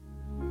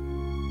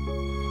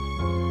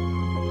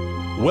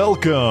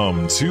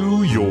Welcome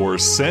to your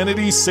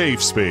sanity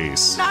safe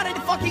space. Not a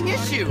fucking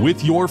issue.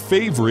 With your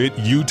favorite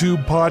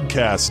YouTube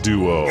podcast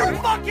duo. You're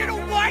fucking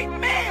a white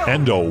male.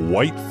 And a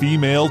white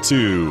female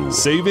too.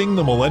 Saving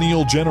the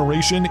millennial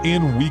generation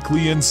in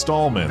weekly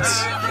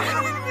installments.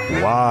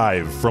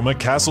 Live from a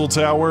castle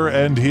tower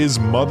and his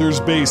mother's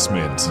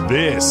basement.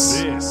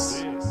 This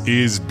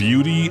is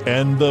Beauty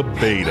and the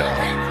Beta.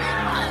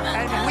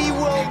 And we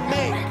will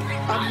make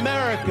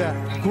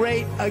America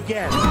great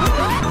again.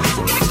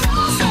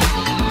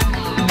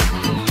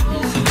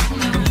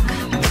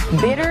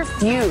 Bitter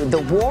feud,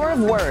 the war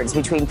of words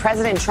between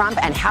President Trump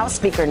and House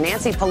Speaker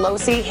Nancy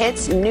Pelosi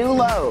hits new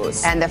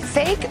lows. And the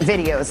fake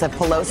videos of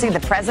Pelosi, the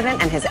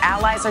president, and his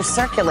allies are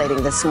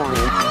circulating this morning.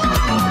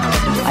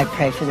 I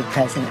pray for the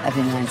President of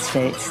the United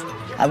States.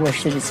 I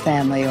wish that his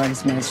family or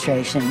his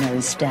administration or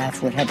his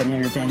staff would have an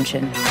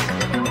intervention.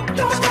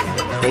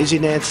 Crazy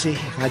Nancy.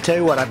 I tell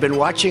you what, I've been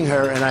watching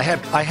her, and I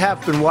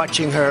have been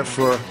watching her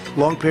for a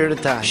long period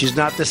of time. She's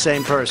not the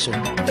same person.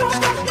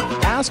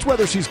 Asked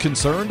whether she's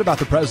concerned about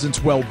the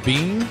president's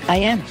well-being. I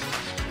am.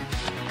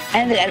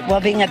 And the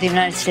well-being of the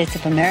United States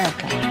of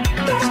America.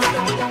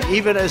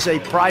 Even as a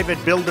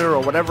private builder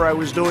or whatever I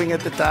was doing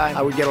at the time,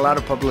 I would get a lot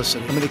of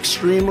publicity. I'm an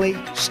extremely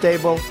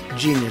stable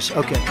genius.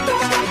 Okay.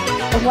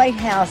 The White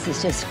House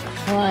is just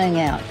crying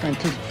out for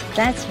impeachment.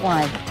 That's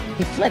why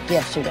he flipped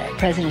yesterday. The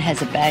president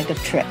has a bag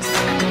of tricks.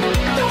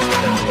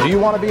 Do you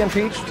want to be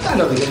impeached? I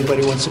don't think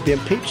anybody wants to be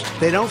impeached.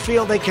 They don't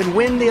feel they can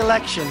win the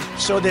election,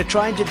 so they're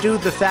trying to do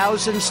the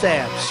 1,000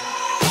 stabs.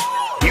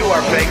 You are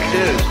fake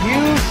news.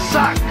 You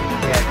suck,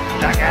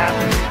 you jackass.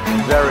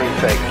 Very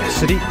fake news.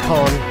 Sadiq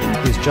Khan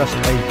is just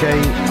a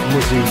gay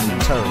Muslim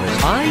terrorist.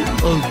 I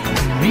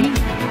agree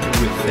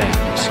with that.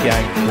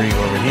 Skag free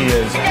over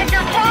here. Get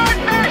your paws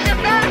back and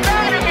back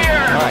out of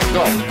here! All right,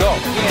 go.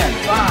 Again,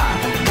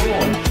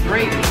 5, 4,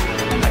 3.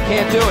 I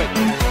can't do it.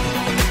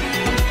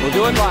 We'll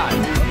do it live.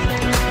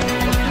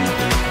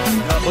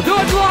 We'll do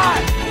it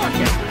live! Fuck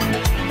it.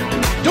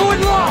 Do it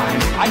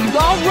live!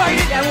 I'll write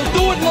it and we'll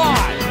do it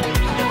live!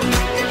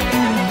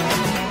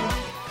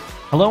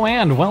 Hello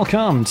and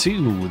welcome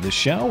to the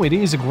show. It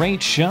is a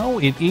great show.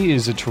 It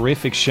is a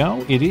terrific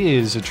show. It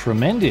is a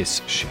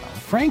tremendous show.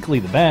 Frankly,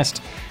 the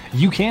best.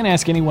 You can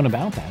ask anyone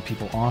about that.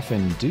 People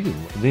often do.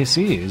 This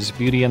is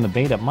Beauty and the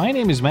Beta. My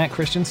name is Matt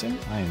Christensen.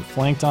 I am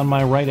flanked on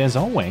my right, as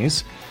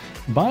always,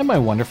 by my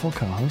wonderful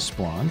co-host,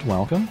 Blonde.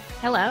 Welcome.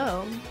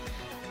 Hello.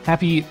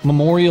 Happy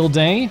Memorial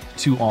Day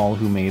to all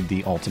who made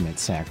the ultimate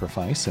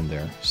sacrifice in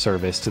their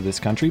service to this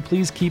country.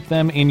 Please keep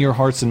them in your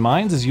hearts and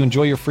minds as you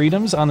enjoy your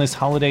freedoms on this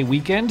holiday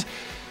weekend.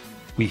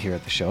 We here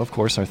at the show, of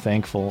course, are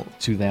thankful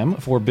to them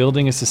for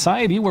building a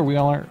society where we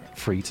all are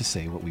free to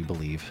say what we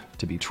believe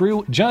to be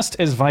true, just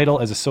as vital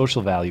as a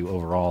social value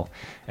overall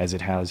as it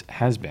has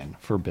been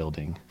for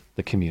building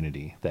the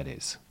community that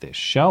is this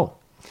show.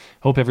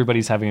 Hope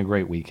everybody's having a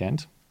great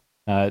weekend.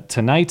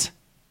 Tonight,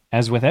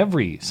 as with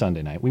every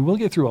Sunday night, we will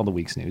get through all the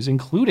week's news,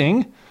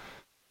 including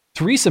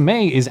Theresa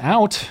May is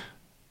out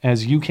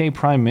as UK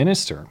Prime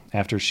Minister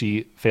after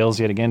she fails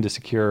yet again to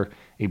secure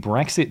a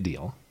Brexit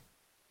deal.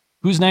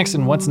 Who's next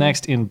and what's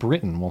next in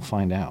Britain? We'll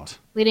find out.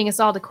 Leading us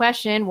all to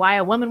question why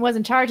a woman was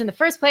in charge in the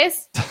first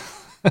place.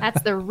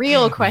 That's the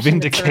real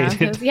question.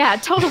 Vindicated. Yeah,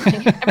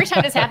 totally. Every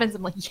time this happens,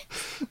 I'm like, yes.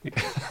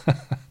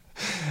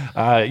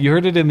 You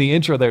heard it in the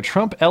intro there.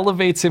 Trump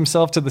elevates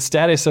himself to the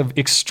status of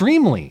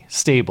extremely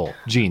stable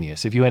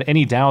genius. If you had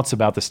any doubts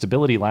about the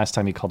stability last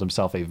time, he called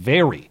himself a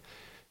very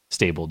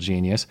stable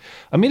genius.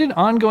 Amid an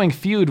ongoing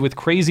feud with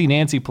crazy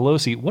Nancy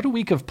Pelosi, what a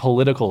week of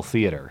political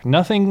theater.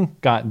 Nothing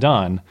got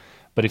done,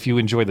 but if you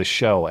enjoy the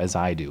show as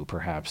I do,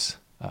 perhaps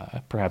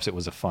it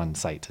was a fun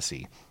sight to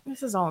see.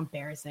 This is all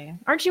embarrassing.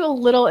 Aren't you a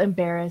little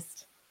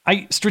embarrassed?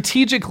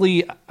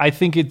 Strategically, I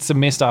think it's a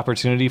missed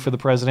opportunity for the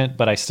president,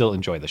 but I still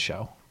enjoy the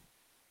show.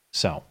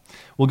 So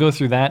we'll go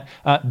through that.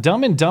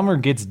 Dumb and Dumber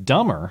gets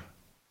dumber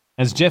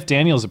as Jeff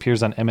Daniels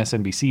appears on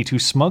MSNBC to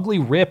smugly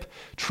rip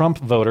Trump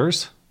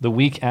voters the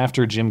week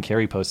after Jim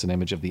Carrey posts an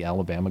image of the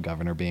Alabama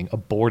governor being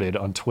aborted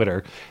on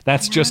Twitter.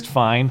 That's just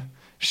fine.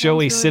 Show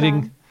a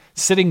sitting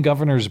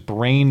governor's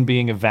brain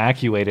being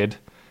evacuated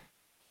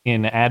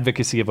in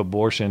advocacy of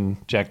abortion.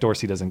 Jack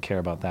Dorsey doesn't care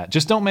about that.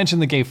 Just don't mention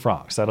the gay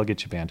frogs. That'll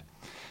get you banned.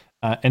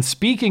 And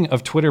speaking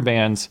of Twitter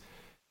bans,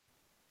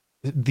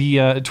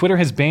 Twitter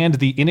has banned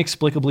the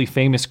inexplicably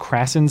famous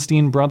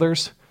Krasenstein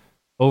brothers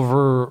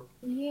over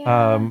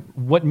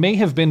what may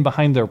have been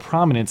behind their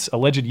prominence,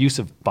 alleged use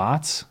of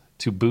bots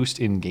to boost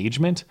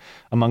engagement,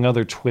 among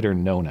other Twitter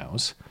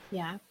no-nos.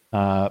 Yeah.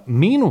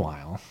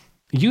 Meanwhile,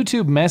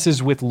 YouTube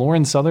messes with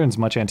Lauren Southern's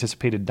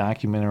much-anticipated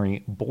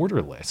documentary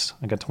Borderless.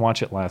 I got to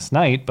watch it last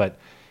night, but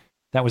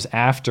that was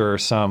after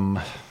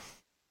some,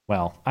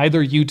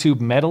 either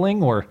YouTube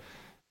meddling or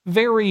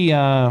very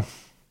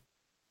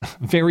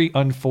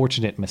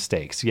unfortunate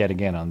mistakes, yet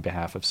again, on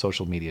behalf of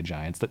social media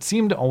giants that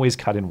seem to always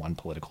cut in one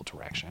political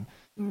direction.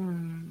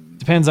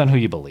 Depends on who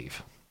you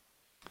believe.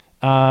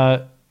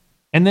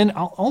 And then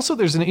also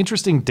there's an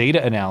interesting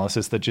data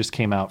analysis that just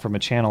came out from a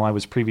channel I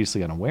was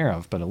previously unaware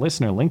of, but a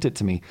listener linked it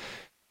to me.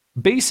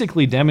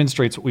 basically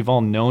demonstrates what we've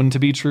all known to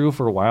be true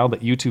for a while,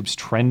 that YouTube's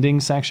trending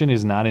section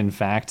is not, in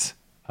fact,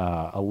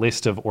 a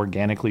list of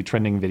organically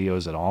trending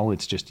videos at all.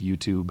 It's just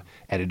YouTube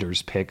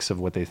editors' picks of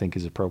what they think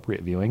is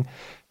appropriate viewing.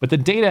 But the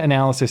data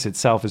analysis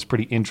itself is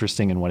pretty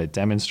interesting in what it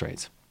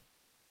demonstrates.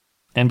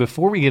 And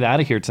before we get out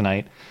of here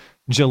tonight,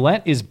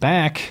 Gillette is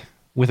back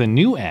with a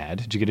new ad.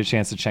 Did you get a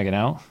chance to check it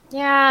out?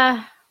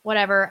 Yeah,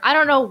 whatever. I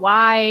don't know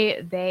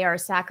why they are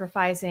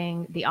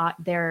sacrificing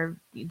their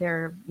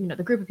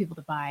the group of people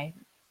that buy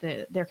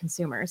their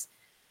consumers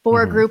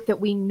for a group that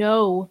we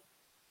know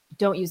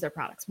don't use their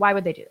products. Why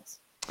would they do this?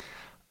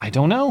 I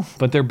don't know,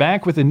 but they're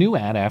back with a new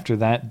ad after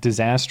that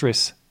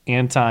disastrous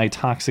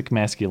anti-toxic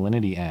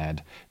masculinity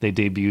ad they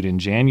debuted in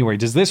January.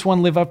 Does this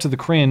one live up to the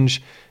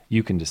cringe?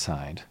 You can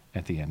decide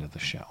at the end of the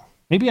show.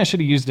 Maybe I should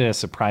have used it as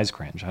surprise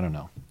cringe. I don't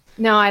know.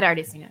 No, I'd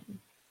already seen it.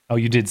 Oh,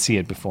 you did see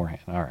it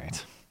beforehand. All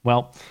right.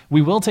 Well,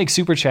 we will take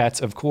super chats,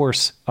 of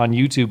course, on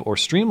YouTube or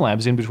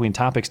Streamlabs in between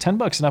topics.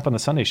 $10 and up on the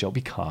Sunday show,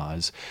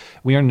 because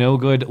we are no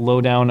good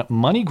lowdown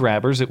money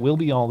grabbers. It will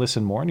be all this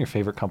and more in your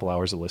favorite couple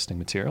hours of listening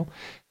material.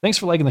 Thanks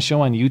for liking the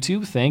show on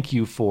YouTube. Thank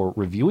you for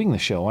reviewing the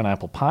show on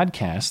Apple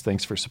Podcasts.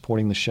 Thanks for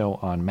supporting the show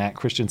on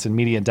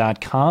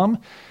mattchristiansenmedia.com.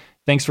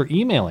 Thanks for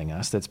emailing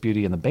us. That's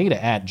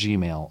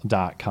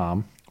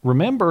beautyandthebeta@gmail.com.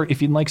 Remember,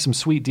 if you'd like some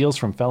sweet deals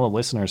from fellow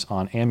listeners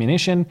on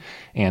ammunition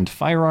and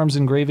firearms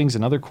engravings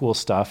and other cool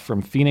stuff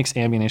from Phoenix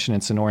Ammunition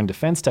and Sonoran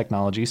Defense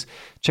Technologies,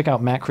 check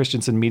out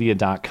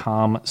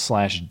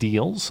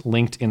mattchristiansenmedia.com/deals,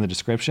 linked in the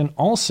description.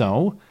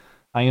 Also,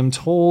 I am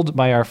told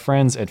by our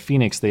friends at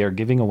Phoenix they are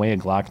giving away a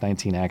Glock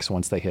 19X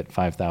once they hit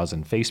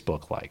 5,000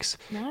 Facebook likes.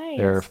 Nice.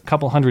 They're a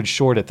couple hundred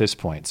short at this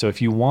point. So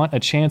if you want a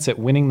chance at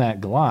winning that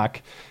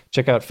Glock,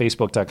 check out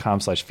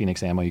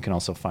facebook.com/PhoenixAmmo. You can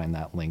also find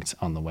that linked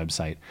on the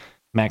website.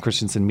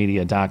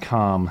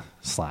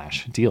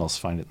 mattchristiansenmedia.com/deals.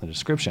 Find it in the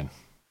description.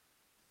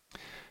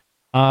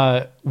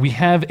 We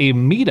have a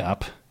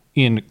meetup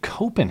in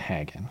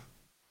Copenhagen,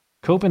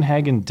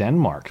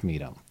 Denmark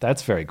meetup.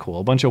 That's very cool.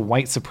 A bunch of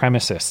white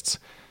supremacists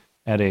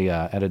at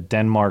a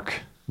Denmark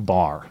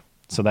bar.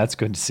 So that's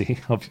good to see.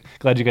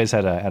 Glad you guys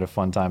had a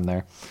fun time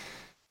there.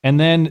 And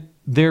then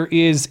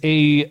there's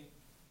a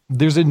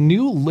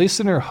new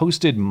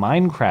listener-hosted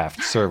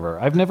Minecraft server.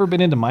 I've never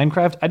been into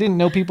Minecraft. I didn't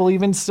know people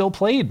even still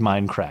played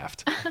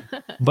Minecraft.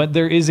 But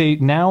there is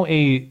now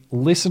a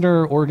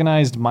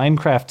listener-organized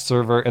Minecraft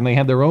server, and they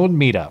had their own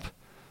meetup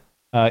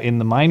in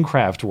the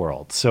Minecraft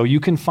world. So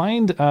you can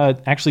find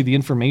actually the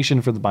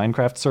information for the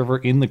Minecraft server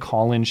in the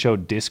Call-In Show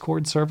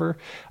Discord server.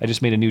 I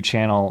just made a new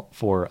channel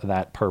for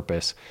that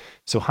purpose.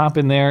 So hop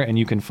in there, and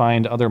you can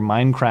find other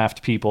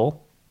Minecraft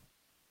people.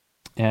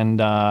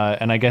 And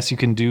I guess you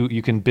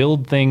can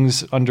build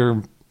things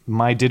under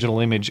my digital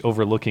image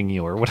overlooking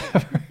you, or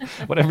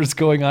whatever's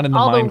going on in the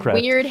Minecraft. All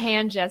the weird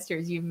hand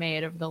gestures you've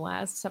made over the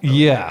last several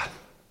years.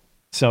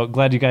 So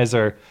glad you guys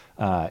are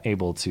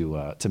able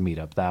to meet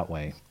up that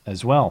way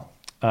as well.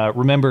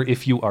 Remember,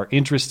 if you are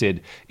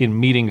interested in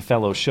meeting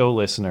fellow show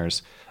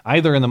listeners,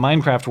 either in the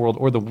Minecraft world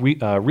or the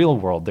real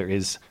world, there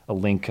is a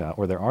link,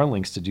 or there are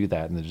links to do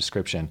that in the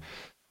description.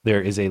 There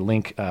is a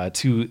link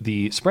to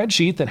the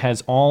spreadsheet that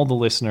has all the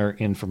listener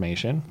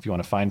information if you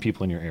want to find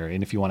people in your area.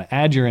 And if you want to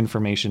add your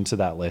information to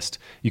that list,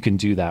 you can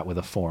do that with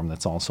a form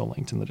that's also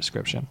linked in the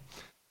description.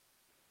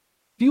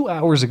 A few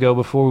hours ago,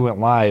 before we went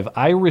live,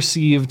 I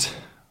received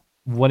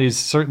what is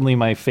certainly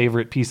my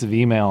favorite piece of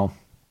email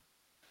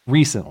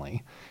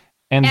recently.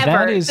 And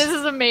this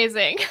is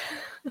amazing.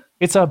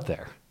 It's up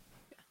there.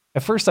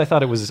 At first, I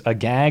thought it was a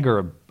gag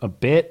or a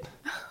bit,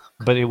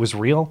 but it was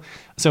real.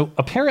 So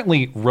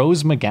apparently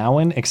Rose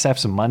McGowan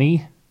accepts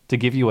money to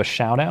give you a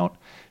shout out.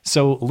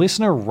 So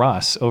listener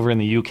Russ over in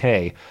the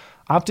UK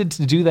opted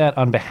to do that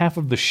on behalf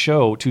of the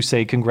show to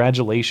say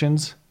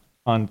congratulations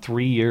on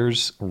 3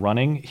 years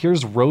running.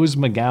 Here's Rose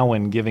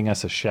McGowan giving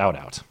us a shout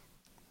out.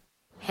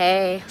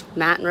 Hey,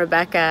 Matt and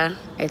Rebecca,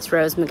 it's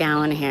Rose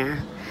McGowan here.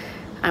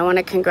 I want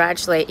to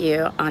congratulate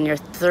you on your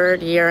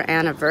 3rd year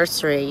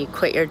anniversary. You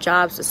quit your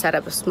jobs to set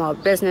up a small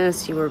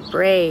business. You were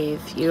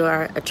brave. You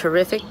are a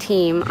terrific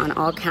team on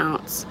all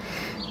counts.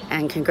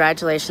 And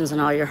congratulations on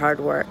all your hard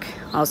work.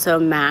 Also,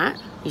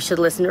 Matt, you should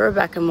listen to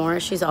Rebecca more.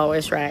 She's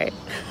always right.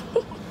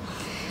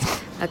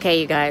 Okay,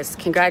 you guys,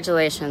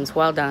 congratulations.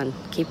 Well done.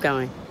 Keep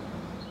going.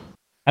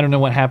 I don't know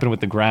what happened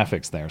with the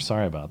graphics there.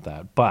 Sorry about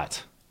that,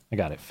 but I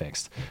got it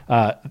fixed.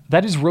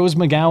 That is Rose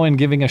McGowan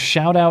giving a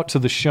shout out to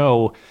the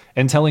show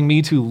and telling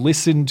me to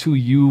listen to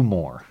you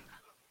more.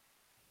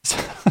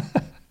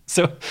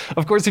 So,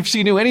 of course, if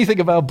she knew anything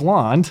about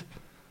Blonde,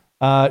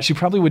 she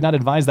probably would not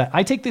advise that.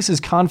 I take this as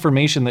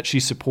confirmation that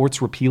she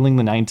supports repealing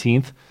the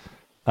 19th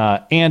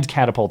and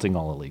catapulting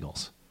all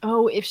illegals.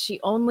 Oh, if she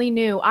only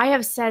knew. I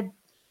have said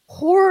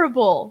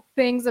horrible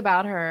things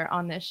about her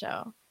on this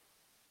show.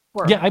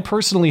 Horrible. Yeah, I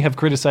personally have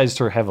criticized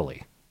her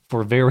heavily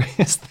for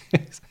various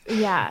things.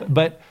 Yeah.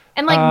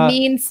 And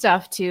mean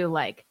stuff too,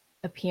 like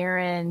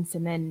appearance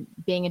and then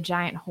being a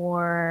giant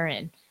whore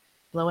and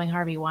blowing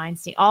Harvey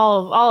Weinstein,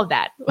 all of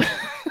that.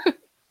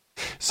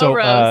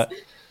 So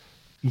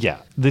Yeah,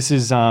 this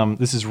is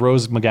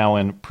Rose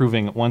McGowan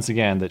proving once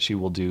again that she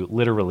will do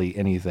literally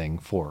anything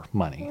for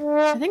money.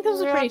 I think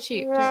those are pretty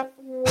cheap, too.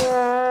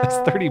 It's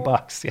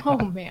 $30. Yeah. Oh,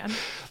 man.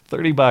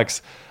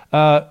 $30.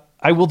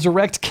 I will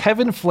direct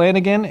Kevin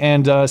Flanagan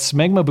and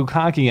Smegma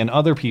Bukaki and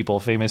other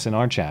people famous in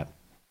our chat.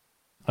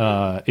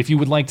 If you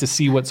would like to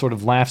see what sort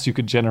of laughs you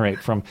could generate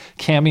from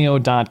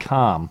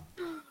cameo.com/Rose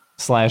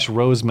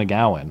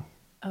McGowan.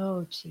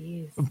 Oh,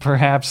 jeez.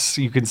 Perhaps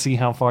you can see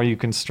how far you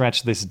can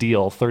stretch this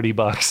deal,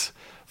 $30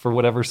 for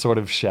whatever sort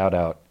of shout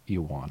out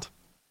you want.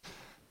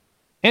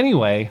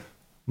 Anyway,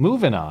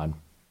 moving on.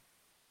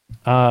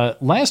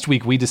 Last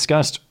week we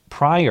discussed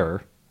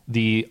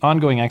the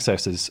ongoing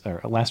excesses,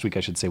 or last week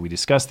I should say, we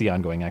discussed the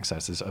ongoing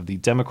excesses of the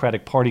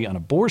Democratic Party on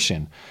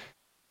abortion.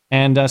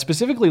 And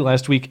specifically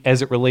last week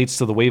as it relates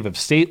to the wave of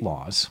state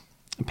laws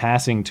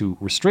passing to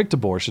restrict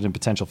abortion and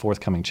potential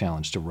forthcoming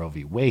challenge to Roe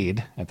v.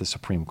 Wade at the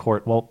Supreme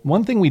Court. Well,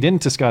 one thing we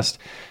didn't discuss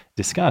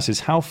is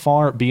how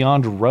far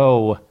beyond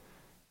Roe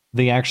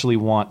they actually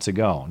want to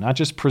go. Not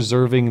just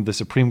preserving the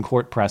Supreme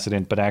Court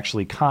precedent, but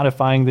actually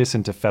codifying this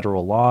into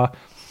federal law.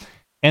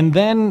 And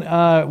then,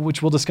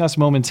 which we'll discuss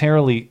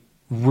momentarily,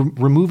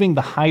 removing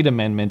the Hyde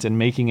Amendment and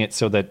making it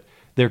so that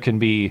there can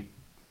be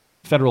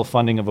federal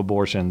funding of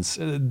abortions.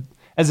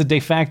 As a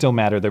de facto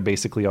matter, there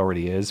basically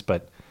already is,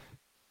 but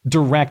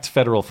direct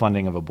federal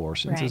funding of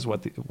abortions is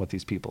what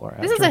these people are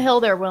after. This is a hill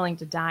they're willing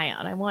to die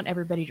on. I want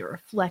everybody to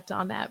reflect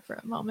on that for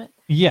a moment.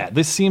 Yeah,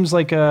 this seems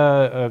like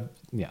their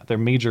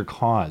major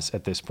cause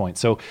at this point.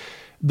 So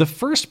the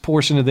first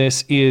portion of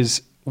this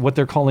is what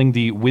they're calling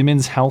the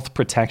Women's Health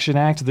Protection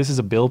Act. This is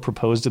a bill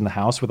proposed in the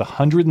House with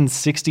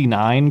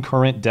 169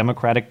 current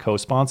Democratic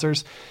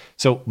co-sponsors.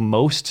 So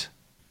most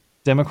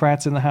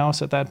Democrats in the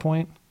House at that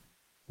point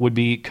would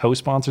be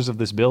co-sponsors of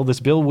this bill. This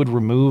bill would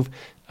remove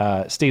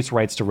states'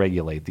 rights to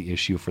regulate the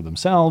issue for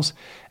themselves,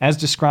 as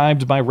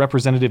described by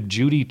Representative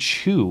Judy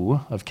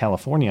Chu of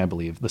California, I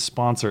believe, the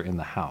sponsor in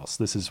the House.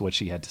 This is what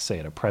she had to say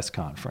at a press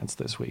conference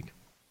this week.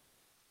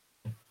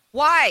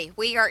 Why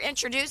we are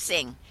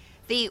introducing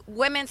the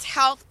Women's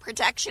Health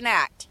Protection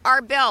Act.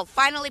 Our bill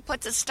finally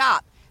puts a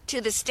stop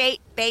to the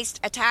state-based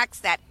attacks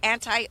that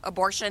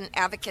anti-abortion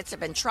advocates have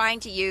been trying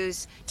to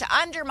use to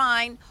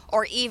undermine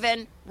or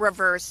even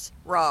reverse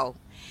Roe.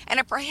 And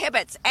it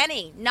prohibits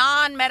any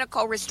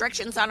non-medical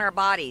restrictions on our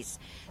bodies.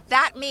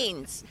 That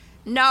means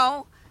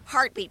no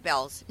heartbeat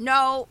bills,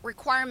 no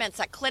requirements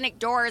that clinic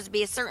doors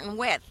be a certain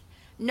width,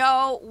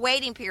 no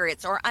waiting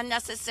periods or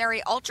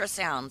unnecessary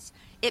ultrasounds.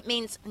 It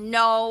means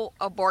no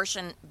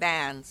abortion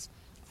bans.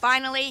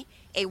 Finally,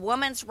 a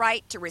woman's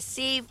right to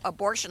receive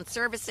abortion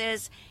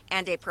services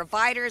and a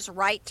provider's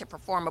right to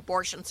perform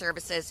abortion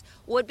services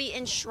would be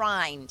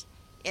enshrined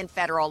in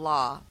federal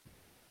law.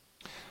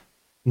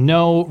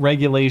 No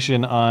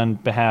regulation on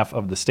behalf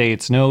of the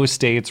states, no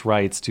states'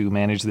 rights to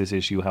manage this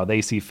issue how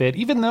they see fit,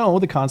 even though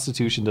the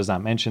Constitution does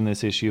not mention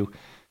this issue.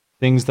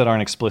 Things that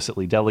aren't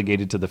explicitly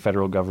delegated to the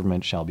federal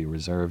government shall be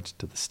reserved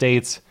to the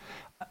states.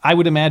 I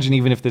would imagine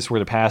even if this were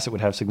to pass, it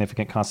would have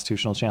significant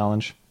constitutional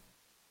challenge.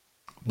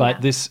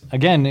 But this,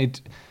 again,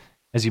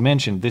 as you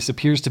mentioned, this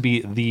appears to be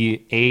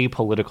the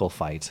apolitical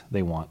fight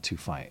they want to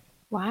fight.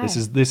 Why? This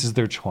is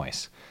their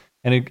choice.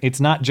 And it's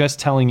not just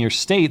telling your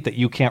state that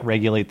you can't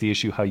regulate the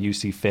issue how you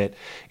see fit.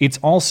 It's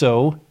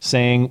also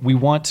saying we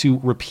want to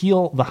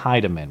repeal the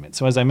Hyde Amendment.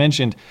 So as I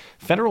mentioned,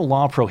 federal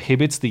law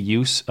prohibits the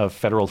use of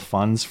federal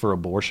funds for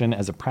abortion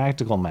as a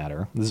practical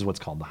matter. This is what's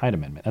called the Hyde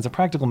Amendment. As a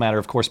practical matter,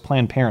 of course,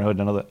 Planned Parenthood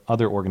and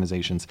other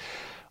organizations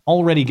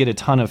already get a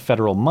ton of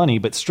federal money,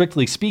 but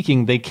strictly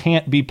speaking, they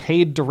can't be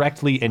paid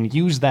directly and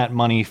use that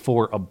money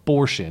for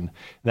abortion,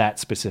 that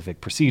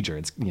specific procedure.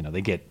 It's,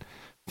 they get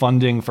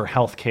funding for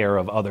healthcare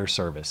of other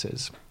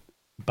services.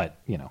 But,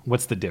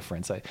 what's the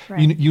difference? Right.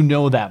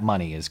 That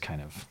money is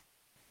kind of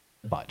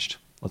budged.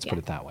 Let's put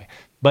it that way.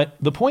 But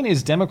the point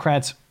is,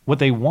 Democrats, what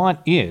they want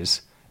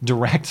is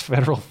direct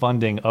federal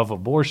funding of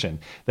abortion.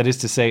 That is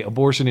to say,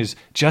 abortion is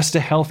just a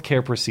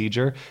healthcare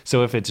procedure.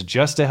 So if it's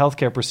just a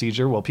healthcare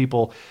procedure, well,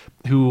 people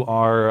who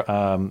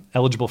are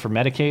eligible for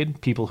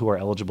Medicaid, people who are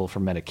eligible for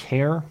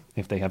Medicare,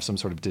 if they have some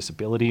sort of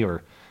disability,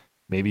 or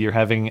maybe you're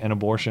having an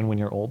abortion when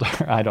you're older,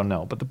 I don't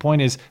know. But the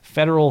point is,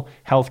 federal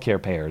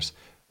healthcare payers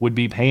would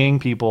be paying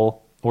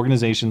people,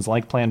 organizations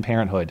like Planned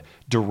Parenthood,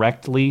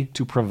 directly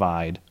to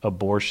provide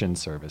abortion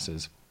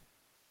services.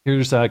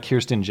 Here's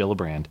Kirsten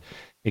Gillibrand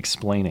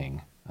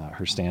explaining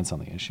her stance on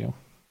the issue.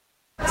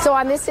 So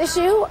on this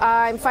issue,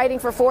 I'm fighting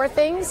for four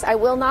things. I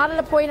will not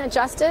appoint a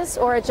justice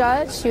or a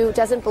judge who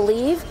doesn't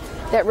believe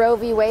that Roe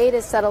v. Wade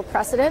is settled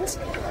precedent.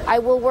 I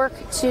will work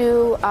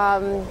to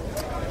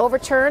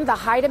overturn the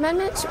Hyde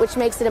Amendment, which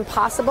makes it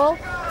impossible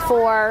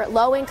for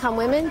low-income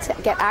women to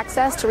get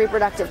access to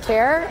reproductive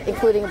care,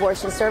 including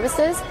abortion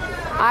services.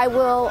 I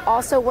will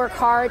also work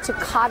hard to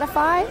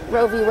codify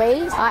Roe v.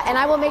 Wade, and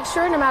I will make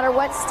sure, no matter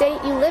what state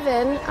you live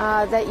in,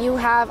 that you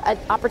have an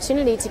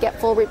opportunity to get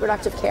full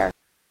reproductive care.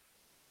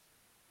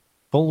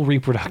 Full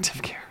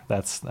reproductive care.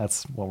 That's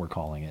what we're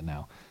calling it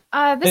now.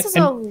 This is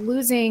a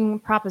losing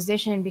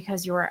proposition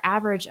because your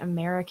average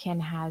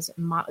American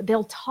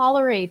they'll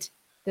tolerate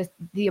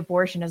the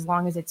abortion as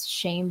long as it's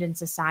shamed in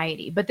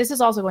society. But this is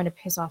also going to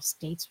piss off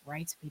states'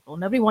 rights people.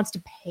 Nobody wants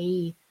to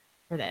pay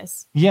for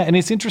this. Yeah, and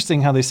it's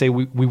interesting how they say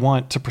we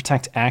want to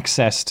protect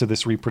access to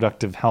this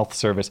reproductive health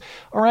service.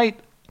 All right.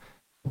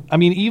 I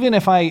mean, even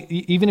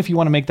if you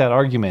want to make that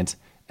argument,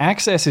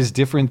 access is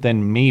different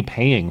than me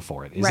paying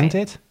for it, isn't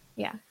it?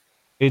 Yeah.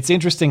 It's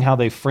interesting how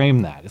they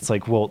frame that. It's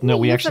like, well, no,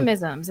 we actually...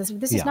 Euphemisms.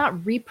 This is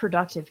not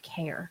reproductive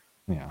care.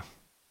 Yeah.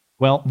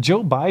 Well,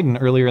 Joe Biden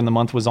earlier in the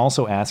month was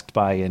also asked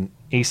by an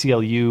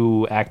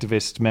ACLU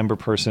activist member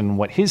person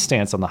what his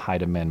stance on the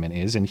Hyde Amendment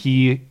is, and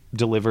he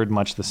delivered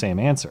much the same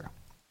answer.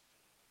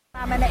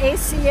 I'm an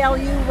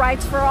ACLU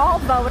Rights for All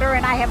voter,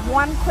 and I have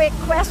one quick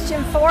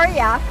question for you,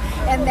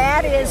 and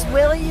that is,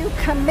 will you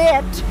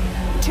commit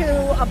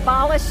to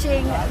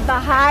abolishing the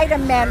Hyde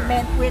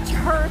Amendment, which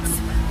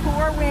hurts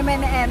poor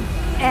women and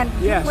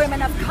yes,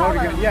 women of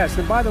color? Yes,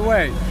 and by the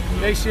way,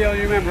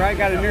 ACLU member, I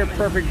got a near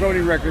perfect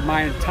voting record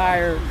my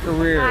entire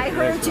career. I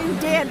heard you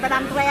did, but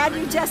I'm glad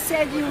you just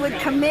said you would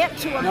commit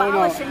to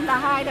abolishing the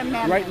Hyde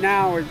Amendment. Right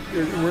now, it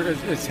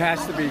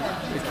has to be.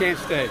 It can't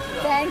stay.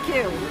 Thank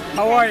you.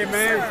 How are you,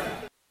 man?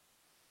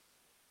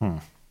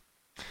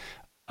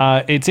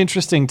 It's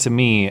interesting to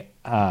me,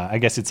 I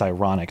guess it's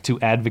ironic, to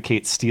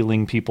advocate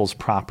stealing people's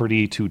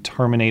property to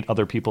terminate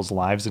other people's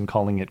lives and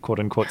calling it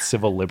quote-unquote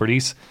civil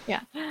liberties. Yeah.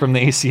 From the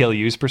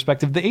ACLU's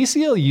perspective. The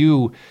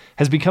ACLU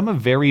has become a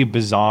very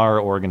bizarre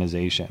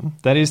organization.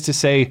 That is to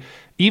say,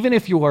 even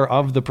if you are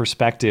of the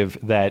perspective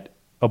that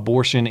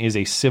abortion is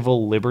a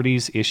civil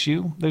liberties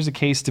issue, there's a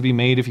case to be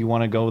made if you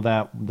want to go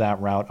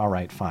that route. All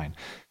right, fine.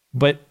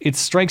 But it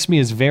strikes me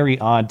as very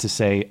odd to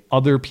say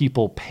other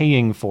people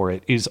paying for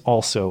it is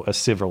also a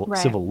civil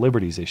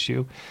liberties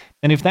issue.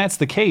 And if that's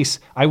the case,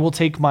 I will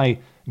take my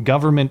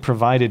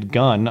government-provided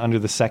gun under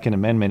the Second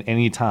Amendment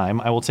anytime.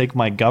 I will take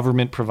my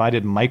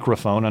government-provided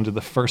microphone under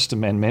the First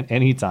Amendment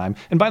anytime.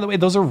 And by the way,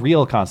 those are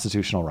real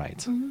constitutional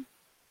rights. Mm-hmm.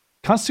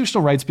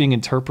 Constitutional rights being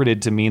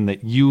interpreted to mean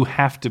that you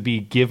have to be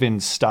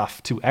given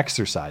stuff to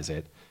exercise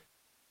it.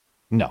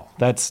 No,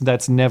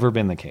 that's never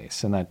been the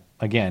case. And that,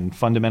 again,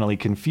 fundamentally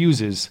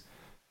confuses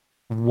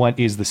what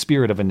is the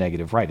spirit of a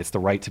negative right. It's the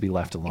right to be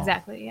left alone.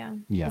 Exactly,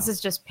 yeah. This is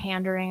just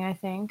pandering, I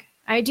think.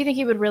 Do you think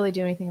he would really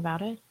do anything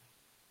about it?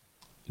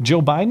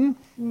 Joe Biden?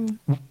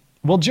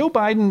 Well, Joe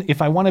Biden,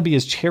 if I want to be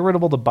as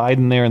charitable to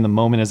Biden there in the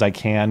moment as I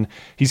can,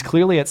 he's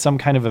clearly at some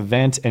kind of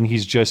event and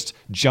he's just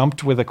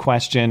jumped with a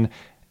question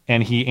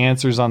and he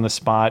answers on the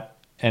spot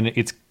and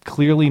it's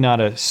clearly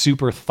not a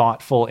super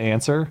thoughtful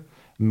answer.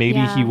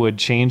 Maybe he would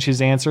change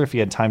his answer if he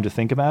had time to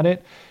think about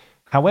it.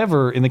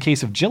 However, in the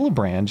case of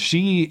Gillibrand,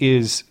 she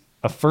is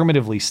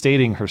affirmatively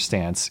stating her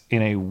stance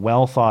in a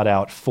well thought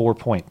out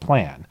 4-point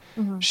plan.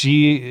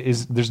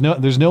 Mm-hmm.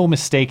 There's no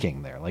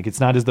mistaking there. Like, it's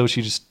not as though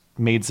she just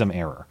made some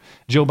error.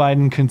 Joe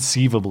Biden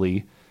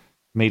conceivably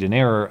made an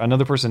error.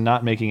 Another person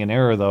not making an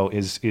error, though,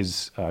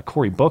 is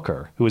Cory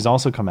Booker, who has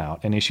also come out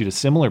and issued a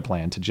similar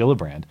plan to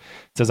Gillibrand.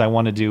 It says, I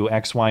want to do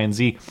X, Y, and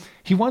Z.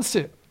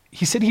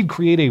 He said he'd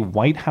create a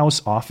White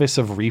House Office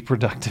of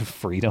Reproductive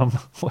Freedom,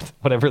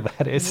 whatever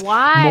that is.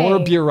 Why? More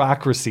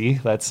bureaucracy.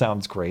 That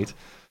sounds great.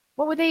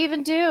 What would they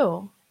even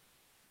do?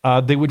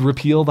 They would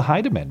repeal the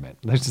Hyde Amendment.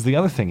 This is the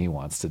other thing he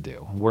wants to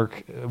do.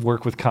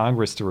 Work with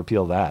Congress to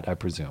repeal that, I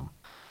presume.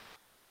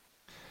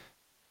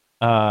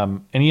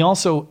 And he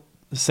also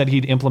said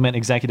he'd implement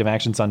executive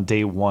actions on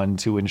day one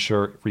to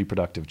ensure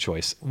reproductive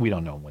choice. We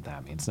don't know what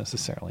that means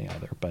necessarily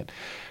either. But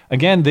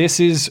again, this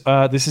is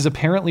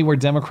apparently where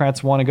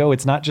Democrats want to go.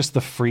 It's not just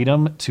the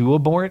freedom to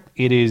abort.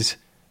 It is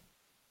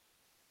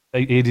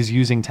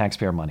using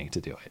taxpayer money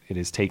to do it. It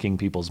is taking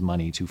people's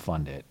money to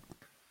fund it.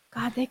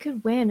 God, they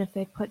could win if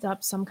they put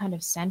up some kind of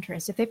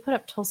centrist. If they put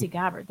up Tulsi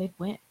Gabbard, they'd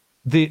win.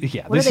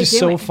 This is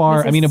so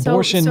far. I mean,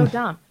 abortion. So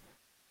dumb.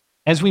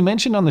 As we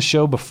mentioned on the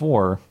show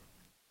before,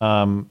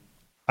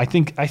 I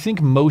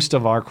think most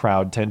of our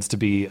crowd tends to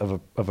be of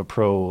a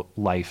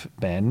pro-life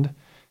bend,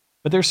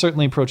 but there's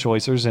certainly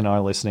pro-choicers in our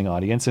listening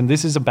audience, and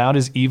this is about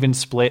as even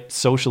split,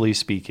 socially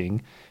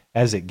speaking,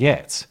 as it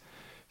gets.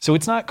 So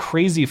it's not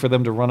crazy for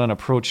them to run on a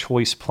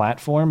pro-choice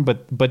platform,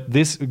 but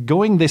this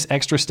going this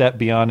extra step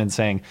beyond and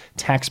saying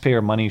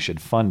taxpayer money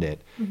should fund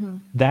it,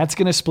 that's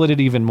going to split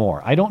it even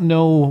more. I don't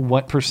know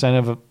what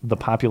percent of the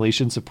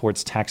population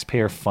supports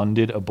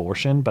taxpayer-funded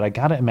abortion, but I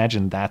got to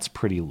imagine that's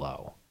pretty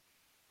low.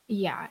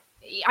 Yeah,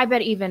 I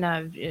bet even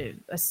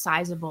a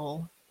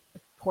sizable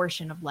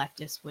portion of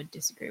leftists would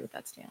disagree with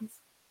that stance.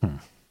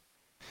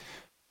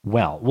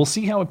 Well, we'll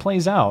see how it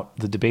plays out.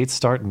 The debates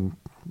start in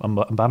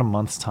about a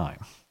month's time.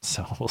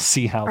 So we'll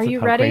see how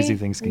crazy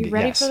things can get.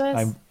 Ready for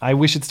this? I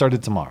wish it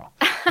started tomorrow.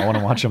 I want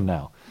to watch them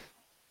now.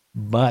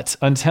 But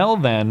until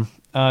then,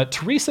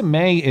 Theresa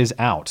May is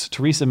out.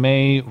 Theresa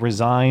May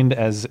resigned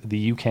as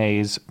the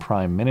UK's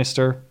prime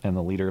minister and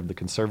the leader of the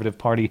Conservative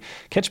Party.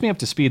 Catch me up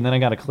to speed, and then I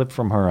got a clip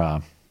from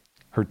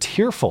her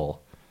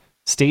tearful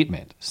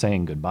statement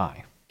saying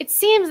goodbye. It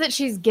seems that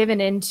she's given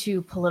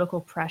into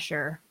political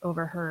pressure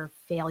over her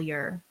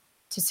failure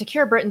to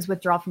secure Britain's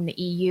withdrawal from the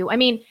EU. I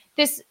mean,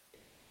 this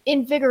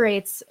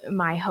invigorates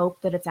my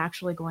hope that it's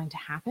actually going to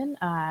happen.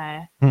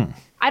 I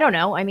don't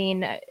know. I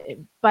mean,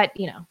 but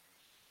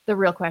the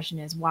real question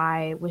is,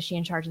 why was she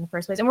in charge in the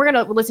first place? And we're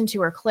going to listen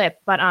to her clip,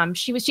 but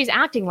she's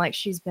acting like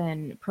she's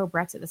been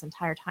pro-Brexit this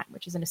entire time,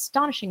 which is an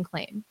astonishing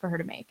claim for her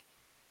to make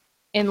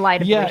in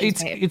light of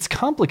it's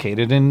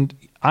complicated. And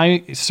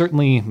I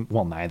certainly,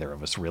 well, neither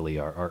of us really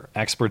are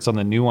experts on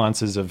the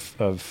nuances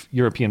of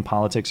European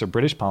politics or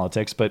British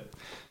politics, but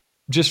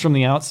just from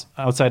the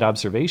outside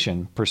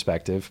observation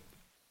perspective,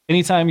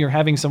 anytime you're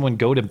having someone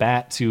go to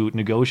bat to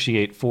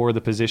negotiate for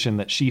the position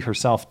that she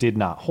herself did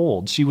not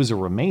hold, she was a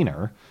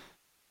Remainer,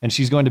 and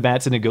she's going to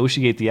bat to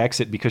negotiate the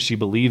exit because she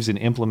believes in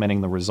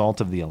implementing the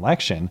result of the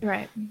election.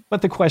 Right.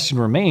 But the question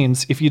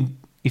remains, if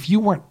you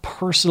weren't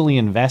personally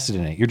invested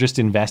in it, you're just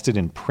invested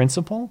in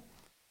principle,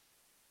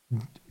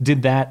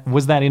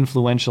 was that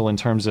influential in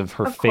terms of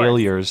her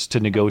failures to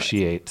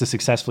negotiate, to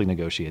successfully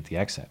negotiate the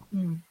exit?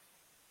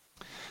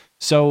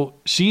 So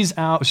she's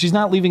out. She's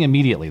not leaving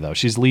immediately, though.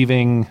 She's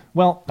leaving,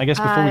 well, I guess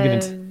before we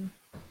get into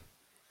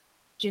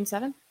June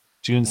 7th?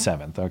 June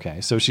 7th.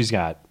 Okay. So she's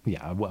got,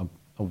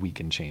 a week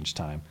and change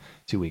time,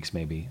 2 weeks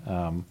maybe.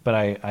 But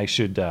I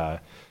should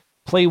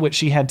play what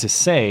she had to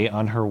say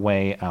on her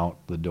way out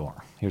the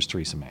door. Here's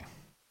Theresa May.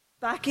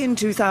 Back in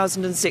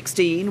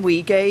 2016,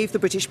 we gave the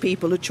British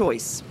people a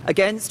choice.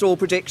 Against all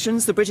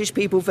predictions, the British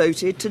people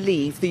voted to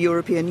leave the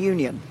European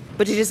Union.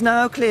 But it is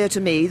now clear to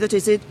me that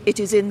it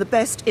is in the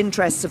best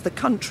interests of the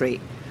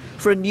country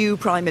for a new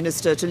Prime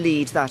Minister to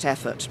lead that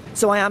effort.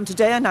 So I am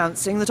today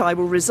announcing that I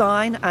will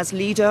resign as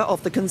leader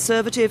of the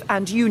Conservative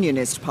and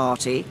Unionist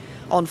Party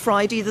on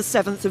Friday the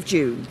 7th of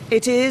June.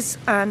 It is,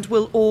 and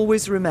will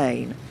always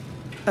remain,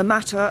 a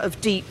matter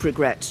of deep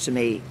regret to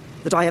me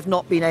that I have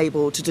not been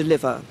able to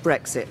deliver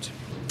Brexit.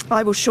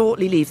 I will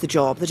shortly leave the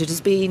job that it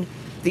has been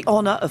the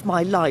honour of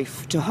my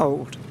life to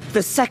hold.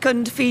 The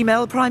second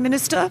female Prime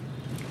Minister,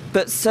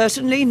 but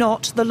certainly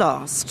not the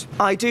last.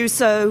 I do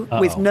so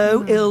with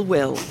no ill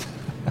will,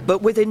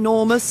 but with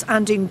enormous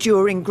and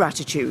enduring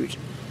gratitude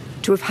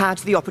to have had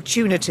the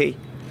opportunity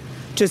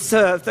to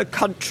serve the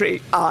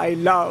country I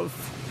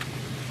love.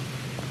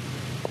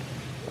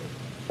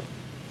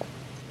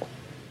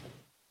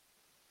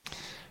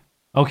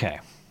 Okay.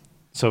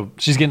 So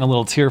she's getting a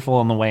little tearful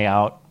on the way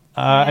out.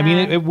 I mean,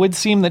 it would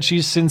seem that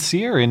she's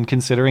sincere in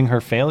considering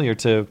her failure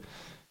to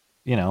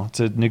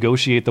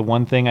negotiate the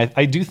one thing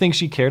I do think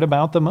she cared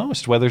about the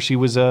most, whether she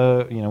was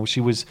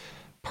she was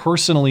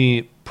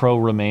personally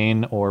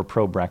pro-Remain or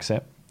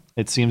pro-Brexit.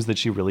 It seems that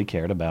she really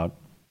cared about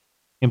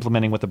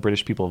implementing what the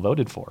British people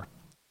voted for.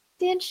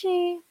 Did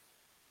she?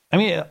 I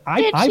mean,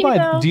 I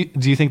buy.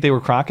 Do you think they were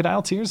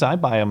crocodile tears? I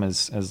buy them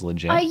as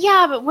legit.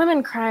 Yeah, but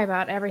women cry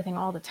about everything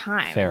all the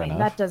time. Fair enough.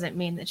 That doesn't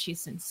mean that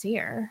she's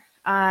sincere.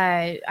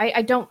 I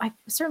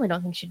certainly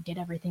don't think she did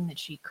everything that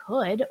she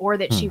could, or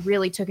that she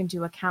really took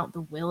into account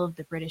the will of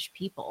the British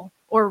people,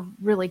 or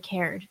really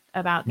cared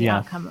about the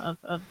outcome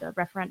of the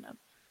referendum.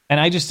 And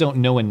I just don't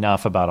know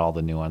enough about all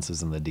the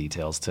nuances and the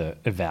details to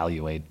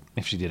evaluate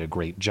if she did a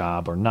great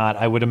job or not.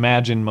 I would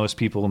imagine most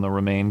people in the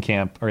Remain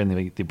camp, or in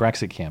the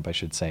Brexit camp, I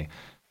should say,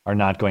 are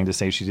not going to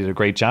say she did a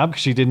great job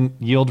because she didn't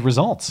yield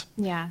results.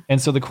 Yeah.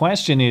 And so the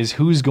question is,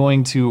 who's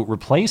going to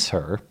replace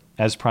her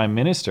as Prime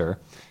Minister,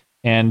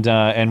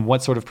 and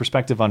what sort of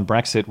perspective on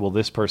Brexit will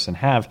this person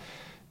have?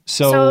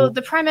 So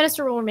the Prime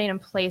Minister will remain in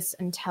place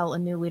until a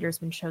new leader has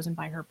been chosen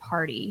by her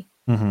party.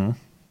 Mm-hmm.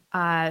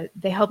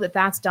 They hope that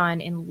that's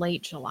done in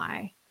late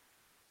July.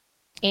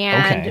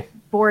 And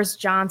Boris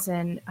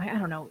Johnson, I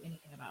don't know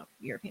anything about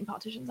European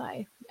politicians.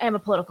 I am a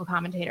political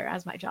commentator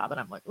as my job, and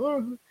I'm like,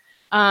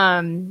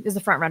 is the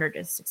front runner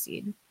to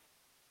succeed.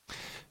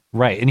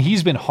 Right. And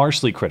he's been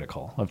harshly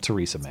critical of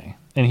Theresa May.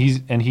 And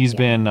he's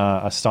been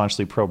a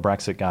staunchly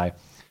pro-Brexit guy.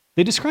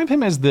 They describe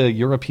him as the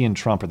European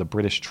Trump or the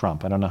British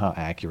Trump. I don't know how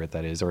accurate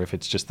that is, or if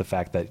it's just the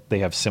fact that they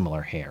have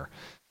similar hair.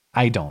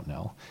 I don't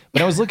know.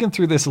 But I was looking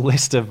through this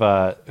list of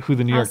who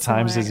the New York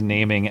Times is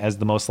naming as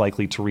the most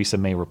likely Theresa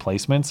May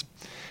replacements.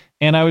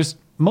 And I was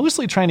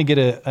mostly trying to get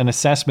an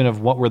assessment of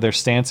what were their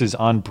stances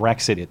on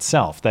Brexit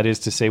itself. That is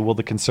to say, will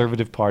the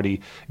Conservative Party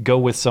go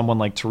with someone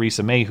like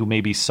Theresa May, who may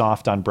be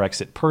soft on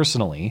Brexit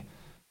personally,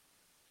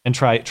 and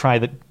try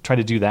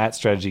to do that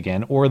strategy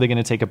again? Or are they going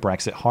to take a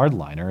Brexit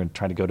hardliner and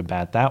try to go to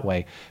bat that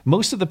way?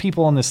 Most of the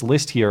people on this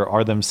list here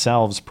are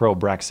themselves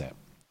pro-Brexit.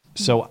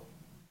 So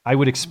I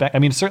would expect, I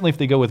mean, certainly if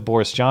they go with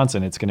Boris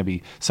Johnson, it's going to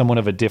be somewhat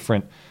of a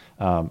different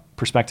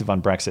perspective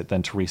on Brexit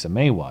than Theresa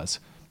May was.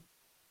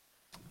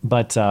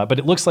 But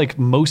it looks like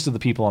most of the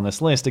people on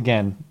this list,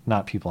 again,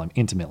 not people I'm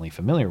intimately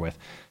familiar with,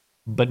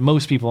 but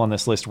most people on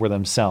this list were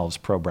themselves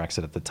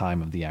pro-Brexit at the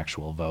time of the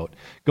actual vote.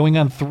 Going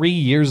on 3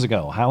 years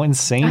ago. How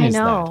insane is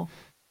that?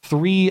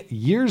 3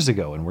 years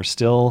ago, and we're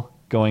still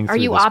going through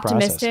this process. Are you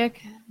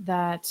optimistic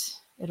that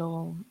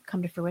it'll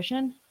come to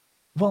fruition?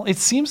 Well, it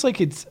seems like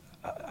it's...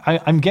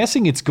 I'm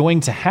guessing it's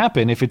going to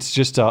happen if it's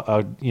just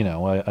a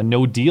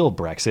no deal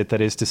Brexit. That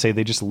is to say,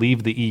 they just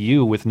leave the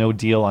EU with no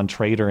deal on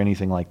trade or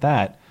anything like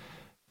that.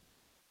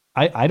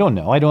 I don't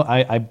know.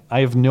 I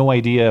have no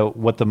idea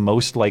what the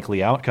most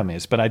likely outcome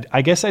is, but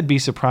I guess I'd be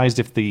surprised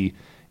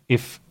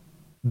if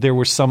there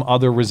was some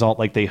other result,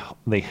 like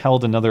they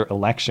held another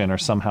election or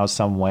somehow,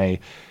 some way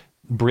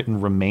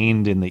Britain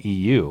remained in the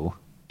EU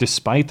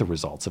despite the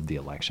results of the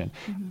election.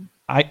 Mm-hmm.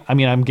 I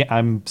mean,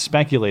 I'm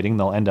speculating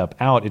they'll end up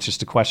out. It's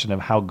just a question of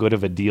how good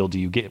of a deal do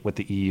you get with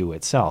the EU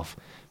itself,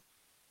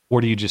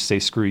 or do you just say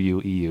screw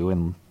you EU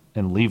and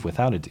leave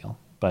without a deal?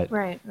 But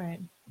right.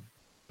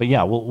 But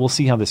yeah, we'll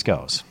see how this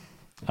goes,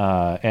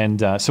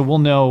 so we'll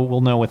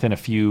know within a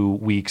few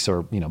weeks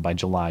or by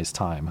July's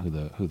time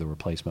who the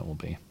replacement will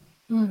be.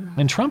 Mm.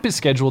 And Trump is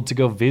scheduled to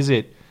go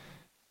visit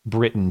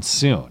Britain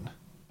soon.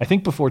 I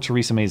think before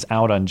Theresa May's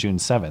out on June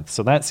 7th.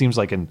 So that seems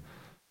like an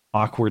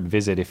awkward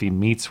visit if he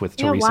meets with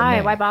Theresa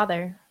May. Why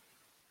bother?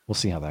 We'll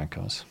see how that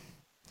goes.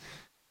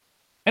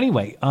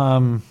 Anyway,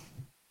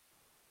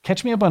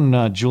 catch me up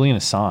on Julian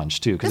Assange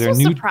too, because this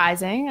was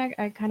surprising.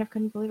 I kind of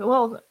couldn't believe it.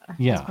 Well,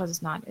 yeah. I suppose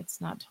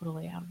it's not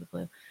totally out of the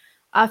blue.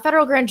 A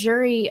federal grand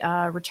jury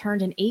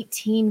returned an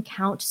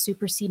 18-count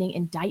superseding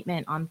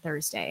indictment on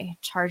Thursday,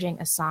 charging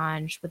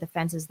Assange with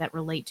offenses that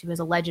relate to his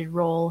alleged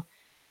role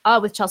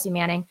with Chelsea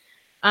Manning.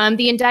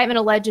 The indictment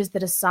alleges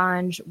that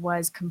Assange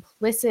was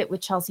complicit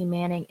with Chelsea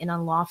Manning in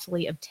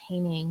unlawfully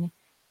obtaining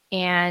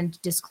and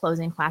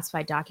disclosing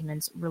classified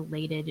documents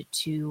related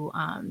to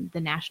the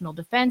national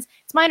defense.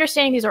 It's my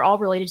understanding these are all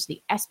related to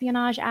the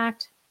Espionage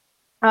Act,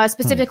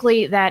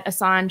 specifically that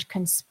Assange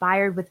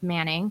conspired with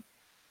Manning,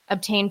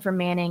 obtained from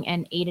Manning,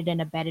 and aided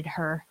and abetted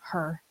her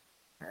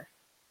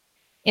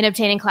in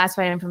obtaining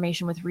classified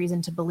information with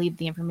reason to believe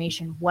the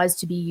information was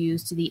to be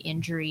used to the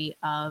injury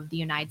of the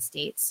United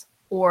States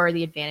or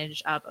the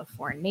advantage of a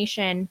foreign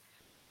nation.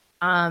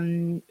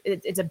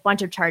 It's a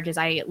bunch of charges.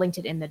 I linked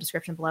it in the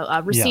description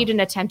below. Received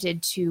and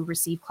attempted to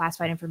receive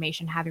classified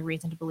information, having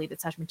reason to believe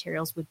that such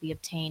materials would be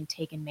obtained,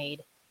 taken,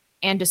 made,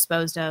 and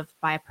disposed of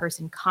by a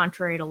person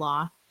contrary to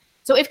law.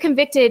 So if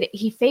convicted,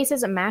 he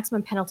faces a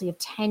maximum penalty of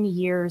 10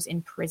 years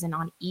in prison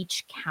on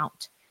each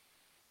count.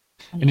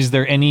 And is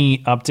there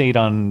any update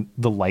on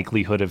the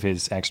likelihood of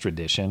his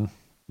extradition?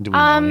 Do we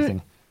know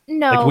anything?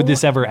 No. Like, would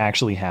this ever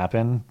actually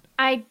happen?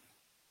 I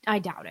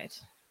doubt it.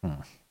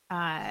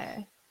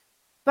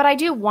 But I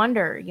do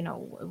wonder,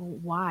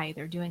 why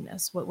they're doing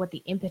this, what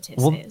the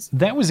impetus is.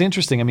 That was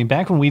interesting. I mean,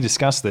 back when we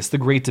discussed this, the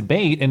great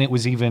debate, and it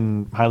was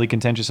even highly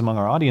contentious among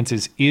our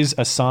audiences, is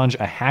Assange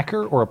a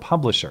hacker or a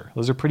publisher?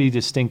 Those are pretty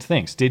distinct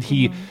things. Did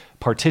he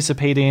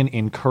participate in,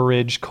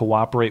 encourage,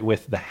 cooperate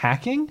with the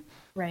hacking?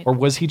 Right. Or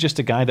was he just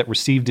a guy that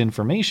received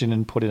information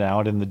and put it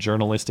out in the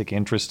journalistic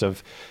interest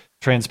of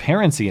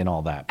transparency and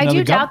all that? I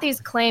do doubt these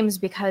claims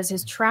because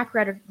his track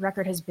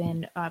record has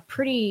been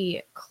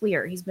pretty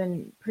clear. He's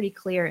been pretty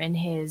clear in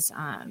his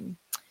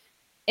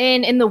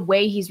in the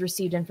way he's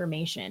received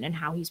information and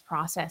how he's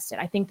processed it.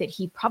 I think that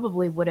he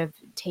probably would have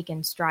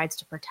taken strides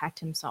to protect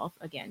himself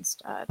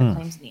against the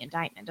claims in the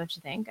indictment, don't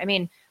you think? I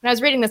mean, when I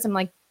was reading this, I'm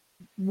like,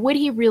 would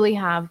he really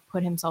have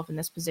put himself in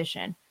this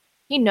position?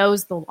 He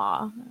knows the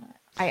law.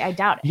 I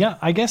doubt it. Yeah,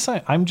 I guess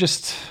I'm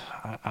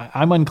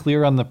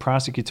unclear on the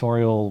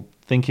prosecutorial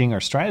thinking or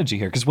strategy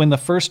here, because when the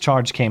first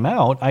charge came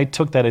out, I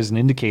took that as an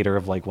indicator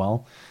of like,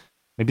 well,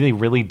 maybe they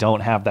really don't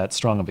have that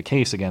strong of a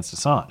case against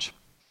Assange.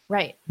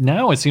 Right.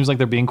 Now it seems like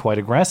they're being quite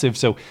aggressive.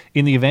 So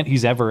in the event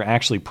he's ever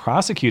actually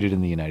prosecuted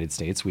in the United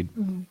States, we'd,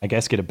 I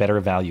guess, get a better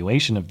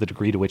evaluation of the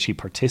degree to which he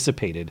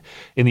participated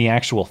in the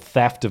actual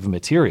theft of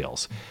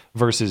materials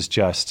versus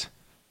just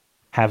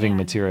having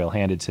material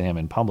handed to him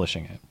and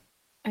publishing it.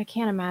 I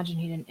can't imagine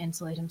he didn't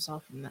insulate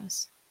himself from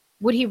this.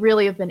 Would he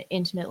really have been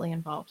intimately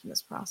involved in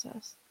this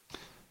process?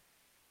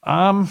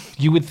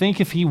 You would think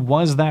if he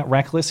was that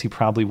reckless, he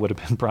probably would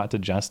have been brought to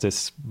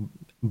justice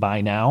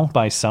by now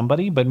by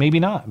somebody, but maybe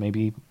not.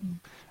 Maybe,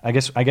 I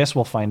guess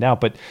we'll find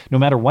out. But no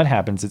matter what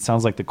happens, it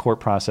sounds like the court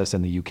process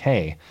in the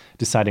UK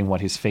deciding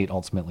what his fate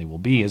ultimately will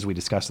be, as we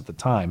discussed at the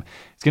time,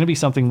 it's going to be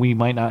something we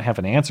might not have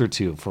an answer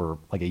to for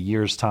like a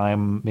year's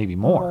time, maybe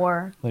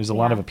more. There's a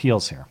lot of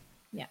appeals here.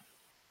 Yeah.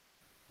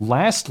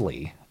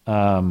 Lastly,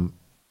 in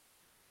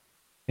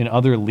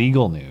other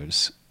legal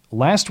news,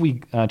 last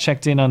week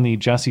checked in on the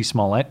Jussie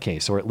Smollett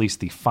case, or at least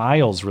the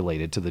files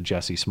related to the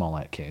Jussie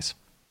Smollett case.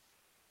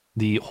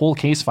 The whole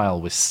case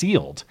file was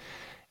sealed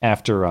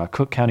after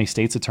Cook County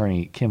State's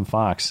Attorney Kim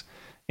Foxx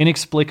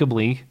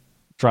inexplicably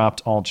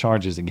dropped all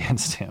charges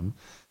against him.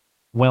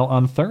 Well,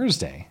 on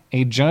Thursday,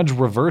 a judge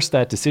reversed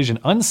that decision,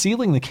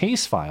 unsealing the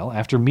case file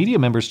after media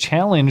members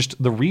challenged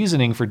the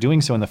reasoning for doing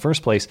so in the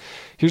first place.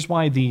 Here's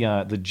why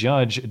the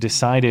judge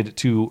decided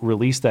to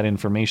release that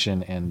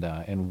information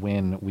and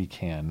when we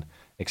can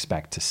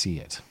expect to see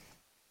it.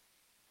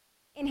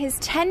 In his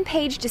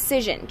 10-page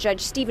decision,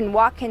 Judge Stephen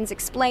Watkins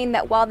explained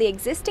that while the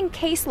existing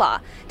case law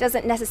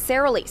doesn't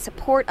necessarily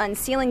support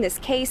unsealing this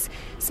case,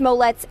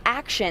 Smollett's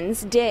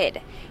actions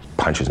did.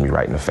 Punches me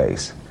right in the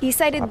face. He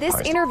cited this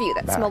interview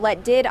that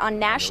Smollett did on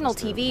national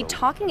TV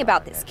talking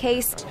about this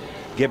case.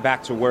 Get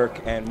back to work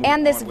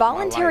and this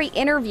voluntary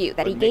interview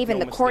that he gave in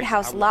the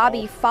courthouse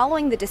lobby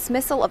following the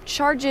dismissal of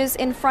charges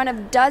in front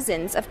of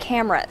dozens of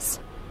cameras.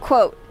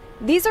 Quote,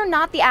 These are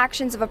not the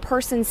actions of a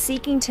person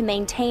seeking to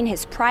maintain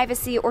his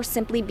privacy or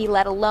simply be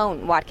let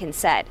alone, Watkins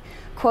said.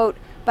 Quote,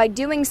 by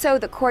doing so,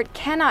 the court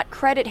cannot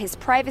credit his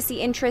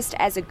privacy interest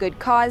as a good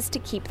cause to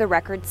keep the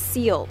records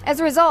sealed. As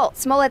a result,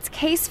 Smollett's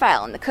case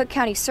file in the Cook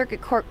County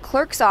Circuit Court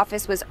Clerk's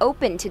office was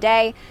opened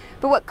today.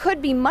 But what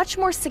could be much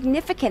more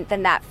significant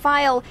than that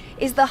file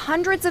is the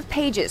hundreds of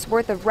pages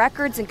worth of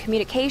records and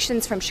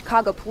communications from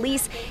Chicago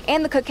police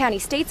and the Cook County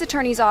State's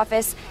Attorney's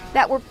Office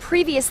that were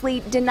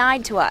previously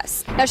denied to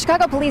us. Now,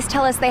 Chicago police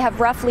tell us they have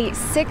roughly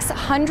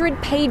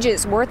 600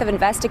 pages worth of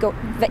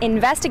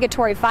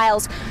investigatory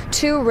files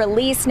to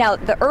release. Now,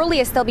 the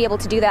earliest they'll be able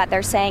to do that,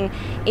 they're saying,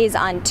 is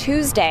on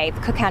Tuesday. The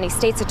Cook County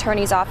State's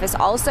Attorney's Office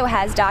also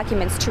has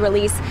documents to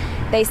release.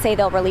 They say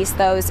they'll release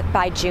those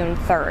by June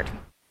 3rd.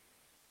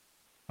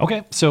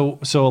 Okay, so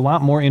a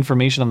lot more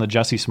information on the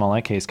Jussie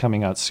Smollett case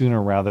coming out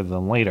sooner rather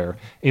than later.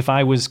 If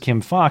I was Kim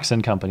Fox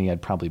and company,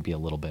 I'd probably be a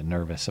little bit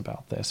nervous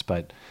about this.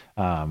 But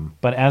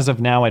as of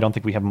now, I don't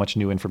think we have much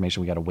new information.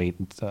 We got to wait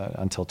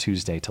until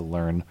Tuesday to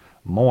learn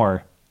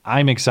more.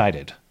 I'm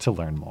excited to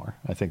learn more.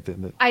 I think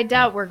that I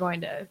doubt we're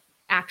going to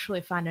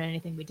actually find out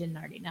anything we didn't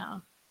already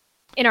know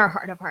in our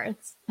heart of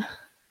hearts.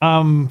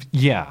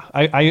 Yeah,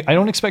 I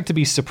don't expect to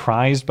be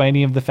surprised by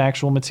any of the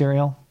factual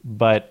material,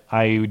 but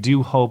I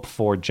do hope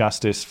for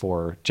justice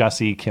for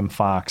Jussie, Kim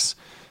Fox,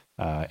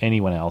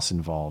 anyone else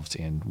involved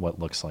in what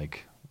looks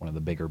like one of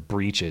the bigger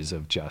breaches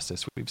of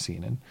justice we've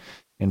seen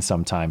in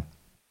some time.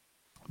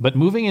 But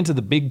moving into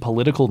the big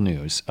political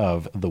news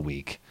of the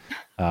week,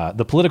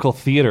 the political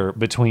theater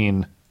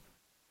between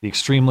the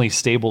extremely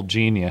stable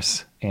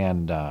genius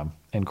and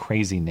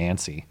crazy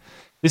Nancy.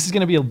 This is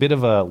going to be a bit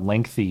of a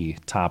lengthy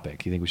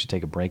topic. You think we should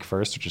take a break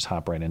first or just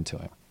hop right into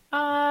it?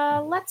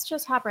 Let's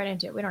just hop right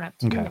into it. We don't have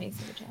too many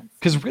super chance.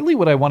 Because really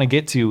what I want to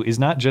get to is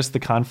not just the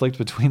conflict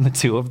between the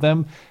two of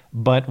them,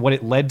 but what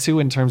it led to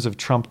in terms of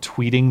Trump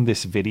tweeting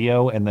this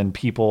video and then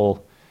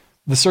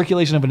the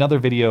circulation of another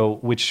video,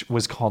 which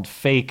was called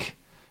fake.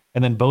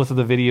 And then both of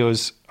the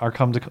videos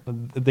come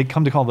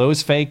to call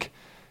those fake.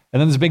 And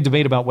then there's a big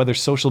debate about whether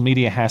social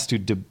media has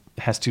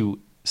to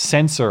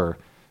censor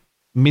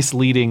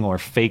misleading or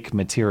fake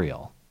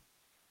material.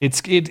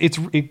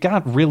 It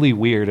got really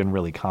weird and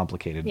really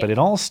complicated, but it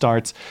all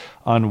starts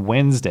on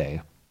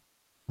Wednesday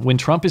when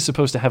Trump is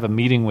supposed to have a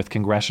meeting with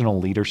congressional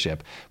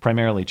leadership,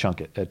 primarily Chuck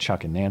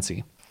and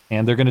Nancy,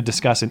 and they're going to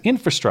discuss an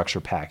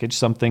infrastructure package,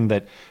 something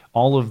that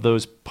all of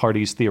those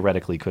parties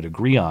theoretically could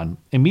agree on.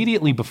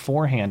 Immediately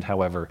beforehand,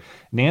 however,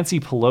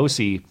 Nancy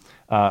Pelosi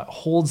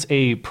holds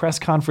a press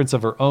conference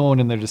of her own,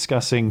 and they're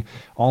discussing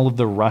all of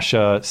the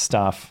Russia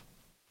stuff,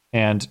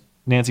 and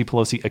Nancy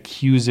Pelosi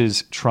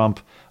accuses Trump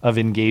of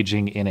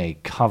engaging in a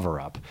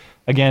cover-up.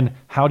 Again,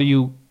 how do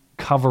you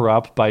cover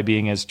up? By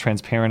being as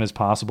transparent as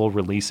possible,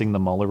 releasing the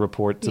Mueller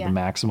report to the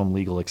maximum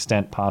legal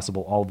extent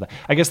possible, all of that.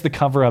 I guess the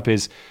cover-up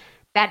is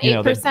that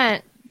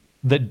 8%.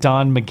 That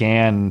Don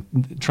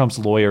McGahn, Trump's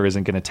lawyer,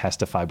 isn't going to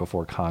testify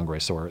before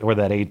Congress, or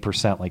that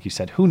 8%, like you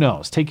said. Who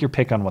knows? Take your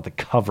pick on what the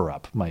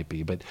cover-up might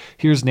be. But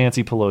here's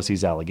Nancy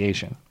Pelosi's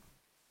allegation.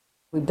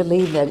 We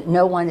believe that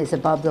no one is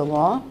above the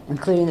law,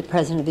 including the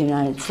President of the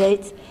United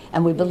States,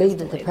 and we believe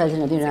that the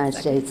President of the United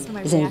States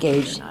is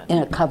engaged in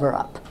a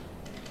cover-up,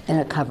 and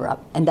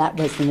that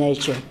was the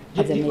nature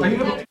of the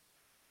meeting.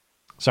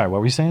 Sorry, what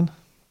were you saying?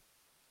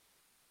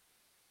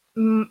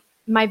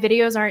 My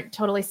videos aren't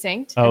totally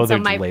synced. Oh, they're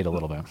delayed a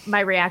little bit. My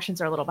reactions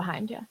are a little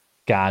behind, yeah.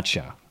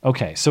 Gotcha.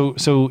 Okay, so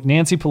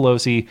Nancy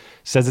Pelosi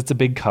says it's a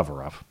big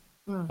cover-up.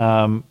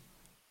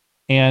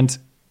 And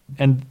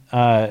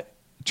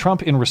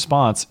Trump, in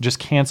response, just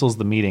cancels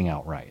the meeting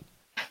outright.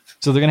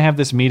 So they're going to have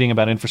this meeting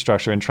about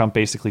infrastructure, and Trump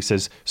basically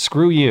says,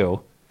 "Screw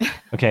you.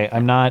 Okay,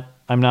 I'm not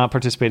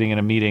participating in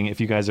a meeting if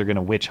you guys are going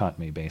to witch hunt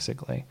me,"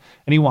 basically.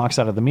 And he walks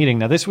out of the meeting.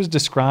 Now, this was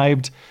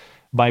described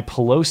by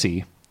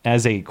Pelosi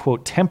as a,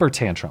 quote, temper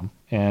tantrum,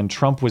 and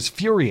Trump was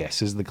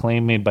furious, is the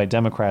claim made by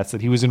Democrats,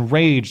 that he was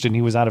enraged and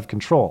he was out of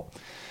control.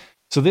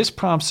 So this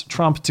prompts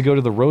Trump to go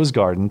to the Rose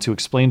Garden to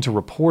explain to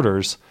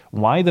reporters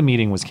why the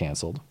meeting was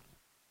canceled,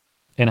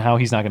 and how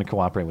he's not going to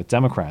cooperate with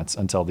Democrats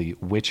until the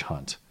witch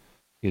hunt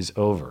is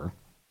over.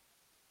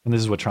 And this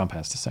is what Trump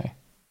has to say.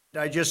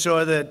 I just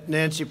saw that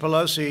Nancy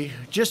Pelosi,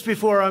 just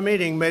before our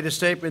meeting, made a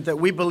statement that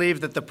we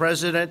believe that the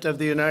President of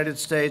the United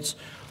States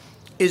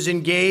is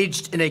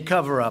engaged in a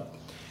cover-up.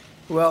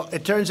 Well,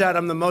 it turns out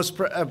I'm the most,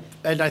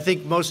 and I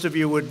think most of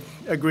you would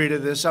agree to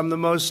this, I'm the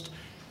most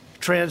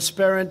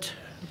transparent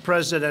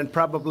president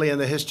probably in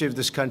the history of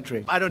this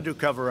country. I don't do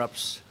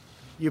cover-ups.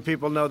 You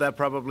people know that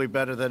probably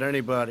better than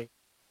anybody.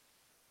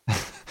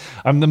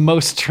 I'm the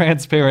most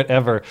transparent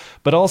ever.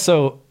 But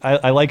also,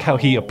 I like how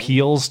he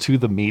appeals to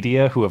the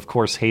media, who, of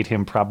course, hate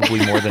him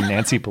probably more than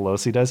Nancy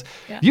Pelosi does.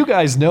 Yeah. You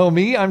guys know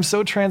me. I'm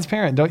so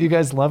transparent. Don't you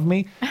guys love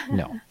me?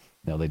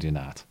 No, they do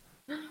not.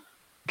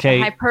 Okay.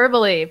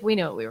 Hyperbole. We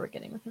know what we were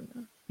getting with him,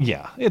 though.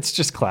 Yeah, it's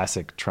just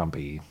classic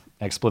Trumpy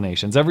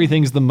explanations.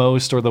 Everything's the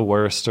most or the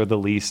worst or the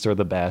least or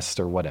the best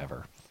or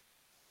whatever.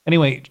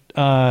 Anyway,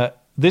 the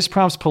this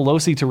prompts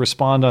Pelosi to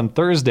respond on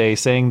Thursday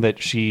saying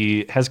that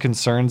she has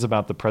concerns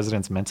about the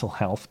president's mental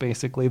health,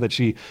 basically, that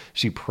she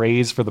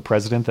prays for the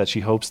president, that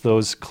she hopes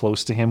those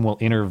close to him will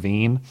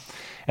intervene,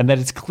 and that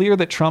it's clear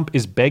that Trump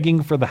is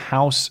begging for the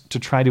House to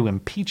try to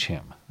impeach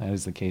him. That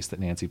is the case that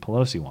Nancy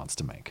Pelosi wants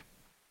to make.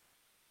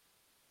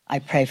 I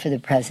pray for the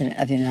president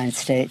of the United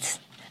States.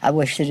 I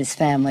wish that his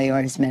family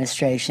or his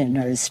administration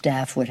or his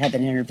staff would have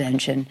an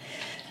intervention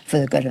for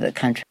the good of the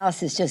country. The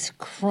House is just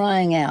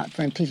crying out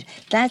for impeachment.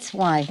 That's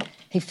why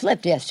he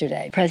flipped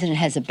yesterday. The president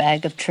has a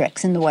bag of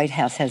tricks, and the White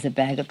House has a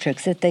bag of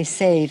tricks that they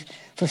save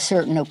for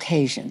certain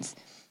occasions.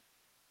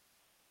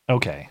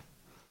 Okay.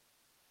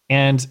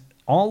 And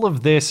all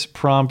of this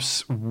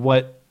prompts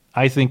what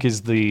I think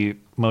is the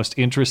most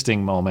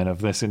interesting moment of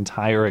this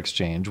entire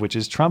exchange, which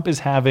is Trump is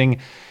having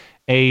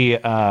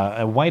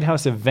a White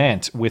House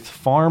event with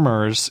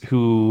farmers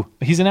who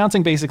he's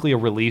announcing basically a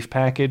relief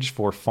package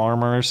for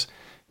farmers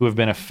who have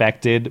been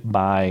affected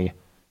by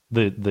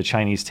the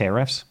Chinese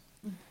tariffs.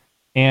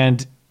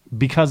 And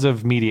because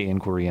of media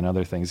inquiry and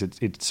other things,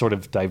 it sort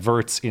of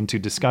diverts into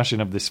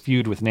discussion of this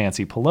feud with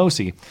Nancy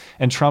Pelosi.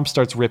 And Trump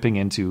starts ripping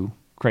into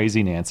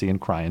Crazy Nancy and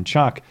Crying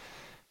Chuck.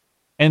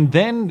 And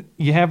then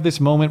you have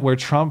this moment where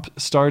Trump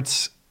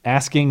starts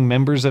asking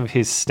members of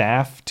his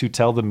staff to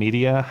tell the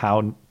media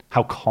how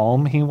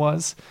calm he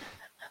was,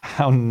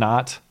 how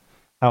not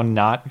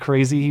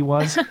crazy he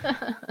was.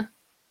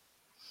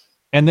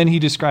 And then he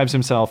describes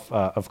himself,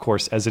 of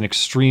course, as an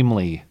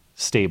extremely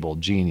stable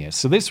genius.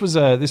 So this was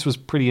a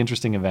pretty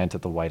interesting event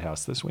at the White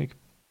House this week.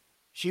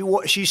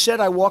 She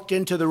said I walked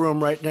into the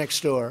room right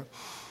next door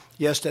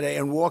yesterday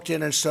and walked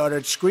in and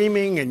started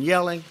screaming and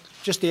yelling.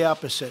 Just the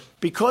opposite.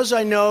 Because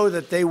I know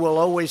that they will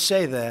always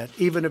say that,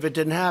 even if it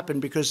didn't happen,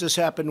 because this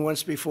happened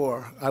once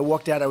before. I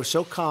walked out, I was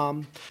so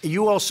calm.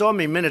 You all saw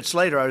me minutes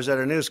later, I was at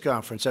a news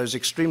conference. I was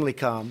extremely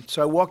calm.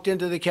 So I walked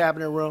into the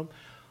cabinet room.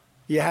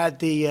 You had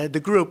the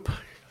group,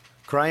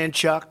 Crying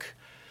Chuck,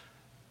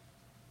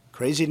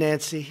 Crazy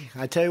Nancy.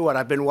 I tell you what,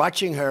 I've been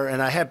watching her,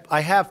 and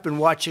I have been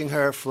watching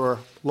her for a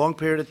long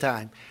period of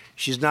time.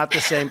 She's not the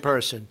same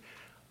person.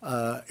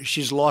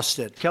 She's lost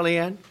it.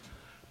 Kellyanne?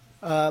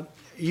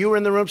 You were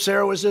in the room,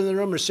 Sarah was in the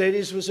room,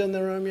 Mercedes was in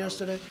the room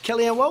yesterday.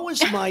 Kellyanne, what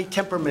was my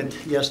temperament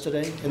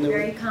yesterday in the room?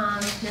 Very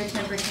calm, no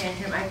temper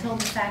tantrum. I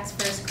told the Facts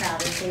First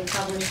crowd as they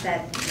published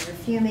that you were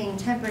fuming,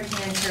 temper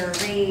tantrum,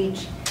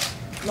 rage,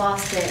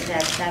 lost it,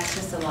 that's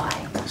just a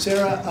lie.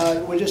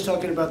 Sarah, we're just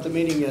talking about the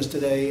meeting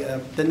yesterday.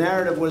 The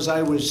narrative was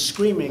I was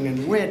screaming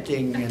and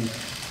ranting and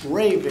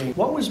raving.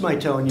 What was my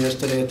tone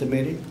yesterday at the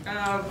meeting?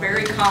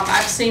 Very calm.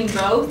 I've seen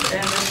both,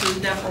 and this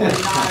is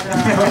definitely not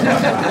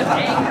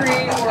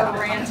angry or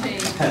ranting.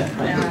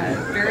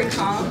 Very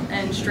calm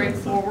and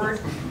straightforward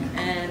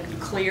and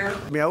clear.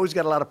 I mean, I always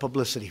got a lot of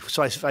publicity.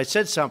 So if I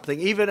said something,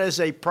 even as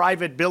a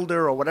private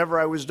builder or whatever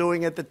I was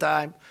doing at the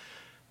time,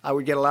 I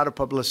would get a lot of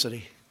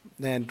publicity.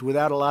 And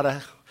without a lot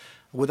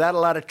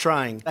of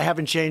trying, I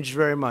haven't changed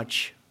very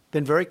much.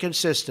 Been very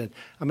consistent.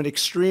 I'm an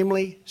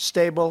extremely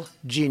stable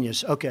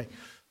genius. Okay.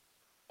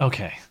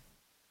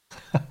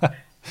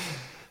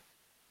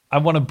 I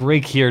want to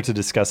break here to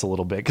discuss a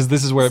little bit, because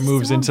this is where it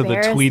moves into the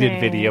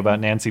tweeted video about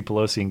Nancy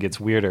Pelosi and gets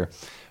weirder.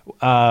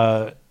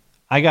 I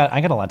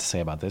got a lot to say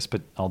about this,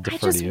 but I'll defer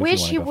to you. I just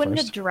wish he wouldn't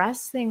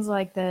address things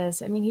like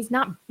this. I mean, he's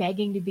not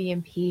begging to be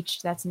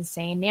impeached. That's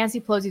insane. Nancy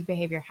Pelosi's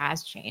behavior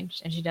has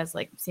changed, and she does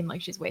seem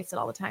like she's wasted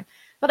all the time.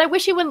 But I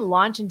wish he wouldn't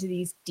launch into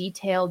these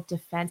detailed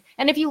defense.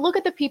 And if you look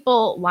at the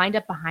people lined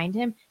up behind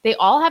him, they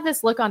all have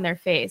this look on their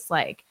face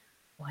like,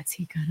 what's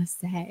he gonna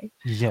say?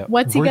 Yeah,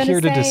 what's he gonna say?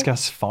 We're here to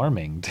discuss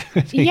farming.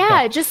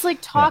 Yeah, just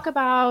talk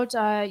about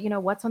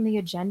what's on the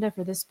agenda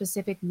for this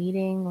specific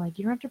meeting.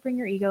 You don't have to bring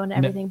your ego into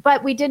everything.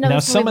 But we did know now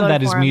this some of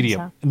that is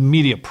him,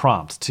 media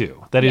prompt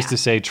too. That is to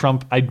say,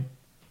 Trump.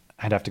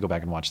 I'd have to go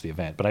back and watch the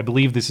event, but I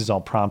believe this is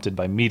all prompted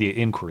by media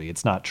inquiry.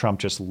 It's not Trump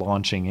just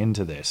launching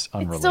into this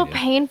unrelated. It's so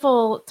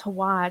painful to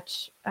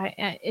watch.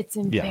 It's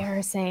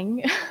embarrassing.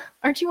 Yeah.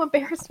 Aren't you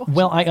embarrassed?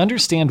 Well, I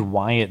understand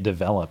why it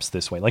develops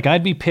this way.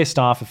 I'd be pissed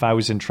off if I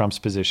was in Trump's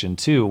position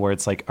too, where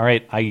it's all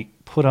right, I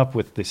put up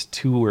with this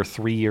 2 or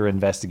 3 year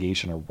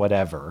investigation or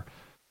whatever,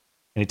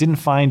 and it didn't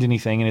find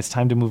anything, and it's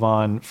time to move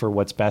on for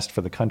what's best for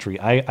the country.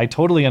 I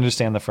totally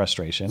understand the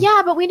frustration.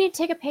 Yeah, but we need to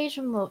take a page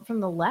from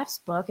the left's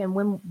book, and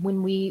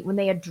when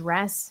they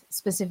address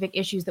specific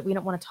issues that we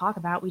don't want to talk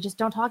about, we just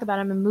don't talk about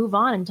them and move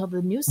on until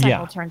the news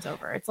cycle turns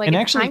over. It's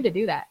time to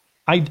do that.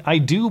 I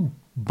do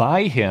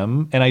buy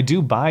him, and I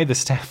do buy the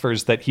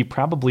staffers that he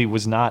probably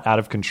was not out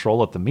of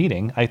control at the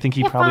meeting. I think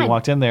he probably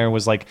walked in there and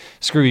was like,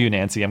 "Screw you,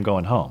 Nancy, I'm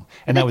going home."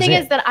 And the thing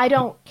is that I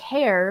don't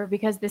care,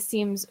 because this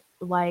seems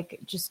like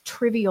just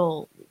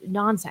trivial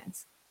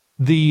nonsense.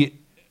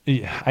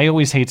 I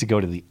always hate to go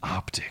to the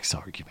optics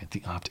argument,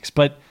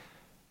 but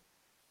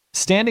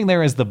standing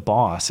there as the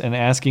boss and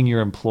asking your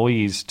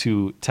employees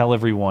to tell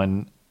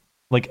everyone,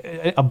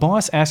 a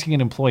boss asking an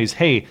employee,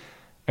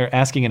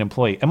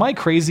 am I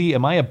crazy?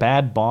 Am I a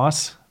bad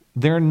boss?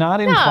 They're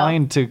not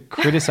inclined to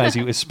criticize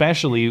you,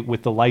 especially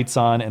with the lights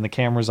on and the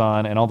cameras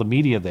on and all the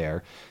media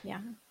there. Yeah.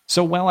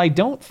 So while I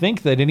don't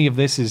think that any of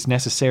this is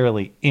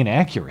necessarily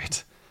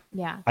inaccurate,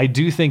 Yeah. I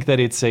do think that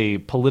it's a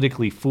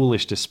politically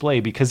foolish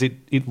display because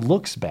it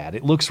looks bad.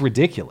 It looks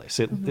ridiculous.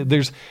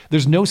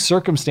 There's no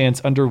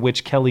circumstance under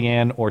which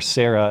Kellyanne or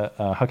Sarah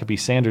Huckabee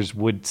Sanders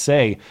would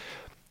say,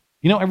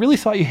 I really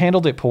thought you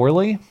handled it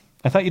poorly.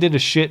 I thought you did a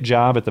shit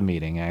job at the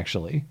meeting,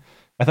 actually.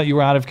 I thought you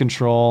were out of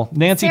control.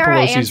 Nancy Sarah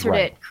Pelosi's answered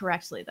right. it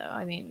correctly, though.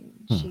 I mean,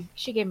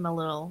 she gave him a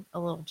little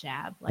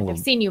jab. Like, little- I've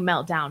seen you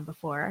melt down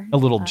before. A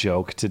little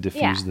joke to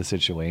diffuse yeah. the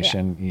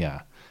situation.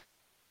 Yeah.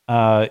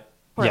 Poor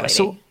lady.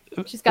 So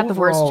she's got the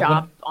worst overall,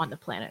 job on the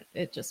planet.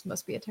 It just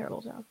must be a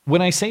terrible job.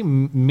 When I say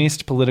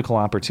missed political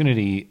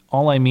opportunity,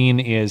 all I mean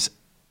is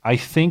I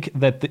think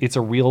that it's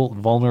a real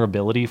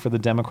vulnerability for the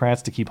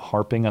Democrats to keep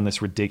harping on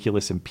this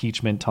ridiculous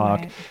impeachment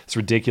talk, this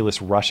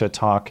ridiculous Russia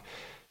talk.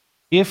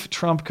 If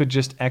Trump could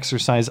just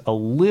exercise a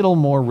little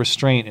more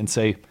restraint and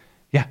say,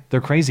 yeah,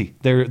 they're crazy.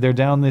 They're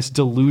down this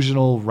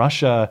delusional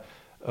Russia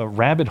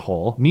rabbit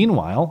hole.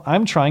 Meanwhile,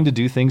 I'm trying to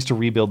do things to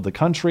rebuild the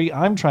country.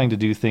 I'm trying to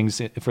do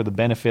things for the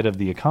benefit of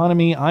the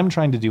economy. I'm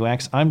trying to do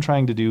X. I'm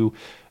trying to do,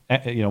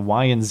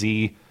 Y and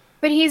Z.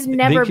 But he's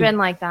never been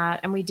like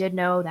that, and we did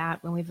know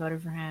that when we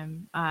voted for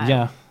him.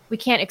 We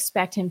can't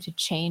expect him to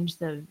change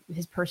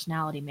his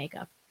personality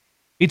makeup.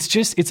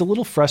 It's a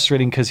little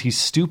frustrating because he's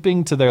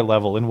stooping to their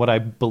level in what I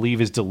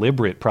believe is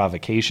deliberate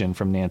provocation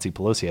from Nancy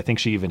Pelosi. I think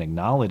she even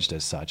acknowledged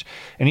as such.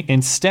 And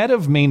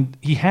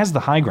he has the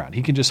high ground.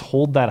 He can just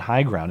hold that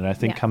high ground and I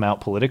think come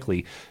out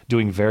politically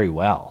doing very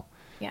well.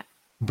 Yeah.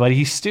 But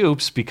he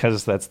stoops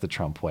because that's the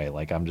Trump way.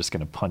 Like, I'm just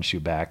going to punch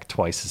you back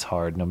twice as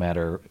hard, no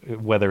matter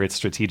whether it's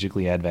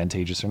strategically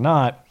advantageous or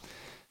not.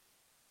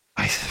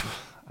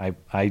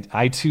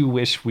 I too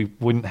wish we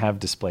wouldn't have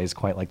displays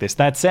quite like this.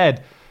 That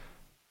said,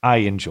 I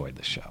enjoyed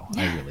the show.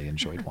 I really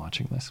enjoyed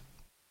watching this.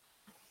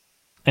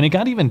 And it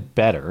got even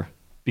better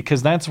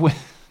because that's when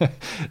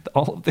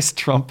all of this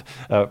Trump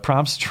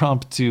prompts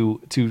Trump to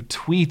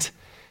tweet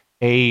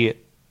a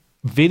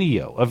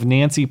video of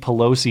Nancy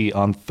Pelosi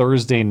on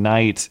Thursday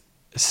night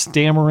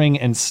stammering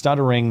and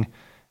stuttering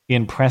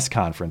in press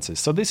conferences.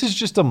 So this is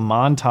just a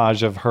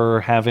montage of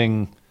her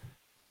having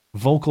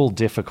vocal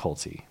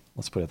difficulty.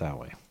 Let's put it that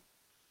way.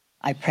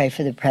 I pray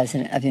for the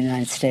President of the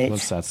United States.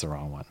 Oops, that's the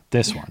wrong one.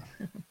 This one.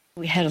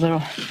 We had took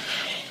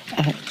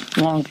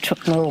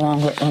a little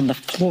longer on the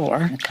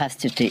floor,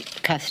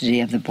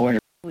 custody of the border.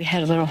 We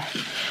had took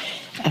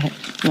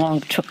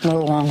a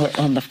little longer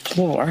on the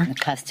floor,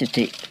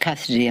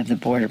 custody of the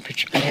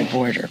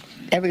border.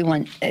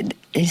 Everyone,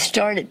 he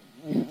started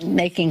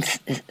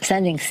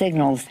sending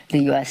signals, the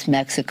U.S.,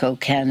 Mexico,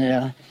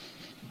 Canada.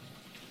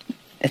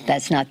 If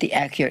that's not the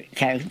accurate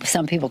character,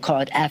 some people call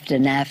it after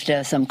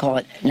NAFTA, some call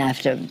it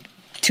NAFTA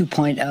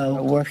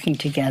 2.0, working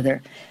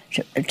together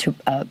to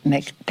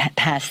make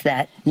past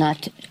that.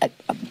 Not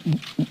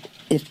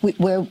if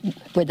we're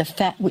the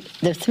fact.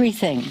 There are three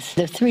things.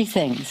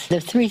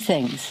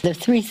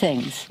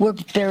 We're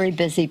very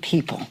busy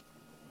people.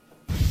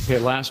 Okay,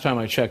 last time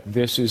I checked,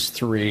 this is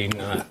 3,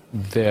 not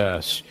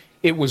this.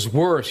 It was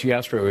worse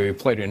yesterday. We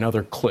played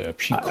another clip.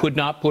 She could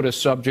not put a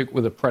subject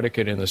with a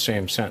predicate in the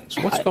same sentence.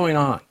 What's going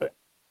on?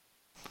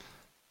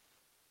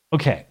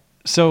 Okay,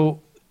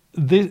 so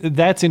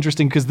that's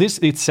interesting because this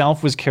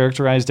itself was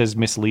characterized as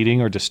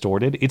misleading or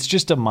distorted. It's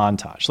just a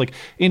montage.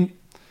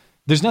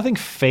 There's nothing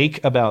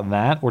fake about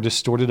that or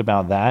distorted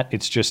about that.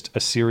 It's just a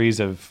series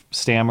of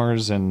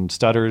stammers and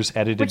stutters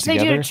edited Which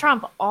together. they do to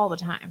Trump all the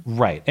time.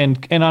 Right.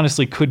 And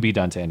honestly could be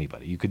done to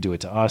anybody. You could do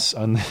it to us.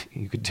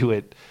 You could do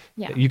it.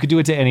 Yeah. You could do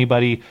it to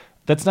anybody.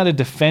 That's not a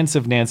defense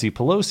of Nancy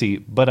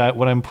Pelosi, but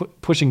what I'm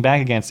pushing back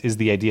against is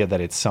the idea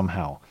that it's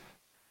somehow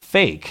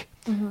fake.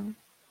 Mm-hmm.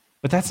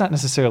 But that's not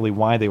necessarily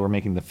why they were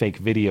making the fake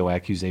video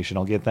accusation.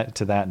 I'll get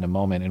to that in a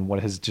moment, and what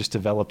has just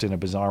developed in a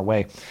bizarre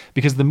way.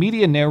 Because the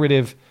media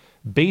narrative,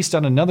 based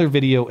on another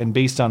video and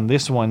based on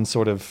this one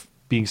sort of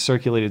being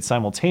circulated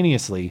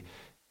simultaneously,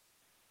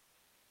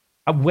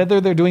 whether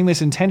they're doing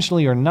this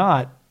intentionally or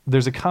not,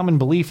 there's a common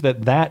belief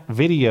that that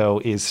video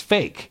is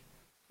fake.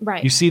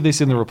 Right. You see this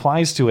in the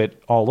replies to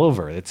it all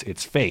over.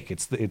 It's fake.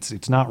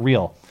 It's not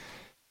real.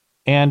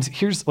 And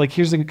here's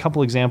a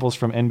couple examples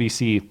from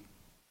NBC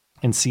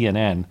and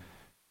CNN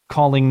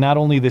calling not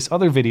only this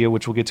other video,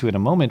 which we'll get to in a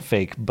moment,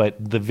 fake, but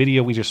the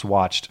video we just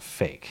watched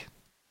fake.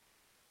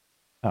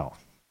 Oh.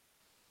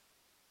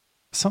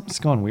 Something's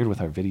going weird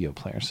with our video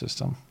player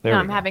system.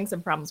 I'm having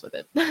some problems with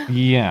it.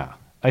 Yeah.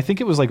 I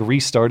think it was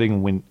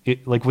restarting when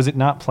was it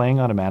not playing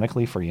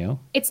automatically for you?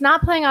 It's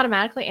not playing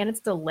automatically and it's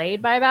delayed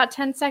by about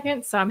 10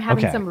 seconds. So I'm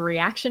having some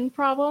reaction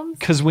problems.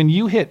 Because when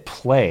you hit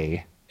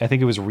play, I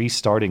think it was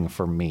restarting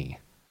for me.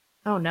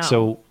 Oh no.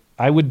 So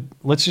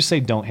let's just say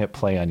don't hit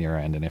play on your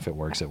end. And if it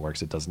works, it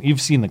works. It doesn't.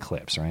 You've seen the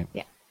clips, right?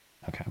 Yeah.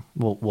 Okay.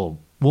 We'll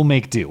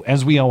make do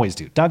as we always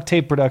do. Duct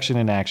tape production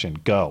in action.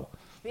 Go.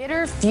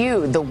 Bitter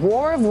feud. The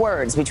war of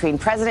words between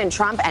President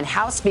Trump and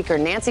House Speaker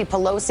Nancy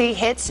Pelosi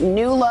hits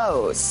new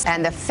lows.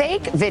 And the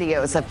fake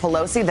videos of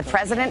Pelosi, the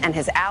president, and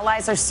his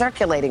allies are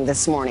circulating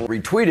this morning.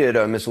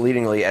 Retweeted a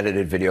misleadingly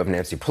edited video of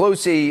Nancy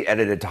Pelosi,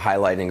 edited to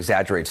highlight and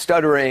exaggerate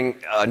stuttering.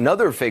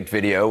 Another fake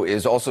video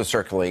is also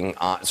circulating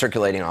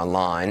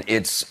online.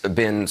 It's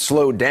been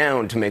slowed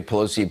down to make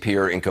Pelosi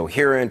appear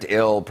incoherent,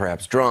 ill,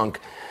 perhaps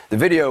drunk. The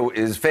video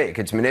is fake.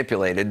 It's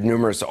manipulated.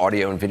 Numerous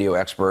audio and video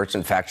experts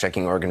and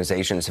fact-checking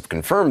organizations have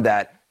confirmed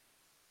that.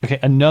 Okay,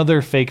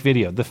 another fake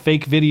video. The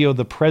fake video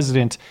the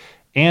president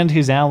and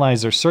his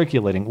allies are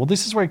circulating. Well,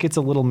 this is where it gets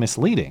a little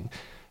misleading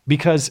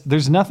because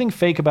there's nothing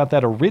fake about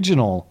that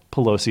original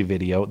Pelosi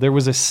video. There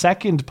was a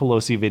second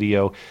Pelosi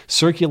video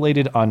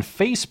circulated on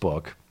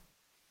Facebook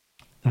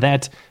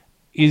that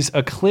is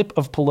a clip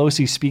of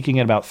Pelosi speaking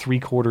at about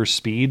 3/4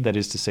 speed. That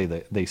is to say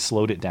that they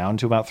slowed it down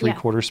to about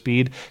 3/4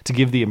 speed to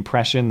give the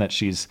impression that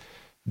she's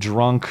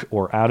drunk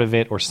or out of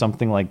it or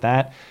something like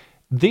that.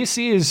 This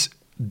is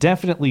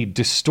definitely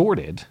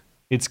distorted.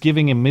 It's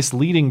giving a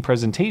misleading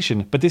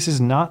presentation, but this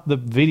is not the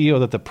video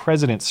that the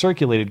president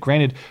circulated.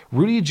 Granted,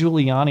 Rudy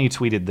Giuliani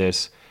tweeted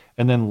this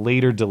and then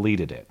later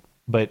deleted it.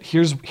 But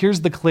here's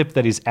the clip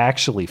that is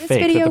actually fake. This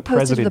video that the posted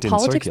president to the didn't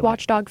Politics circulate.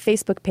 Watchdog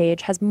Facebook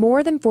page has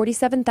more than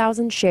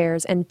 47,000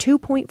 shares and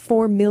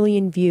 2.4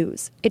 million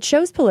views. It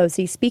shows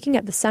Pelosi speaking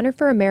at the Center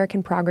for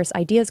American Progress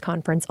Ideas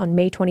Conference on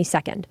May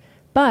 22nd.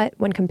 But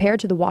when compared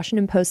to the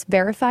Washington Post's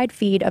verified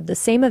feed of the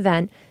same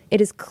event,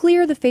 it is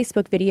clear the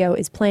Facebook video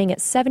is playing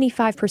at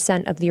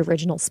 75% of the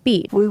original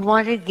speed. We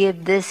want to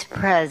give this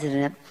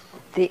president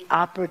the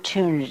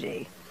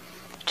opportunity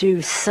to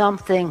do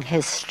something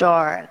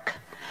historic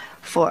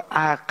for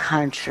our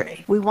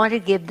country. We want to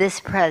give this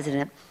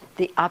president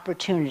the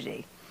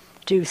opportunity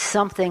to do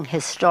something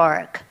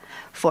historic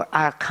for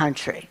our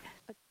country.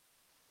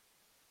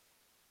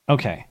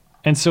 Okay.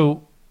 And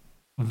so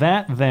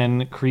that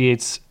then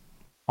creates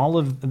all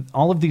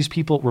of these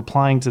people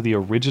replying to the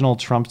original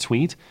Trump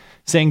tweet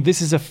saying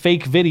this is a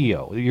fake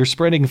video. You're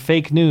spreading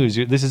fake news.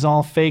 This is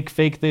all fake,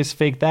 fake this,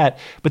 fake that.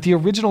 But the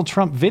original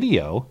Trump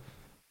video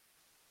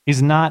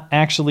is not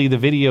actually the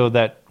video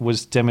that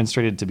was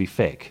demonstrated to be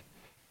fake.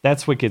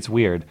 That's what gets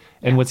weird.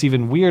 And what's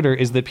even weirder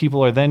is that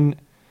people are then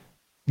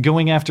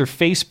going after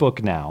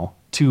Facebook now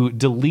to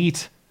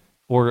delete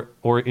or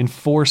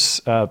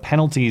enforce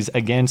penalties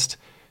against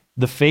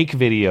the fake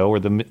video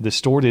or the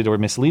distorted or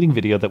misleading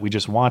video that we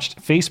just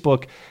watched.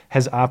 Facebook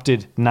has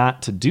opted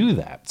not to do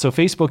that. So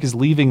Facebook is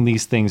leaving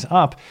these things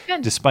up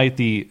despite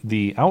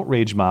the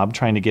outrage mob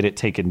trying to get it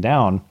taken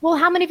down. Well,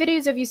 how many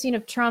videos have you seen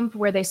of Trump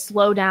where they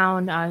slow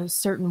down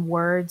certain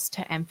words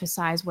to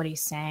emphasize what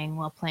he's saying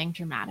while playing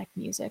dramatic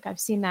music? I've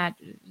seen that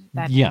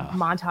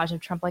montage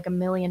of Trump like a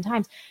million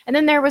times. And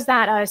then there was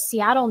that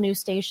Seattle news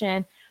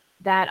station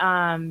that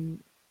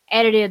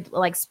edited,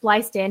 like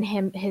spliced in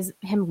him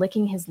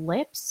licking his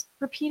lips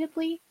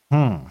repeatedly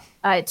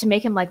to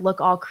make him like look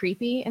all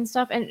creepy and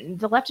stuff. And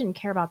the left didn't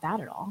care about that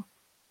at all.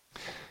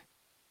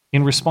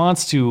 In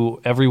response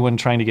to everyone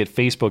trying to get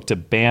Facebook to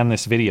ban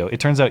this video, it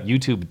turns out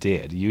YouTube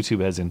did.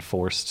 YouTube has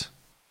enforced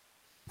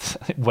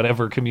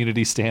whatever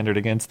community standard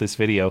against this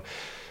video.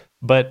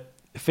 But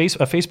a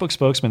Facebook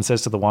spokesman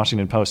says to the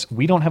Washington Post,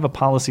 "We don't have a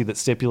policy that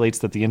stipulates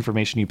that the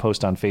information you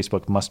post on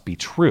Facebook must be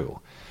true."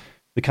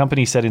 The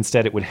company said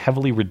instead it would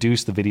heavily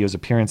reduce the video's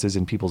appearances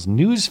in people's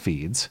news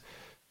feeds,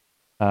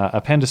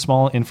 append a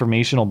small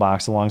informational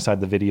box alongside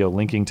the video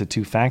linking to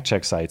 2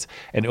 fact-check sites,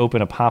 and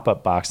open a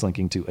pop-up box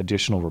linking to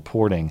additional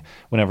reporting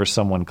whenever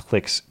someone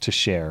clicks to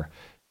share.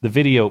 The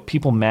video,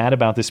 people mad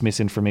about this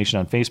misinformation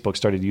on Facebook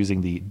started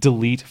using the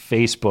delete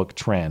Facebook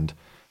trend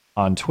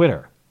on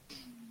Twitter.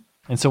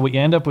 And so what you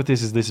end up with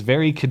is this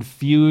very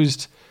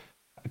confused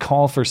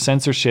call for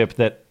censorship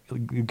that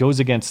goes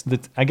against,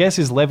 I guess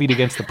is levied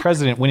against the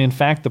president, when in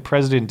fact the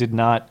president did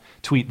not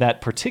tweet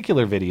that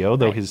particular video,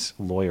 though his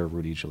lawyer,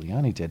 Rudy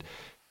Giuliani, did.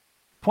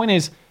 Point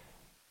is,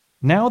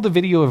 now the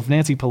video of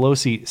Nancy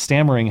Pelosi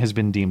stammering has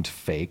been deemed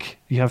fake.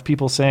 You have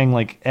people saying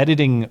like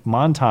editing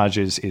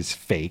montages is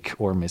fake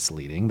or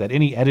misleading, that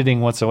any editing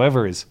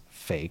whatsoever is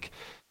fake.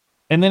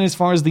 And then as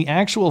far as the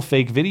actual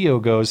fake video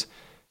goes,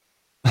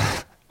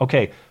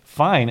 okay,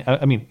 fine.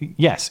 I mean,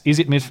 yes, is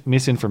it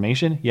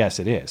misinformation? Yes,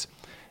 it is.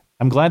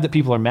 I'm glad that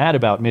people are mad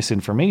about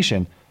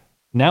misinformation.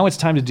 Now it's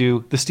time to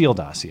do the Steele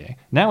dossier.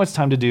 Now it's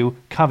time to do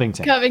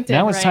Covington.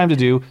 Now it's time to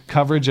do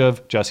coverage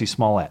of Jussie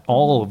Smollett.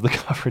 All of the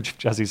coverage of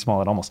Jussie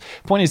Smollett almost.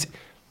 Point is,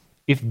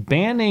 if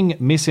banning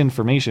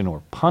misinformation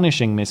or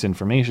punishing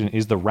misinformation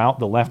is the route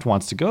the left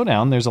wants to go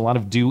down, there's a lot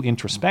of due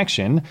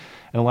introspection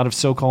and a lot of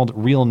so-called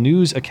real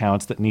news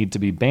accounts that need to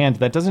be banned.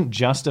 That doesn't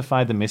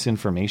justify the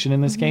misinformation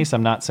in this case.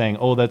 I'm not saying,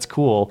 oh, that's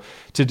cool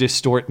to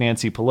distort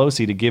Nancy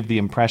Pelosi to give the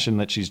impression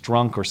that she's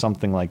drunk or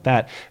something like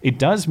that. It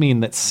does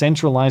mean that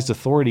centralized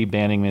authority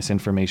banning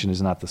misinformation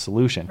is not the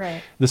solution.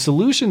 Right. The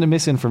solution to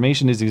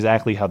misinformation is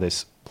exactly how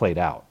this played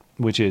out,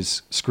 which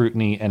is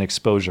scrutiny and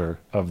exposure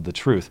of the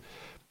truth.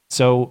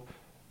 So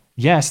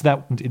yes,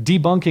 that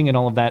debunking and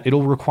all of that,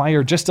 it'll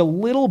require just a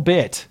little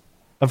bit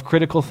of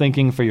critical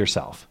thinking for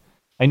yourself.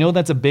 I know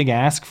that's a big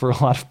ask for a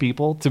lot of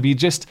people, to be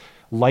just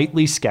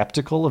lightly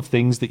skeptical of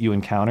things that you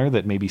encounter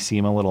that maybe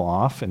seem a little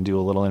off and do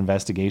a little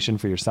investigation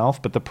for yourself.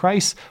 But the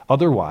price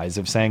otherwise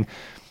of saying,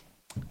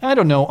 I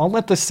don't know, I'll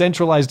let the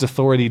centralized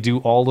authority do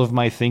all of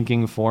my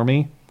thinking for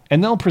me,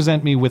 and they'll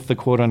present me with the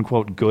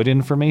quote-unquote good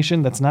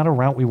information, that's not a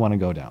route we want to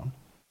go down.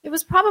 It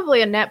was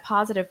probably a net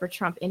positive for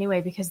Trump anyway,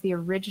 because the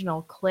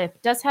original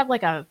clip does have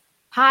like a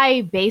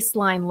high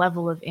baseline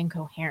level of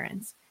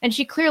incoherence. And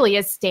she clearly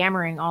is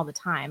stammering all the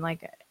time.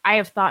 Like, I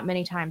have thought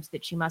many times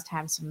that she must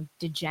have some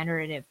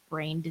degenerative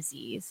brain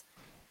disease.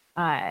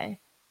 It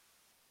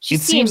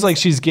seems like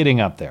she's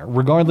getting up there,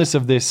 regardless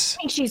of this. I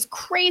think she's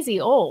crazy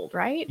old,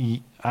 right?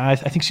 I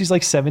think she's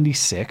like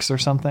 76 or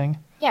something.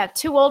 Yeah,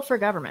 too old for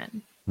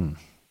government.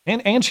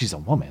 And she's a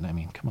woman. I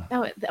mean, come on.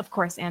 Oh, of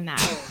course, and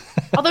that.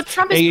 Although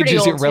Trump is pretty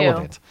old,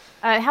 irrelevant.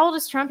 Too. How old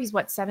is Trump? He's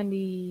what,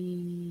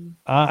 70?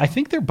 I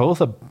think they're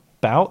both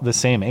about the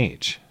same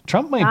age.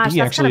 Trump might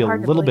be actually a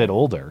little bit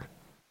older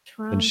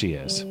than she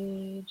is.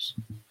 Age.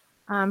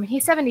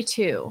 He's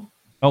 72.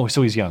 Oh,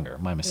 so he's younger.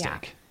 My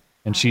mistake. Yeah.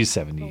 And she's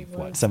 70,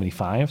 what,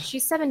 75?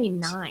 She's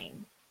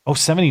 79. Oh,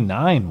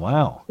 79.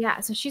 Wow. Yeah,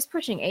 so she's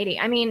pushing 80.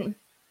 I mean,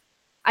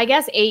 I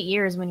guess 8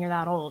 years when you're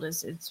that old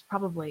it's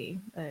probably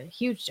a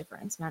huge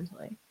difference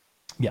mentally.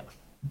 Yeah.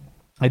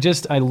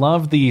 I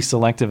love the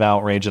selective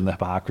outrage and the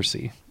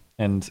hypocrisy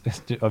and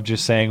of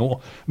just saying,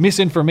 well,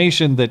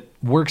 misinformation that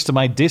works to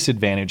my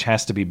disadvantage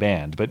has to be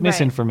banned, but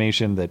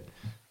misinformation that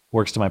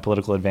works to my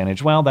political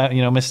advantage, well, that,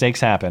 mistakes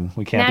happen.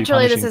 We can't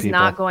naturally, be punishing this is people.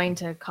 not going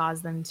to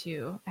cause them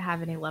to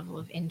have any level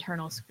of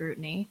internal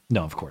scrutiny.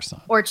 No, of course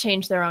not. Or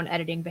change their own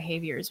editing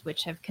behaviors,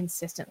 which have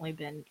consistently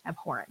been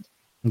abhorrent.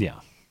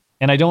 Yeah.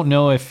 And I don't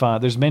know if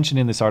there's mention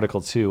in this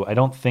article too. I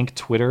don't think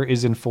Twitter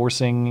is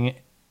enforcing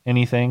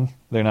anything.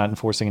 They're not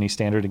enforcing any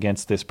standard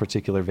against this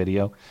particular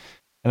video.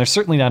 And they're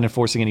certainly not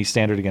enforcing any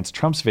standard against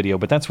Trump's video.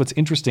 But that's what's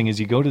interesting is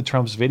you go to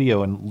Trump's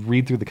video and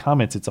read through the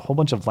comments. It's a whole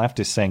bunch of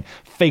leftists saying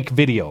fake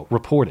video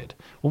reported.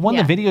 Well, one,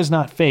 the video is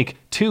not fake.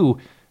 Two,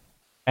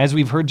 as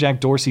we've heard Jack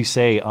Dorsey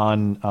say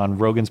on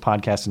Rogan's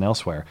podcast and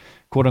elsewhere,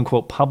 quote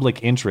unquote,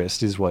 public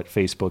interest is what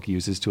Facebook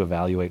uses to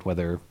evaluate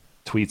whether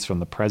tweets from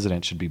the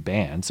president should be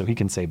banned. So he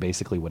can say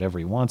basically whatever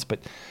he wants.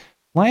 But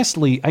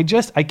lastly, I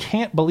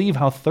can't believe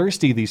how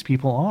thirsty these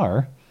people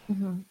are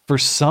for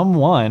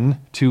someone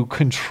to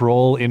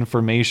control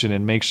information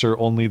and make sure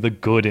only the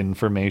good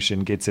information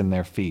gets in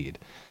their feed.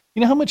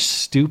 You know how much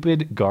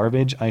stupid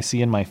garbage I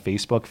see in my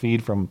Facebook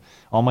feed from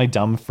all my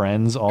dumb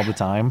friends all the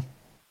time?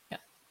 Yeah.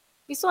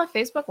 You still have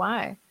Facebook?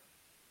 Why?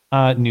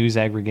 News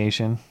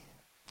aggregation.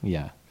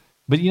 Yeah.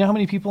 But you know how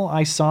many people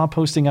I saw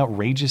posting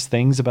outrageous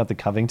things about the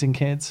Covington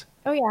kids?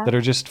 Oh, yeah. That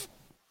are just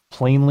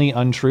plainly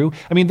untrue.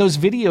 I mean, those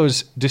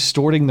videos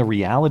distorting the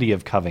reality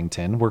of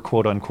Covington were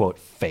quote unquote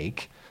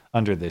fake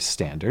under this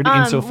standard,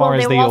 insofar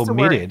as they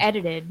omitted. Were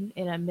edited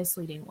in a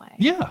misleading way.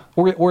 Yeah.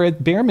 Or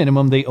at bare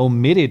minimum, they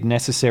omitted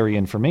necessary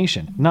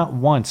information. Not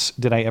once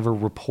did I ever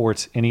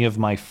report any of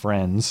my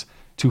friends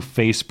to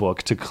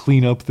Facebook to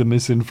clean up the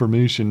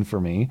misinformation for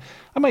me.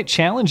 I might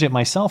challenge it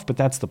myself, but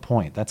that's the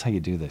point. That's how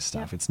you do this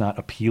stuff. Yeah. It's not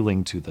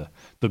appealing to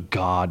the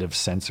god of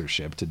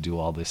censorship to do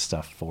all this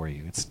stuff for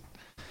you.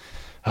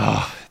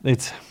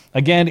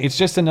 It's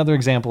just another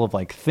example of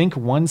like, think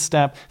one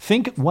step,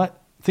 think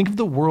of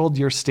the world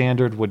your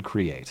standard would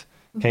create.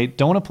 Okay.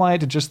 Don't apply it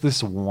to just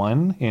this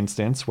one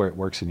instance where it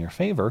works in your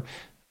favor.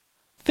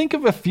 Think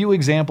of a few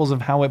examples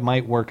of how it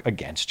might work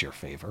against your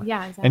favor.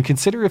 Yeah, exactly. And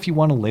consider if you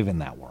want to live in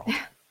that world.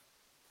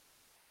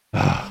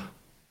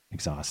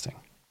 Exhausting.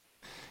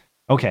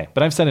 Okay,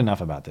 but I've said enough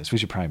about this. We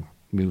should probably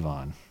move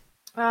on.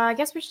 I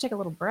guess we should take a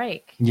little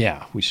break.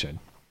 Yeah, we should.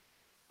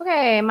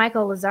 Okay,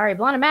 Michael Lazari.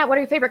 Blonde and Matt, what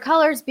are your favorite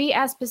colors? Be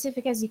as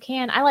specific as you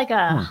can. I like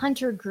a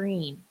hunter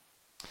green.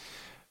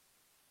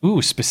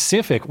 Ooh,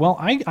 specific. Well,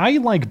 I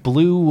like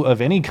blue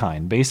of any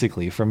kind,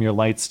 basically, from your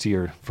lights to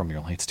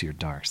your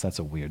darks. That's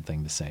a weird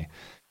thing to say.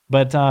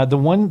 But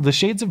the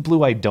shades of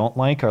blue I don't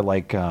like are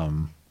like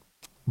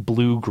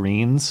blue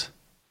greens.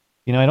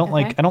 You know, I don't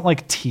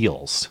like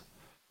teals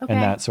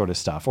and that sort of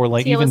stuff. Or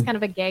like teal is kind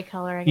of a gay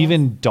color, I guess.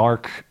 Even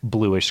dark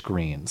bluish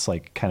greens,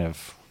 like kind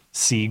of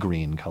sea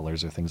green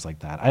colors or things like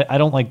that. I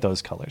don't like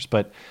those colors,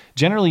 but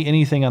generally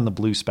anything on the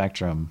blue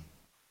spectrum,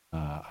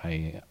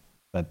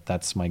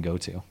 that's my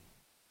go-to.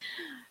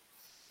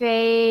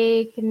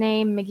 Fake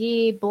name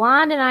McGee.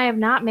 Blonde and I have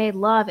not made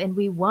love, and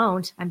we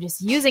won't. I'm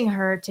just using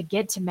her to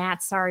get to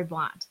Matt. Sorry,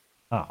 Blonde.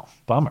 Oh,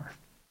 bummer.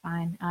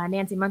 Fine.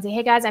 Nancy Muncie.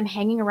 Hey, guys, I'm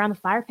hanging around the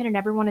fire pit, and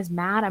everyone is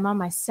mad. I'm on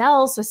my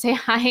cell, so say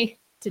hi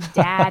to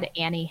Dad,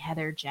 Annie,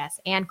 Heather, Jess,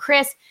 and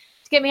Chris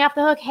to get me off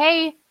the hook.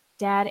 Hey,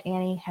 Dad,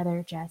 Annie,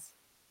 Heather, Jess,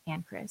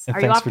 and Chris.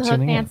 Are you off the hook,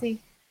 Nancy?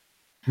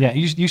 Yeah,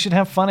 you should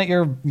have fun at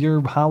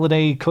your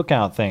holiday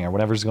cookout thing or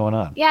whatever's going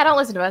on. Yeah, don't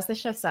listen to us. This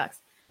show sucks.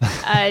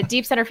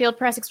 Deep Center Field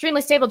Press,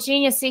 extremely stable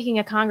genius seeking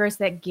a Congress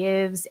that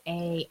gives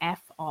a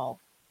F all.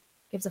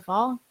 Gives a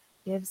fall?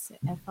 Gives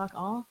a fuck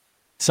all?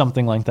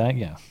 Something like that,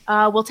 yeah.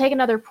 We'll take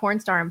another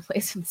porn star in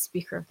place of the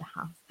Speaker of the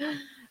House.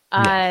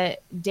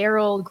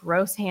 Daryl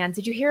Grosshands,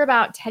 did you hear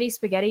about Teddy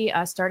Spaghetti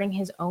starting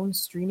his own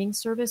streaming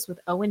service with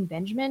Owen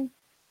Benjamin?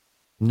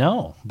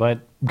 No, but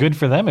good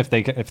for them if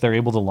they're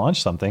able to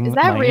launch something. Is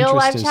that real,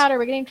 live chat? Are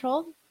we getting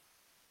trolled?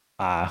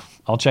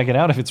 I'll check it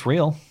out if it's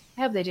real.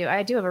 I hope they do.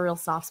 I do have a real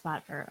soft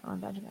spot for Owen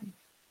Benjamin.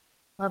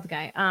 Love the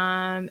guy.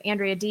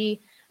 Andrea D.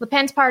 Le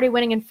Pen's party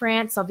winning in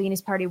France.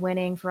 Salvini's party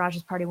winning.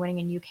 Farage's party winning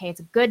in UK. It's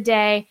a good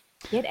day.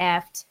 Get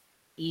effed.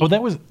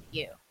 That was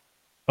you.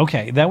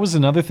 Okay, that was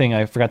another thing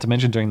I forgot to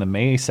mention during the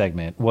May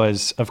segment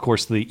was, of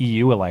course, the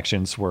EU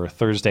elections were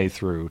Thursday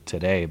through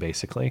today,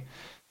 basically.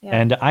 Yeah.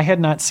 And I had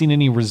not seen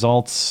any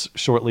results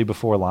shortly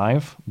before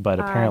live, but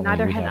apparently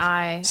neither we had have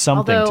I.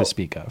 something Although to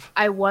speak of.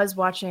 I was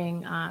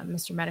watching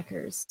Mr.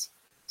 Medicare's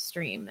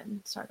stream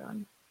and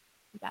Sargon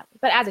badly,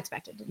 but as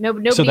expected.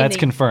 Nobody so that's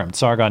confirmed.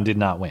 Sargon did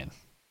not win.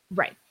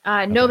 Right.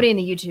 Nobody in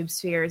the YouTube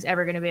sphere is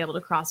ever going to be able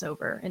to cross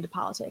over into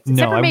politics,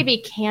 except for maybe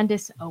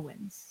Candace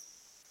Owens.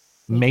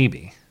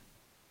 Maybe.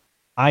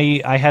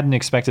 I hadn't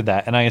expected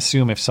that, and I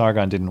assume if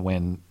Sargon didn't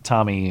win,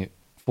 Tommy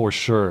for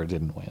sure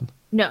didn't win.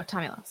 No,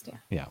 Tommy lost.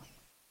 Yeah.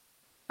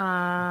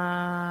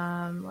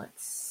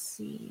 Let's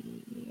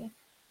see.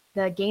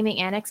 The gaming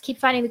annex. Keep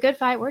fighting the good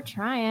fight. We're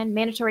trying.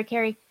 Mandatory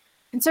carry.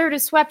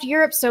 Conservatives swept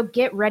Europe, so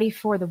get ready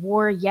for the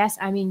war. Yes,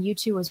 I mean you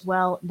too as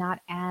well. Not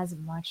as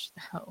much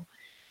though.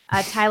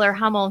 Tyler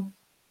Hummel.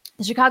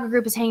 The Chicago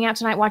group is hanging out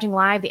tonight watching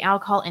live. The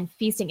alcohol and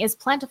feasting is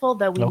plentiful,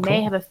 though we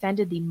may have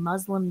offended the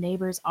Muslim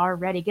neighbors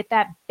already. Get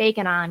that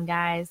bacon on,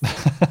 guys.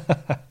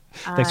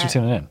 Thanks for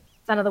tuning in.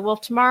 Son of the Wolf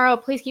tomorrow.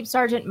 Please keep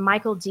Sergeant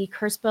Michael D.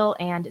 Kurspil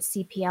and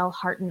CPL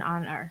Harton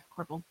on our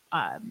Corporal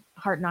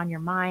Harton on your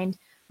mind.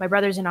 My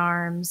brothers in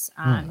arms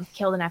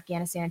killed in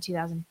Afghanistan in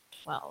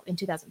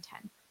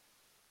 2010.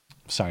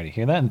 Sorry to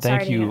hear that, and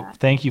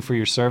thank you for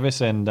your service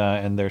and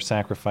their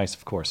sacrifice,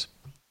 of course.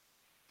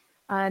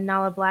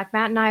 Nala Black,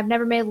 Matt and I have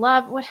never made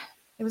love. What?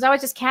 It was always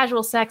just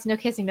casual sex, no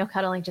kissing, no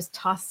cuddling, just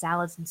tossed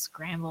salads and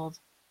scrambled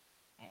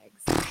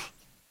eggs.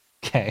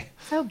 Okay.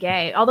 So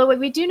gay. Although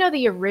we do know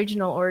the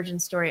original origin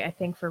story, I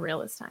think, for real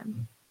this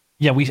time.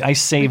 Yeah, I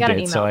saved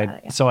it,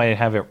 so I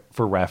have it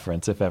for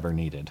reference if ever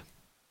needed.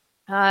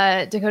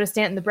 Dakota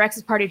Stanton, the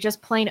Brexit Party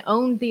just plain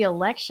owned the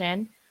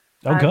election.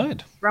 Oh,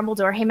 good.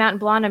 Rumbledore, hey, Matt and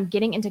Blonde, I'm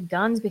getting into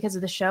guns because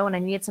of the show, and I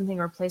needed something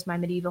to replace my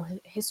medieval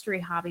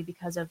history hobby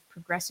because of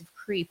progressive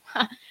creep.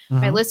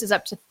 My list is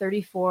up to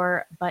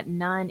 34, but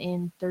none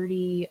in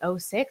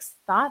 3006.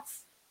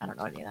 Thoughts? I don't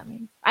know what any of that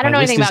means. I don't know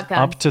anything about guns.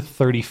 Up to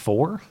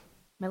 34?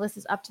 My list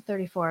is up to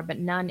 34, but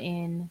none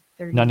in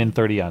 30. None in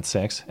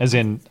 30-06. As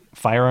in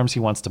firearms he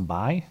wants to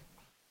buy?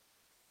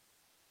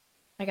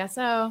 I guess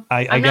so.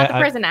 I'm not the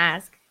person to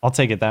ask. I'll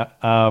take it that.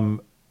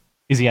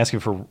 Is he asking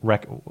for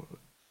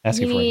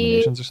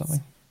recommendations or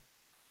something?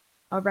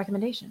 A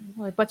recommendation.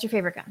 Like, what's your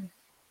favorite gun?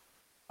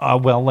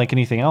 Well, like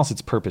anything else,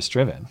 it's purpose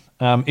driven.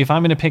 If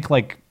I'm going to pick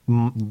like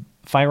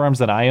firearms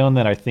that I own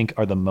that I think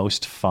are the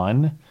most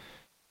fun,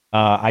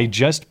 I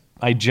just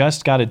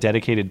got a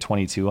dedicated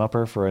 22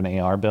 upper for an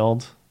AR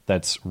build.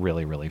 That's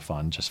really, really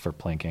fun just for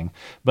plinking.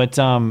 But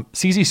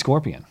CZ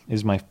Scorpion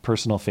is my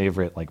personal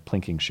favorite like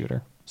plinking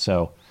shooter.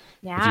 So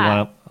if you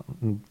want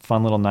a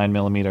fun little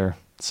 9mm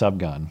sub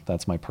gun,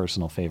 that's my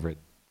personal favorite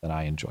that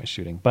I enjoy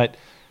shooting. But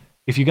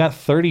if you got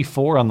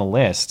 34 on the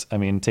list, I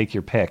mean, take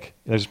your pick.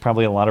 There's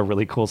probably a lot of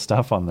really cool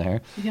stuff on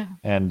there. Yeah.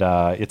 And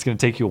it's going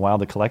to take you a while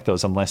to collect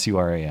those unless you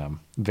are a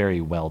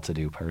very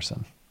well-to-do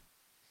person.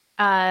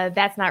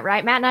 That's not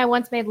right. Matt and I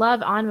once made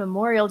love on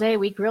Memorial Day.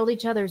 We grilled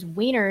each other's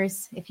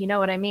wieners, if you know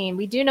what I mean.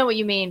 We do know what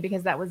you mean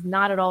because that was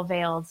not at all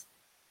veiled.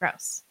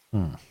 Gross.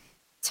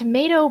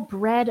 Tomato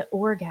bread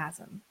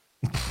orgasm.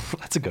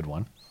 That's a good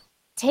one.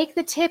 Take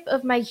the tip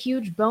of my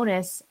huge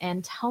bonus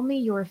and tell me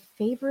your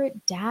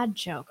favorite dad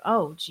joke.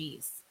 Oh,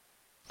 geez.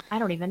 I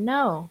don't even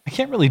know. I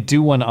can't really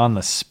do one on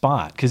the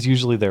spot because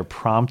usually they're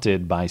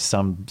prompted by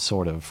some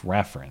sort of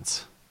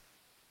reference.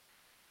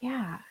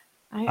 Yeah.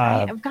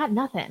 I've got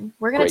nothing.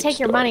 We're going to take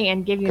your money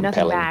and give you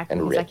nothing back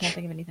because I can't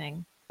think of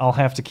anything. I'll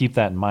have to keep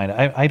that in mind.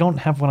 I don't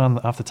have one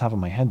off the top of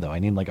my head, though. I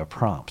need like a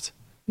prompt.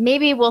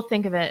 Maybe we'll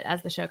think of it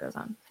as the show goes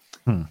on.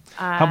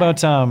 How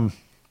about...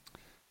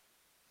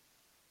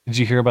 Did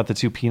you hear about the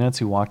two peanuts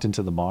who walked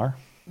into the bar?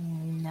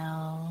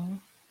 No.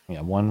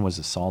 Yeah, one was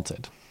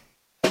assaulted.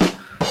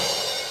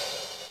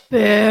 Boo.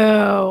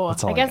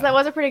 I guess that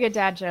was a pretty good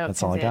dad joke.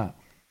 That's all I got.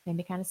 Made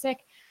me kind of sick.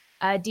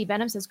 D.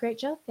 Benham says, great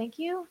joke. Thank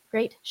you.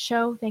 Great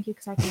show. Thank you,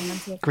 because I can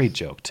enunciate. Great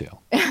joke, too.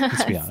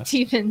 Let's be honest.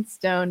 Stephen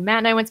Stone. Matt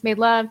and I once made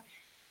love.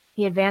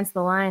 He advanced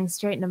the line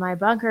straight into my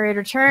bunker. In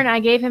return,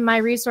 I gave him my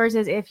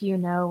resources, if you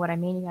know what I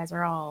mean. You guys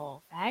are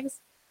all fags.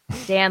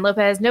 Dan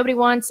Lopez, nobody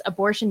wants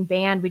abortion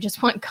banned. We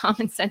just want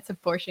common sense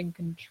abortion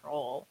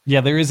control.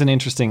 Yeah, there is an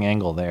interesting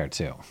angle there,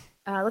 too.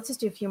 Let's just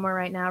do a few more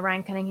right now.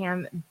 Ryan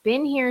Cunningham,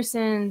 been here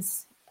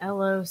since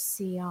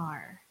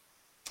LOCR.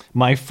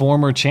 My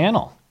former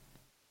channel.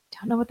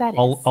 Don't know what that is.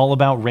 All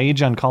about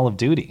rage on Call of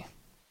Duty.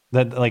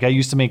 That I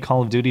used to make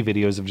Call of Duty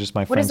videos of just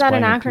my friends. What is that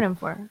an acronym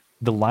for?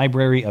 The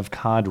Library of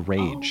COD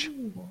Rage.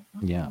 Oh.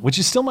 Yeah, which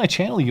is still my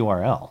channel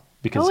URL.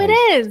 because it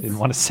I is. didn't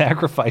want to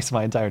sacrifice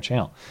my entire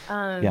channel.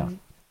 Yeah.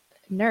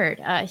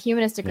 Nerd,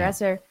 humanist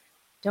aggressor.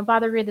 Don't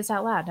bother to read this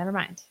out loud. Never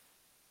mind.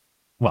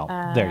 Well,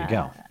 there you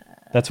go.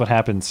 That's what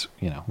happens,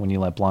 when you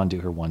let Blonde do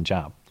her one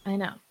job. I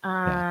know.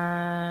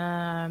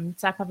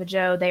 Sack Papa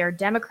Joe, they are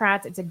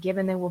Democrats. It's a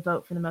given they will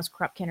vote for the most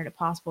corrupt candidate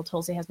possible.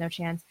 Tulsi has no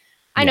chance.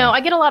 I know.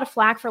 I get a lot of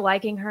flack for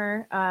liking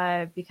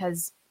her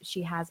because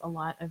she has a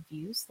lot of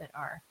views that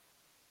are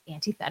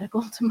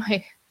antithetical to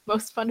my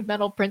most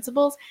fundamental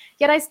principles.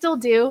 Yet I still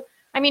do.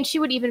 I mean, she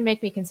would even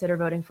make me consider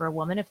voting for a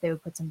woman if they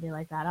would put somebody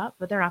like that up,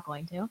 but they're not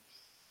going to.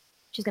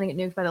 She's going to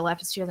get nuked by the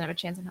leftists. She doesn't have a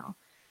chance in hell.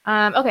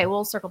 Okay,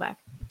 we'll circle back.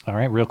 All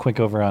right, real quick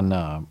over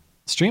on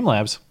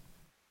Streamlabs.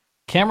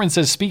 Cameron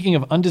says, speaking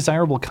of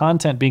undesirable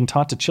content being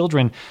taught to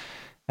children,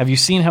 have you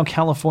seen how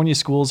California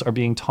schools are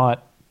being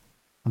taught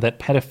that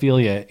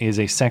pedophilia is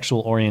a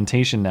sexual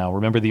orientation now?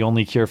 Remember, the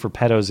only cure for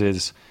pedos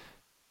is,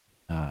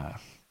 a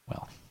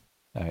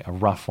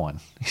rough one.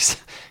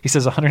 He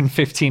says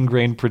 115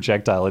 grain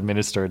projectile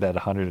administered at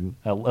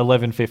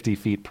 1150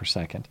 feet per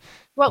second.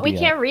 What, we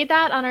can't read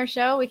that on our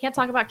show? We can't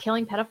talk about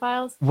killing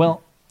pedophiles?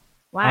 Well,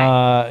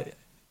 why?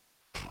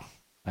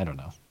 I don't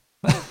know.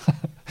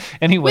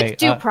 Anyway. With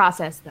due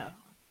process, though.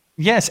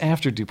 Yes,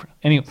 after due process.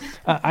 Anyway,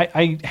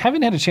 I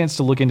haven't had a chance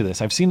to look into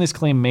this. I've seen this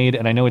claim made,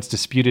 and I know it's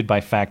disputed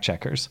by fact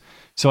checkers.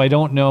 So I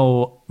don't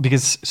know,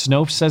 because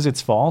Snopes says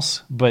it's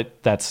false,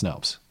 but that's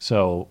Snopes.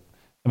 So,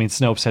 I mean,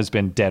 Snopes has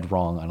been dead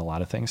wrong on a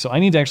lot of things. So I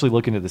need to actually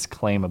look into this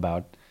claim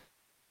about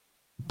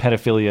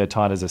pedophilia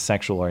taught as a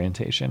sexual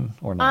orientation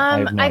or not. I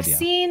have no I've idea.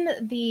 seen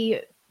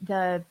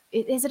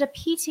is it a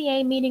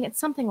PTA meeting? It's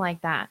something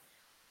like that,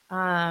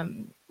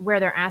 where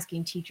they're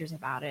asking teachers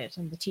about it,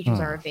 and the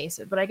teachers are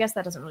evasive. But I guess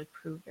that doesn't really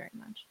prove very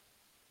much.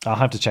 I'll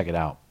have to check it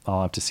out.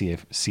 I'll have to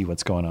see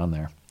what's going on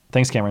there.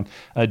 Thanks, Cameron.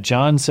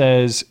 John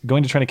says,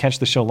 going to try to catch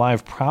the show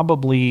live,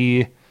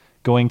 probably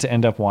going to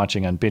end up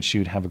watching on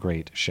BitChute. Have a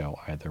great show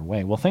either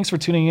way. Well, thanks for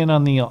tuning in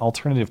on the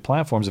alternative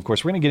platforms. Of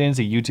course, we're going to get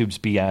into YouTube's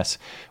BS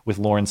with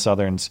Lauren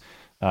Southern's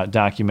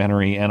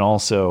documentary, and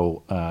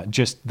also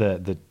just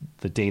the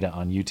data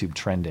on YouTube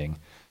trending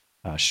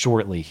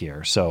shortly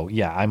here. So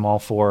yeah, I'm all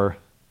for.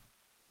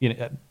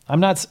 I'm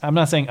not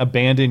saying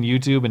abandon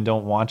YouTube and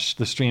don't watch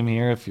the stream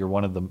here if you're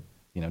one of the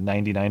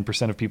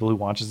 99% of people who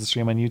watches the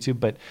stream on YouTube,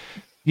 but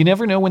you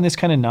never know when this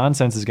kind of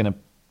nonsense is going to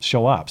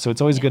show up. So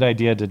it's always a good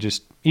idea to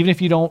just, even if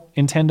you don't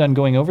intend on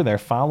going over there,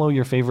 follow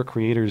your favorite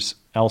creators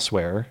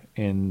elsewhere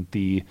in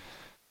the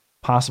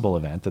possible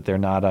event that they're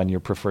not on your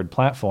preferred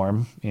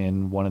platform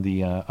in one of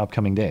the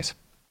upcoming days.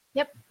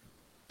 Yep.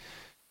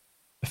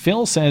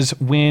 Phil says,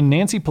 when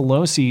Nancy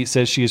Pelosi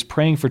says she is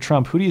praying for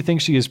Trump, who do you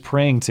think she is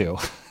praying to?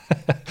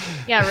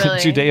 Yeah, really.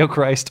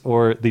 Judeo-Christ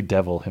or the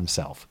devil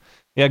himself?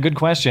 Yeah, good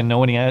question.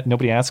 Nobody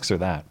asks her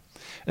that.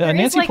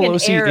 Nancy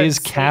Pelosi is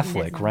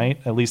Catholic, Satanism. Right?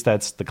 At least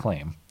that's the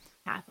claim.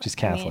 Catholic. She's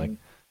Catholic,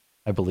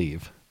 I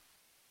believe.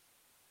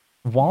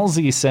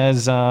 Walsey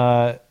says,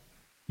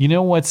 you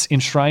know what's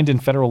enshrined in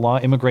federal law?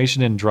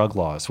 Immigration and drug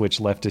laws, which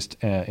leftists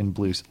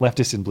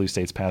in blue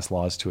states pass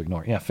laws to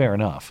ignore. Yeah, fair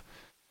enough.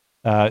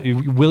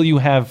 Will you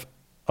have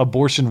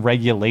abortion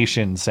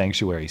regulation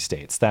sanctuary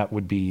states? That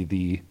would be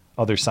the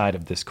other side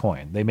of this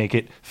coin. They make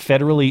it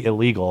federally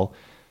illegal.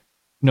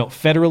 No,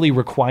 federally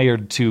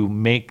required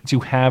to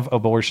have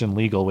abortion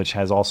legal, which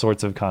has all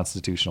sorts of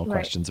constitutional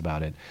questions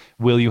about it.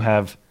 Will you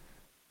have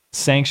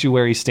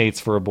sanctuary states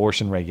for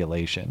abortion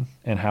regulation?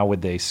 And how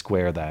would they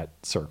square that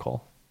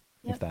circle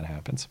if that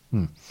happens?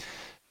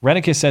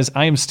 Renicus says,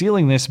 I am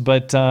stealing this,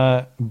 but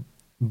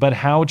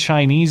how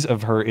Chinese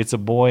of her. It's a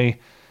boy.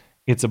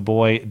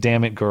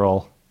 Damn it,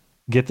 girl.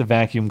 Get the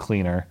vacuum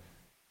cleaner.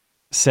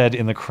 Said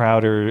in the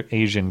Crowder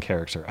Asian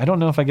character. I don't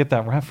know if I get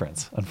that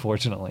reference,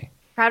 unfortunately.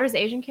 Crowder's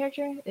Asian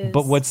character is.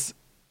 But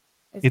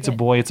it's a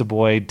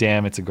boy,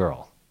 damn, it's a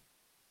girl.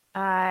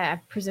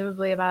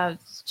 Presumably about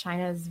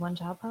China's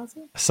one-child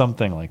policy?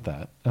 Something like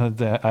that.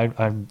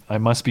 I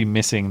must be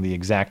missing the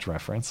exact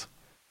reference.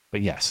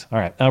 But yes. All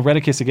right.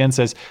 Redicus again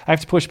says, I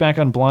have to push back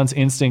on Blonde's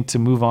instinct to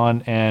move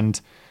on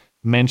and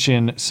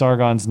mention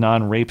Sargon's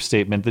non-rape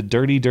statement. The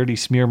dirty, dirty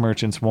smear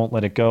merchants won't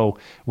let it go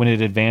when it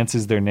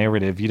advances their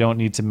narrative. You don't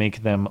need to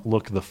make them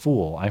look the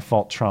fool. I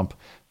fault Trump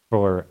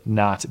for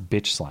not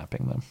bitch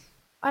slapping them.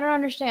 I don't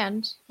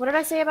understand. What did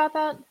I say about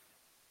that?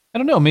 I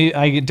don't know. Maybe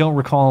I don't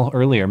recall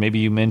earlier. Maybe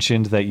you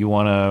mentioned that you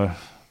want to,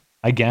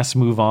 I guess,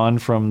 move on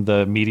from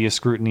the media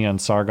scrutiny on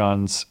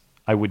Sargon's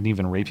I wouldn't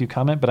even rape you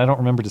comment, but I don't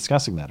remember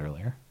discussing that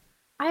earlier.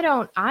 I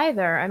don't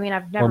either. I mean,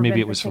 I've never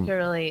maybe been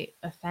particularly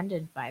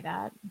offended by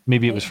that.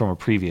 Maybe it was from a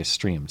previous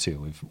stream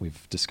too.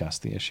 We've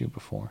discussed the issue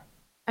before.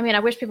 I mean, I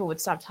wish people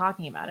would stop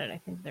talking about it. I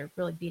think they're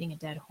really beating a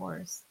dead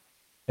horse.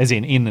 As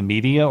in the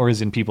media, or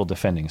as in people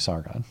defending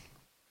Sargon?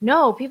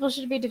 No, people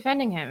should be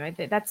defending him.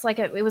 That's like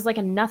it was like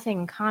a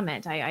nothing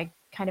comment. I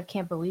kind of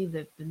can't believe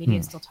that the media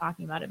is still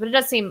talking about it. But it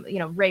does seem,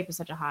 rape is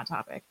such a hot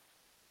topic.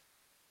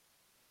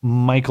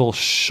 Michael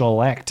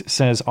Schlecht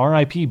says,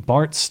 R.I.P.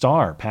 Bart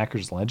Starr,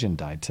 Packers legend,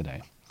 died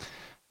today.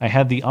 I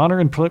had the honor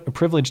and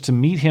privilege to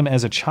meet him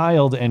as a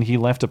child, and he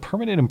left a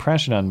permanent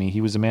impression on me.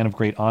 He was a man of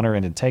great honor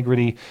and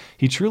integrity.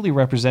 He truly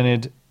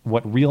represented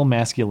what real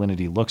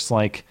masculinity looks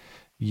like.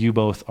 You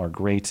both are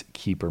great.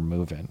 Keep her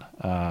moving.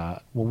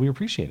 Well, we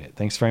appreciate it.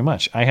 Thanks very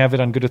much. I have it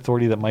on good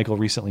authority that Michael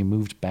recently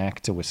moved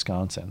back to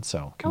Wisconsin,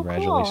 so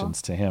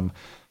congratulations to him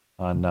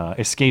on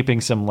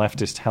escaping some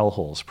leftist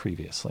hellholes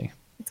previously.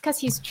 It's because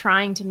he's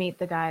trying to meet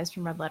the guys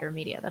from Red Letter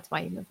Media. That's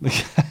why he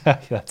moved.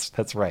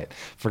 That's right.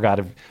 Forgot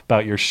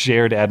about your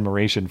shared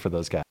admiration for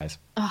those guys.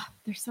 Oh,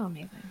 they're so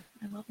amazing.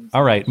 I love them.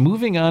 All right,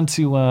 moving on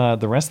to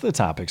the rest of the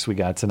topics we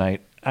got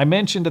tonight. I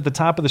mentioned at the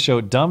top of the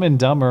show, Dumb and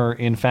Dumber,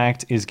 in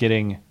fact, is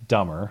getting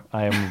dumber.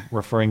 I am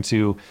referring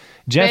to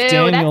Jeff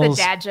Daniels.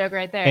 That's a dad joke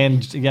right there.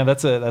 And yeah,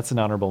 that's an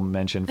honorable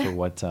mention for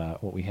what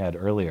we had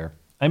earlier.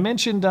 I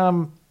mentioned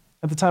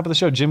at the top of the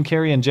show, Jim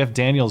Carrey and Jeff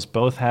Daniels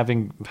both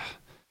having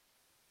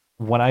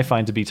what I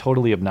find to be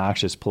totally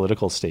obnoxious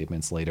political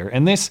statements later.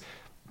 And this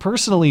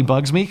personally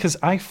bugs me because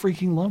I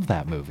freaking love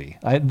that movie.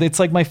 It's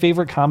like my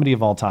favorite comedy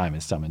of all time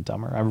is Dumb and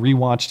Dumber. I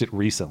rewatched it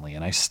recently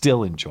and I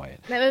still enjoy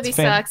it. That movie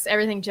sucks.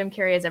 Everything Jim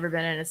Carrey has ever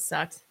been in has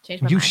sucked.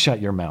 Change my mind. You mind.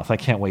 shut your mouth. I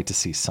can't wait to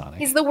see Sonic.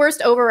 He's the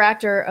worst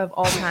overactor of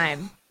all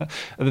time.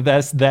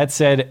 That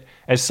said,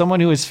 as someone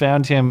who has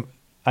found him,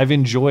 I've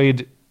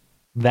enjoyed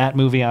that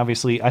movie,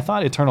 obviously. I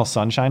thought Eternal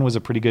Sunshine was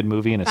a pretty good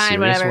movie in a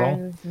serious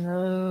role.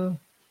 No.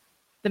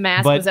 The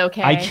Mask but was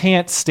okay. I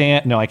can't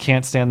stand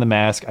The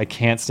Mask. I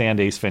can't stand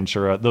Ace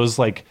Ventura. Those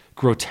like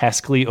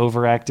grotesquely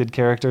overacted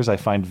characters I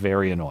find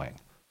very annoying.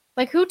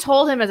 Like, who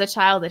told him as a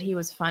child that he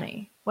was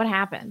funny? What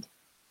happened?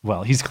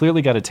 Well, he's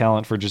clearly got a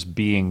talent for just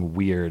being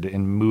weird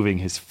and moving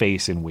his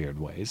face in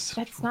weird ways.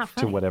 That's not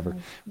funny. To whatever.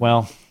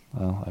 Well,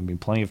 I mean,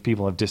 plenty of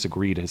people have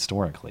disagreed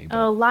historically. But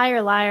Oh,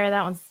 Liar, Liar.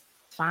 That one's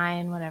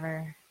fine.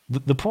 Whatever.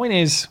 the point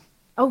is...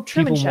 Oh,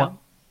 Truman Show.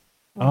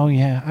 Oh,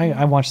 yeah.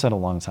 I watched that a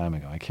long time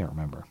ago. I can't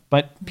remember.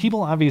 But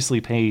people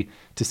obviously pay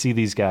to see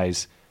these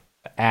guys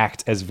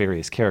act as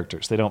various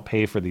characters. They don't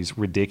pay for these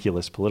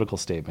ridiculous political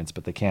statements,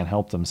 but they can't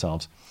help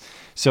themselves.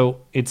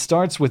 So it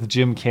starts with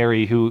Jim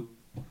Carrey, who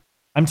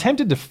I'm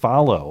tempted to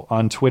follow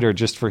on Twitter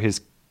just for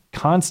his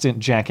constant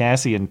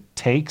jackassian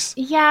takes.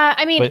 Yeah,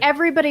 I mean,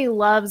 everybody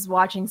loves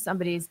watching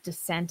somebody's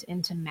descent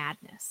into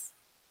madness.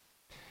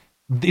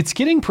 It's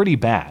getting pretty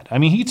bad. I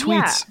mean, he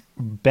tweets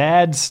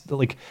bad,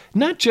 like,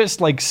 not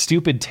just like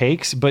stupid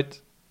takes,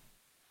 but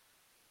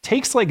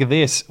takes like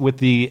this with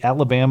the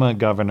Alabama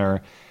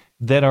governor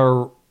that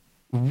are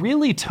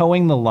really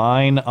towing the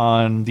line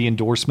on the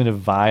endorsement of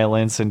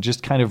violence and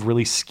just kind of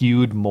really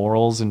skewed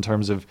morals in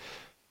terms of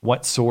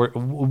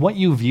what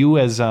you view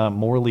as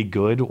morally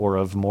good or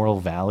of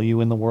moral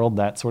value in the world,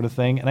 that sort of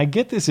thing. And I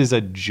get this is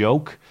a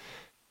joke.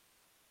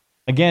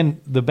 Again,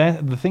 the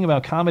thing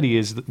about comedy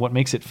is that what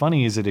makes it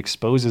funny is it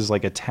exposes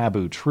like a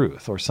taboo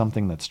truth or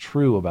something that's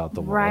true about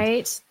the world.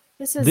 Right.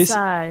 This is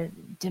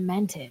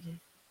demented.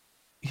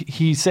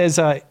 He says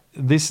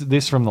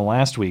this from the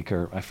last week,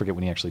 or I forget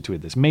when he actually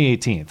tweeted this, May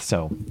 18th.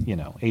 So,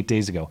 8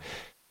 days ago.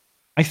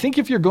 I think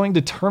if you're going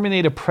to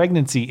terminate a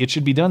pregnancy, it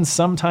should be done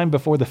sometime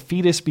before the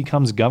fetus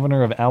becomes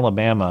governor of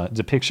Alabama.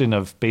 Depiction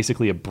of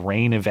basically a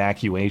brain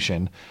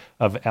evacuation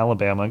of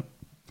Alabama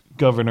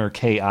Governor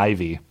Kay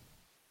Ivey.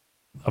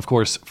 Of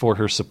course, for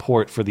her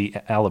support for the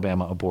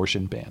Alabama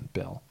abortion ban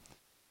bill.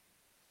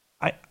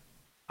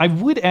 I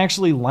would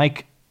actually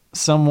like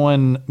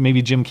someone,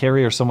 maybe Jim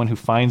Carrey or someone who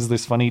finds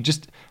this funny.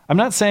 I'm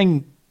not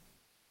saying,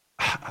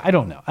 I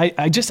don't know.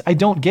 I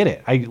don't get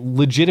it. I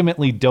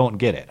legitimately don't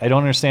get it. I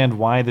don't understand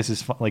why this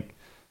is fun. Like,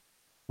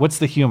 what's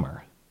the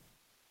humor?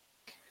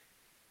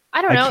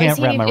 I don't know.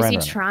 Is he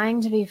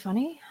trying to be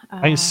funny?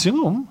 I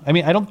assume. I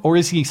mean, or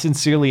is he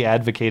sincerely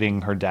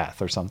advocating her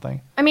death or something?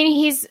 I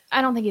mean,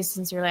 I don't think he's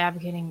sincerely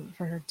advocating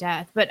for her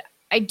death, but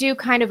I do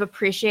kind of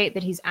appreciate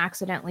that he's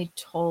accidentally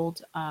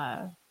told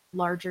a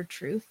larger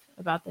truth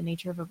about the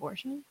nature of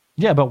abortion.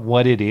 Yeah, but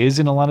what it is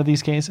in a lot of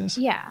these cases?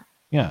 Yeah.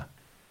 Yeah.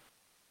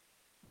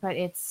 But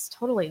it's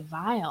totally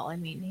vile. I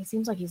mean, he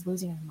seems like he's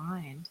losing his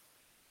mind.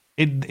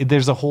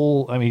 There's a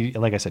whole, I mean,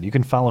 like I said, you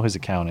can follow his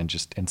account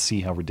and see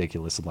how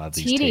ridiculous a lot of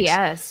these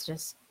TDS,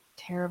 just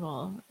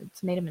terrible.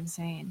 It's made him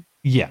insane.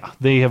 Yeah,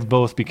 they have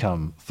both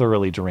become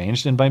thoroughly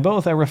deranged. And by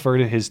both, I refer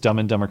to his Dumb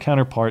and Dumber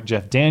counterpart,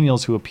 Jeff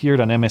Daniels, who appeared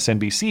on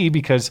MSNBC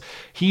because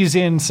he's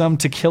in some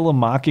To Kill a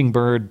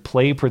Mockingbird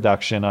play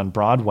production on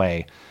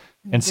Broadway.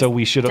 And so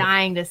we should...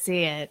 dying to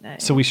see it.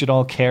 So we should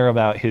all care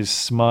about his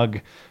smug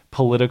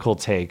political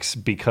takes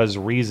because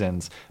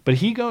reasons. But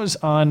he goes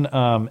on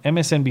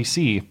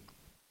MSNBC...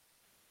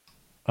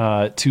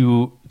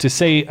 to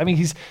say, I mean,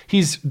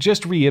 he's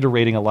just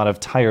reiterating a lot of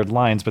tired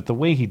lines, but the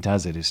way he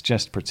does it is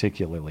just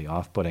particularly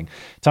off-putting.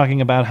 Talking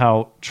about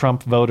how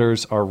Trump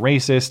voters are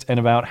racist and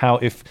about how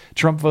if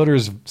Trump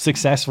voters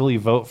successfully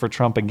vote for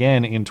Trump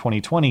again in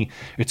 2020,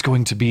 it's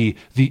going to be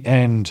the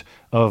end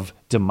of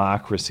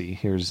democracy.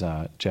 Here's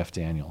Jeff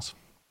Daniels.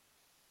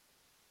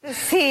 The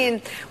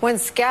scene when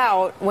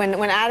Scout, when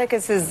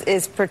Atticus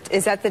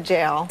is at the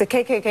jail, the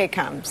KKK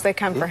comes. They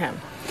come for him.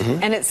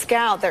 and it's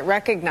Scout that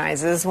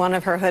recognizes one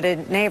of her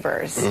hooded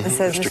neighbors and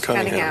says, Mr.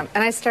 Cunningham.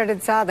 And I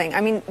started sobbing.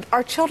 I mean,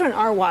 our children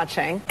are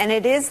watching, and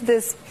it is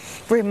this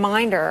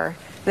reminder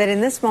that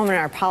in this moment in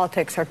our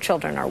politics, our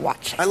children are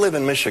watching. I live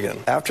in Michigan.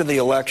 After the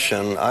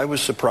election, I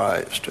was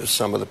surprised as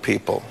some of the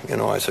people. You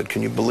know, I said,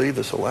 can you believe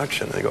this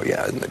election? And they go,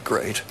 yeah, isn't it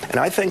great? And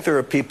I think there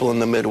are people in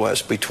the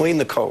Midwest, between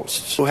the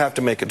coasts, who have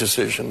to make a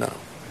decision now.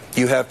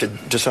 You have to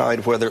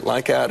decide whether,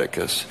 like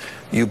Atticus,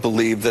 you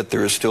believe that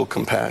there is still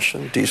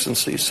compassion,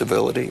 decency,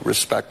 civility,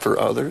 respect for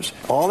others.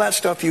 All that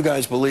stuff you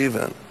guys believe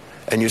in,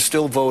 and you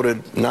still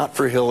voted not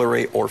for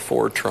Hillary or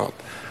for Trump.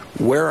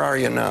 Where are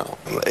you now?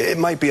 It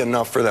might be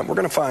enough for them. We're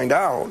going to find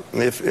out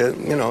if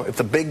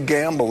the big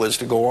gamble is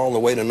to go all the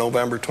way to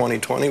November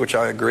 2020, which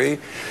I agree,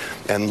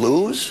 and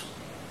lose.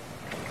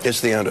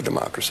 It's the end of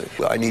democracy.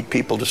 I need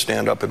people to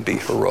stand up and be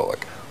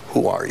heroic.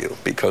 Who are you?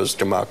 Because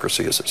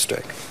democracy is at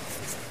stake.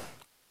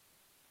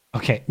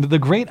 Okay, the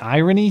great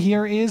irony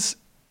here is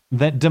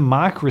that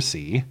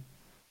democracy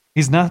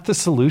is not the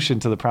solution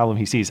to the problem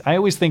he sees. I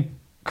always think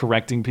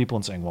correcting people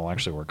and saying, well,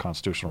 actually, we're a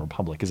constitutional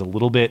republic is a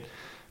little bit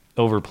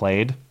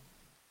overplayed,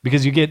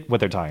 because you get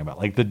what they're talking about,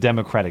 like the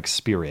democratic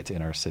spirit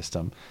in our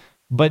system.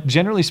 But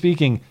generally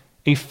speaking,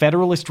 a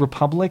federalist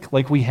republic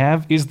like we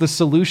have is the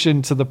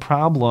solution to the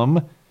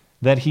problem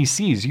that he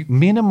sees. You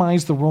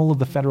minimize the role of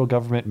the federal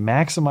government,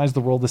 maximize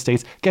the role of the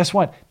states. Guess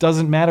what?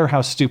 Doesn't matter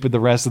how stupid the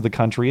rest of the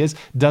country is.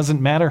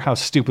 Doesn't matter how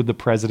stupid the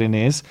president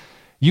is.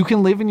 You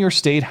can live in your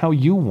state how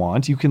you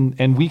want.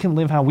 And we can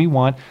live how we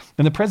want.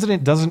 And the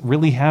president doesn't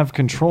really have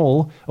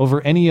control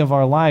over any of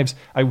our lives.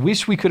 I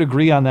wish we could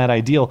agree on that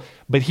ideal,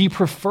 but he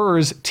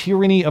prefers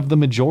tyranny of the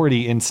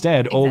majority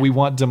instead. Exactly. Oh, we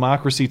want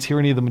democracy,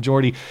 tyranny of the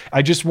majority.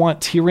 I just want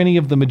tyranny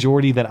of the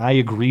majority that I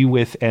agree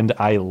with and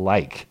I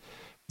like.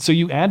 So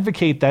you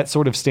advocate that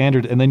sort of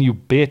standard, and then you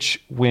bitch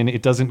when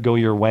it doesn't go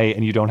your way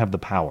and you don't have the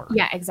power.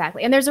 Yeah,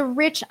 exactly. And there's a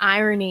rich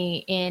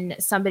irony in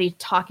somebody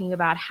talking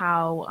about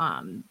how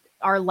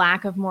our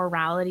lack of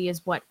morality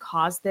is what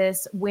caused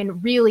this,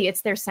 when really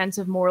it's their sense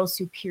of moral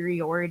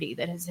superiority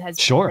that has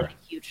sure. been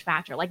a huge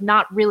factor. Like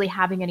not really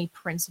having any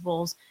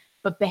principles,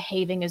 but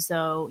behaving as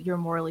though you're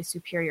morally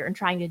superior and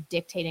trying to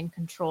dictate and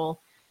control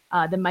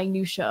the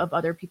minutia of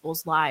other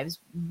people's lives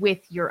with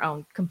your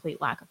own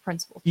complete lack of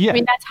principles. Yeah. I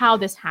mean, that's how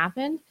this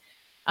happened.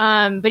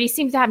 But he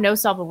seems to have no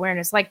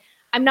self-awareness. Like,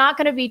 I'm not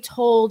going to be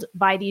told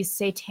by these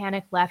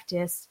satanic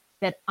leftists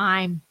that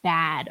I'm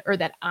bad or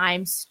that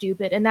I'm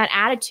stupid. And that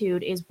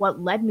attitude is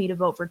what led me to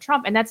vote for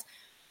Trump. And that's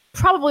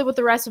probably what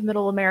the rest of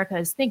middle America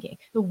is thinking,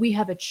 that we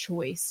have a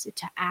choice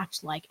to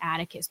act like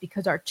Atticus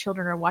because our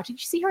children are watching.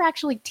 Did you see her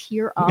actually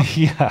tear up?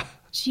 Yeah.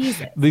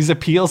 Jesus. These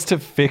appeals to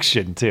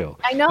fiction too.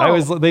 I know.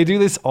 They do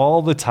this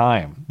all the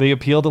time. They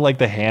appeal to like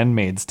The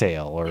Handmaid's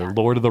Tale or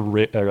Lord of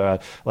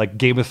the like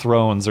Game of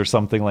Thrones or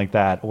something like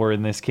that. Or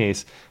in this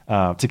case,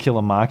 To Kill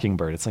a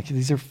Mockingbird. It's like,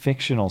 these are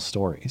fictional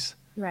stories.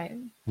 Right.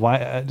 Why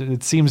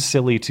it seems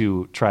silly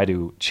to try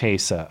to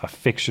chase a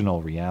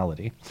fictional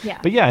reality. Yeah.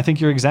 But yeah, I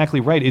think you're exactly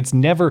right. It's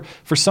never,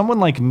 for someone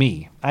like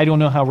me, I don't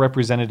know how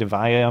representative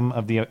I am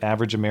of the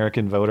average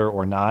American voter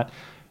or not.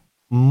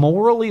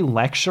 Morally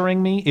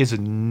lecturing me is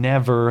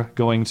never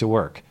going to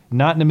work.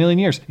 Not in a million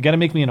years. You got to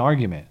make me an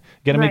argument.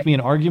 You got to make me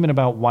an argument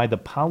about why the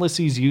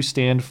policies you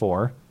stand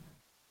for,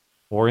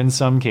 or in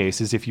some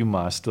cases, if you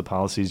must, the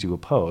policies you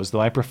oppose, though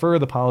I prefer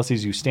the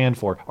policies you stand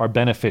for, are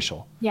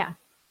beneficial. Yeah.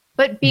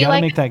 But be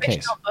like make a that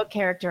fictional case. book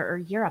character or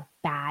you're a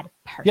bad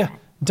person. Yeah.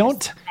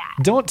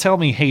 Don't tell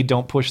me, hey,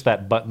 don't push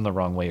that button the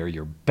wrong way or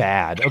you're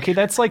bad. Okay,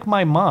 that's like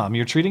my mom.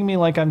 You're treating me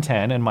like I'm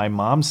 10 and my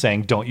mom's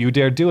saying, don't you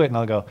dare do it. And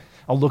I'll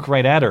look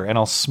right at her and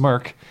I'll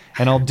smirk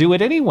and I'll do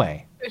it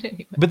anyway.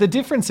 But the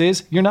difference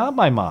is you're not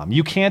my mom.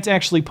 You can't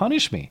actually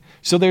punish me.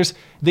 So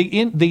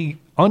they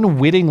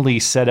unwittingly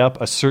set up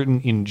a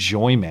certain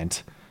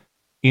enjoyment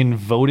in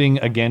voting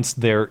against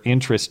their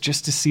interests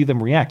just to see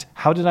them react.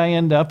 How did I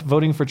end up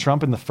voting for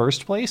Trump in the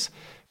first place?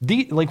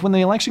 When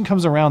the election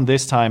comes around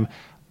this time,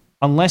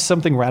 unless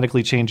something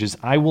radically changes,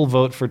 I will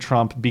vote for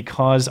Trump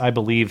because I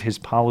believe his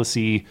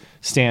policy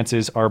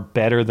stances are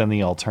better than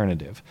the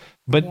alternative.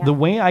 But the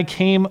way I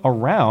came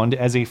around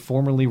as a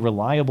formerly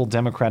reliable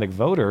Democratic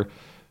voter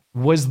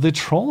was the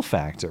troll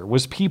factor,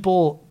 was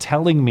people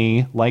telling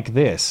me like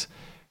this,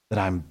 that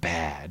I'm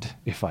bad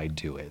if I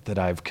do it, that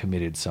I've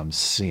committed some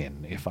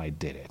sin if I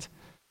did it.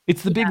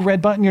 It's the big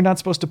red button you're not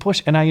supposed to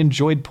push, and I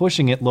enjoyed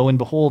pushing it. Lo and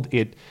behold,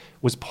 it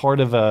was part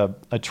of a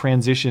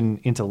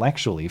transition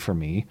intellectually for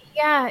me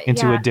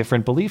into a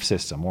different belief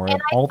system or and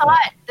an I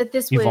thought that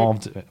this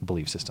evolved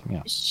belief system.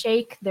 Yeah,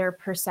 shake their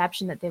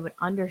perception that they would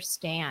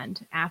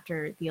understand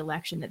after the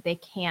election that they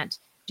can't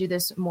do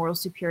this moral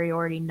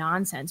superiority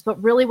nonsense.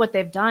 But really what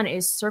they've done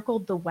is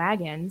circled the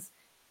wagons.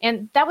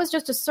 And that was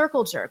just a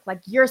circle jerk. Like,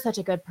 you're such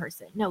a good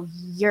person. No,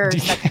 you're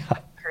such a good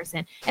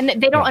person. And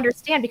they don't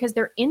understand because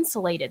they're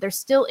insulated. They're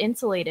still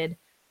insulated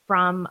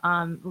from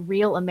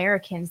real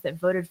Americans that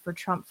voted for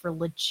Trump for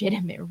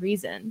legitimate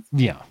reasons.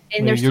 Yeah.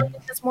 And there's still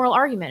this moral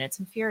argument. It's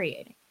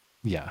infuriating.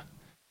 Yeah.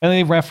 And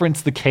they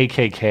reference the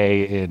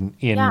KKK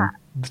in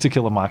To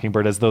Kill a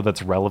Mockingbird as though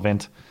that's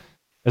relevant.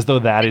 as though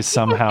that is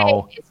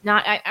somehow. It's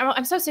not.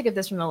 I'm so sick of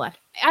this from the left.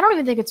 I don't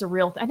even think it's a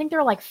real thing. I think there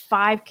are like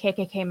 5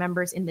 KKK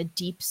members in the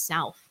Deep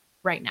South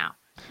right now.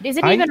 Is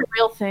it even a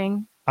real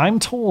thing? I'm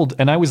told,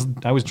 and I was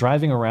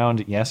driving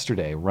around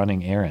yesterday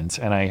running errands,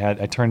 and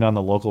I turned on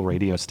the local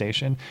radio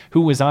station.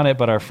 Who was on it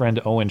but our friend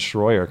Owen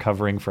Schroyer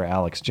covering for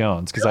Alex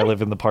Jones, because I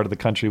live in the part of the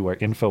country where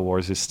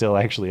InfoWars is still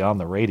actually on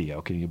the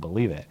radio. Can you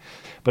believe it?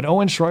 But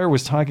Owen Schroyer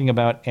was talking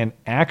about an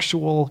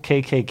actual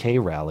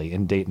KKK rally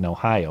in Dayton,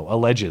 Ohio,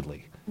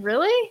 allegedly.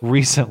 Really?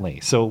 Recently.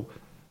 So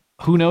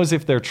who knows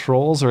if they're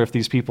trolls or if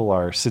these people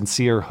are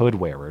sincere hood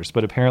wearers,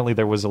 but apparently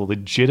there was a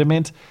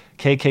legitimate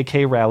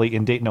KKK rally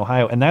in Dayton,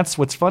 Ohio. And that's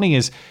what's funny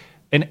is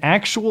an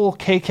actual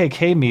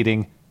KKK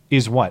meeting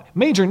is what?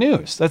 Major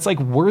news. That's like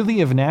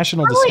worthy of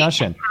national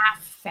discussion.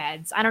 Half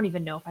feds. I don't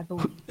even know if I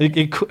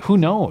believe who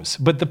knows?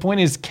 But the point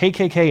is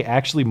KKK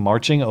actually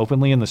marching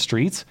openly in the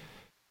streets.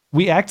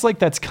 We act like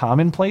that's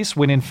commonplace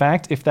when in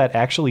fact, if that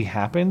actually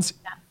happens,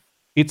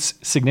 it's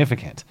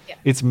significant. Yeah.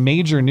 It's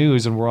major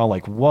news, and we're all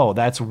like, whoa,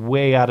 that's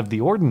way out of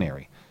the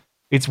ordinary.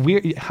 It's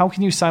weird. How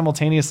can you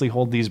simultaneously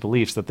hold these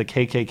beliefs that the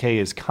KKK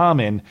is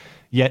common,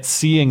 yet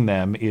seeing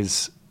them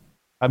is...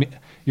 I mean,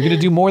 you're going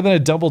to do more than a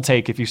double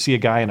take if you see a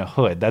guy in a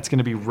hood. That's going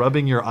to be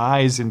rubbing your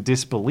eyes in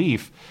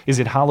disbelief. Is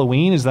it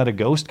Halloween? Is that a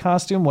ghost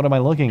costume? What am I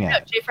looking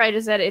at? Jay Fry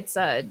just said it's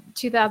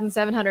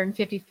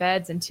 2,750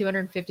 feds and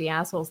 250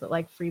 assholes that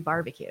like free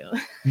barbecue.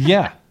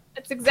 Yeah.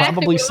 That's exactly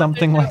probably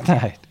something like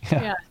that.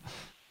 Yeah.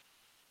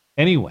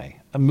 Anyway,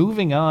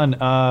 moving on.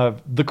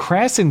 The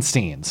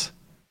Krasensteins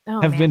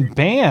have been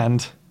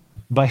banned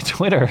by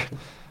Twitter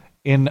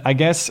in, I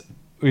guess,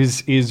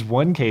 is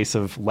one case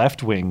of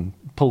left-wing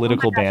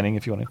political banning,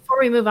 if you want to. Before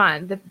we move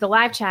on, the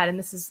live chat, and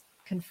this is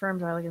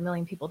confirmed by like 1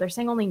 million people, they're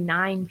saying only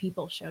 9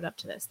 people showed up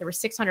to this. There were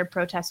 600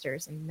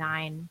 protesters and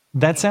 9.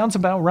 That sounds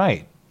about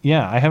right.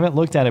 Yeah, I haven't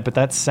looked at it, but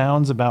that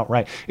sounds about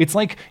right. It's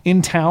like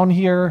in town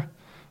here,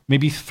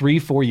 maybe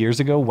 3-4 years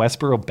ago,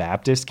 Westboro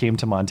Baptist came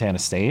to Montana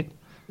State.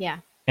 Yeah.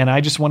 And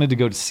I just wanted to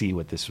go to see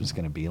what this was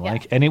going to be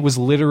like. And it was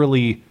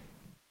literally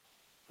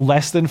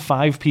less than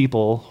 5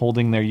 people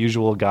holding their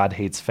usual God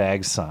hates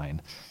fags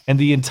sign. And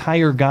the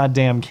entire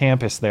goddamn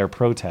campus there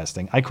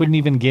protesting. I couldn't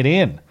even get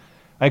in.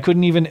 I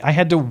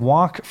had to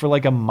walk for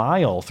like a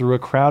mile through a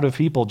crowd of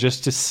people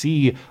just to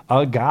see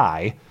a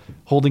guy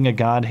holding a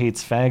God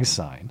hates fags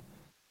sign.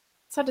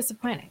 So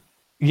disappointing.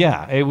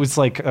 Yeah, it was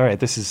like, all right,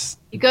 this is...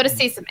 You go to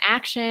see some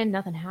action,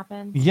 nothing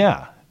happens.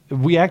 Yeah.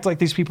 We act like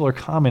these people are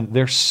common.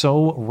 They're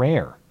so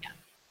rare. Yeah.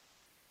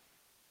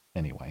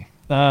 Anyway,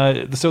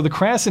 so the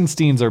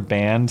Krasensteins are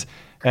banned.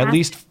 At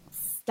least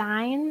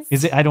Steins?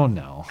 Is it? I don't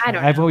know.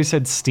 I've always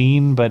said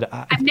Steen, but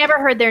I've never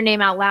heard their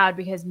name out loud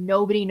because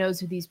nobody knows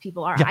who these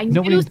people are. Yeah, I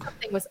knew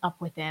something was up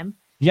with them.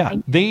 Yeah,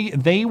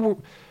 they were,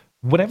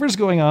 whatever's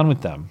going on with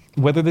them,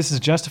 whether this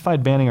is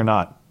justified banning or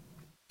not.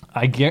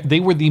 They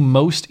were the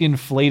most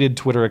inflated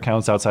Twitter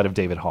accounts outside of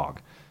David Hogg.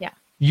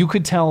 You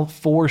could tell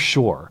for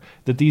sure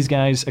that these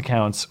guys'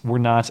 accounts were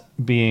not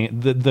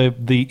being,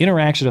 the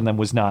interaction on them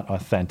was not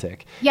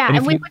authentic. Yeah,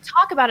 and we would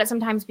talk about it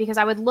sometimes because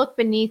I would look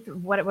beneath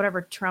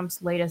whatever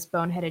Trump's latest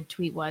boneheaded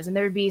tweet was, and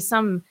there would be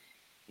some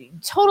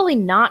totally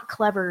not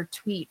clever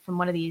tweet from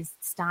one of these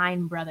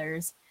Stein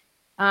brothers,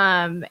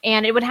 and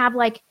it would have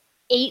like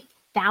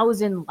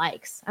 8,000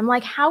 likes. I'm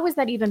like, how is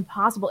that even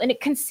possible? And it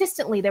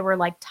consistently, they were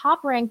like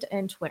top ranked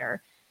in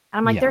Twitter. And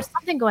I'm like, there's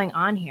something going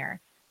on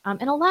here.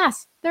 And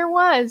alas, there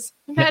was.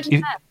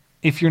 Imagine that.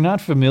 If you're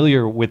not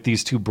familiar with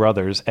these two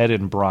brothers, Ed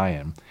and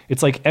Brian,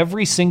 it's like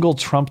every single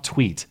Trump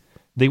tweet,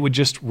 they would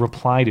just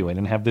reply to it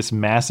and have this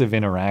massive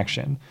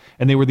interaction.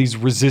 And they were these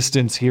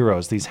resistance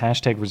heroes, these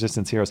hashtag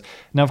resistance heroes.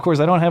 Now, of course,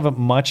 I don't have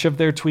much of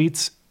their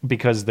tweets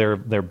because they're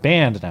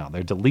banned now.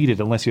 They're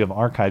deleted. Unless you have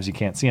archives, you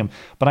can't see them.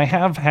 But I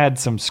have had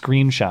some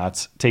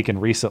screenshots taken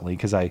recently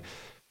because I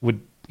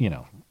would,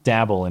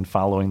 dabble in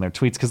following their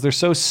tweets because they're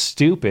so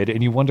stupid,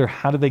 and you wonder,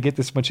 how did they get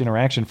this much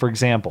interaction? For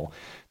example,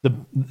 the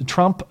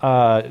Trump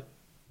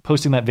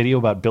posting that video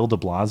about Bill de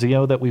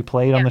Blasio that we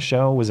played on the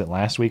show, was it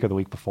last week or the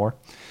week before?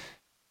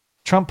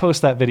 Trump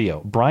posts that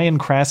video. Brian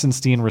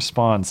Krasenstein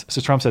responds. So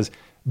Trump says,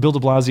 Bill de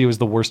Blasio is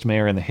the worst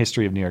mayor in the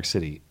history of New York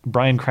City.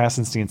 Brian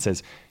Krasenstein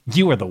says,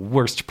 you are the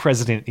worst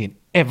president in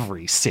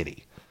every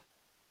city.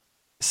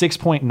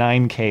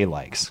 6.9K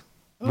likes.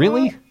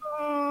 Really?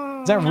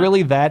 Is that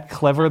really that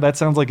clever? That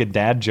sounds like a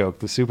dad joke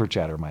the super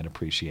chatter might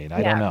appreciate.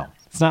 I don't know.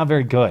 It's not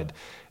very good.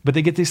 But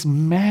they get this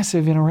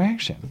massive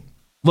interaction.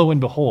 Lo and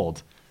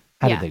behold,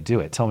 how did they do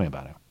it? Tell me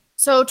about it.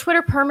 So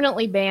Twitter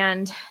permanently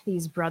banned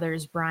these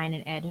brothers, Brian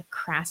and Ed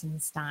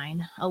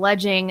Krasenstein,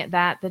 alleging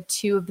that the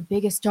two of the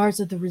biggest stars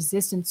of the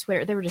resistance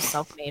Twitter, they were just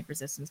self-made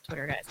resistance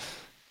Twitter guys,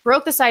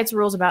 broke the site's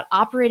rules about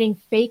operating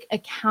fake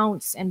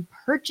accounts and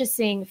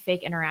purchasing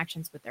fake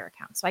interactions with their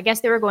accounts. So I guess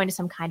they were going to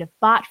some kind of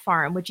bot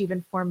farm, which you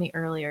informed me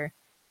earlier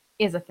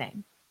is a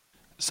thing.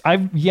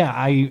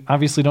 I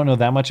obviously don't know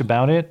that much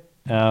about it,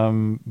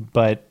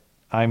 but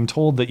I'm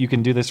told that you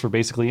can do this for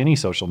basically any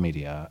social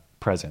media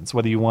presence,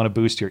 whether you want to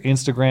boost your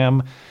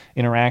Instagram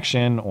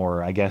interaction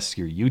or I guess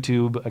your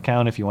YouTube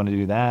account if you want to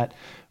do that,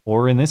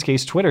 or in this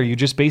case, Twitter, you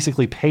just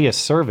basically pay a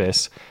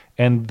service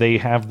and they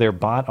have their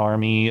bot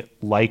army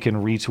like and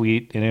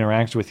retweet and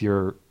interact with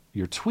your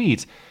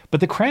tweet.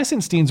 But the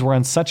Krasensteins were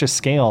on such a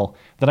scale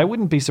that I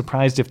wouldn't be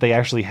surprised if they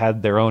actually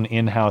had their own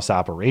in-house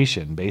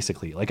operation,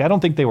 basically. Like, I don't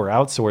think they were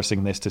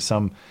outsourcing this to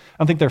I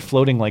don't think they're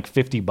floating like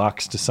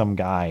 $50 to some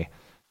guy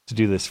to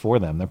do this for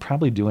them. They're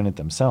probably doing it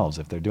themselves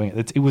if they're doing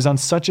it. It was on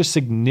such a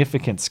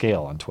significant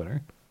scale on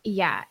Twitter.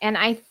 Yeah, and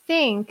I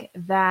think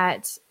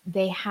that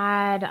they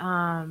had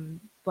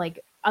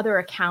like other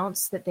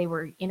accounts that they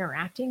were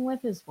interacting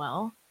with as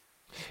well.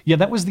 Yeah,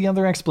 that was the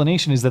other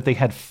explanation, is that they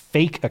had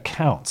fake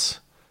accounts.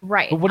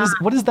 Right. But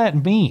what does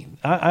that mean?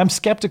 I'm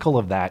skeptical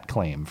of that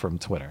claim from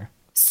Twitter.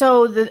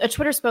 So a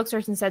Twitter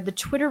spokesperson said the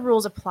Twitter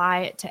rules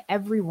apply to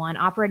everyone.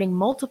 Operating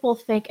multiple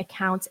fake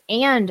accounts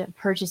and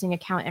purchasing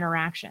account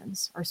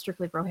interactions are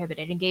strictly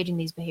prohibited. Engaging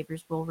these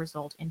behaviors will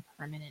result in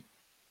permanent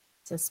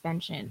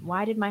suspension.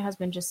 Why did my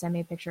husband just send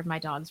me a picture of my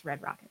dog's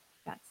red rocket?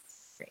 That's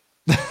great.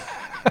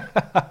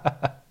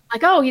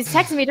 Like, oh, he's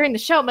texting me during the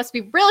show. It must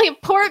be really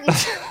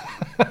important.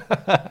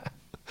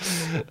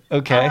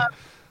 Okay.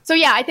 So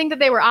yeah, I think that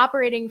they were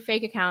operating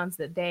fake accounts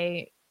that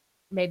they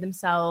made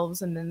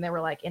themselves, and then they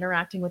were like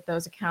interacting with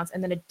those accounts,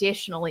 and then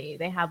additionally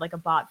they had like a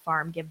bot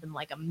farm give them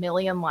like 1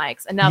 million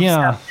likes, enough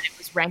stuff that it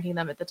was ranking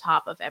them at the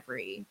top of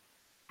every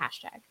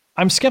hashtag.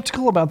 I'm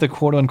skeptical about the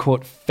quote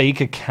unquote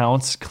fake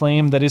accounts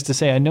claim. That is to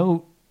say, I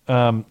know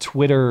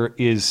Twitter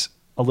is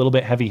a little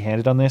bit heavy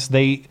handed on this.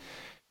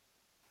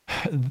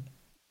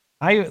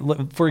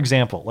 For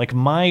example, like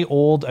my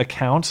old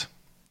account,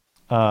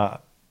 I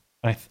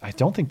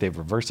don't think they've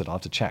reversed it. I'll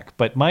have to check.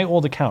 But my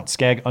old account,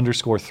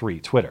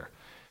 skag_3, Twitter.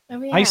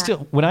 Oh, yeah.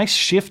 When I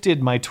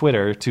shifted my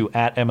Twitter to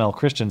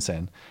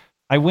 @MLChristiansen,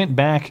 I went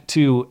back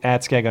to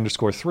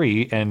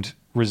 @skag_3 and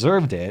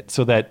reserved it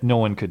so that no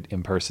one could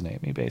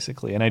impersonate me,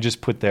 basically. And I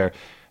just put there,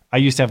 I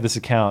used to have this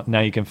account.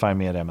 Now you can find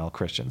me at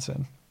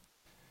 @MLChristiansen.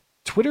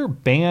 Twitter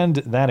banned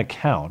that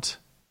account,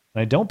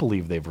 and I don't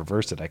believe they've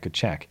reversed it. I could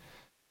check.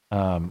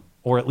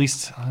 Or at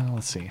least,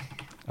 let's see.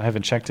 I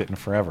haven't checked it in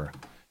forever.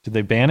 Did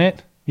they ban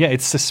it? Yeah,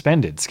 it's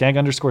suspended.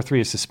 Skag_3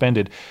 is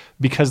suspended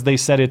because they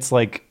said it's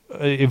like,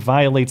 it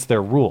violates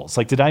their rules.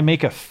 Like, did I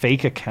make a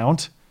fake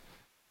account?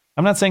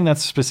 I'm not saying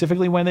that's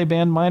specifically why they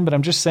banned mine, but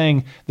I'm just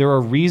saying there are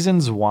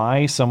reasons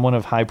why someone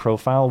of high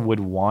profile would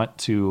want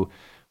to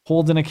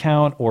hold an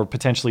account or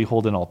potentially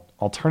hold an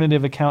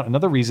alternative account.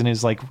 Another reason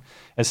is, like,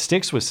 as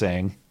Styx was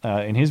saying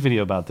in his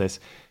video about this,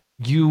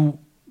 you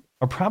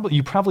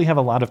probably have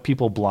a lot of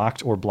people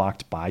blocked or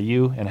blocked by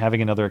you, and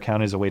having another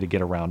account is a way to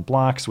get around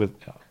blocks with,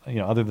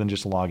 other than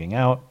just logging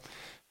out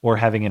or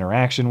having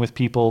interaction with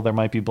people. There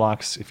might be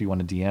blocks if you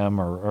want to DM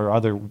or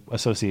other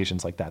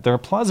associations like that. There are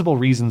plausible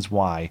reasons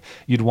why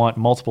you'd want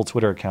multiple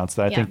Twitter accounts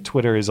that I think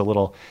Twitter is a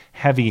little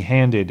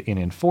heavy-handed in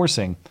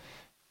enforcing.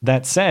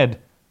 That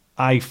said,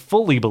 I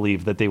fully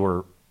believe that they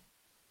were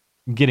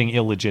getting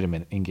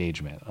illegitimate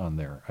engagement on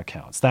their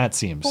accounts. That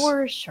seems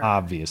for sure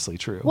obviously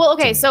true. Well,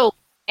 okay, so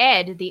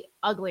Ed, the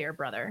uglier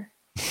brother,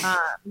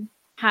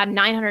 had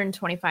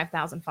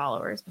 925,000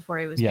 followers before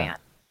he was banned.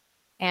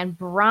 And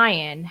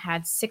Brian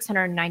had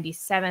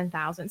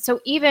 697,000. So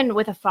even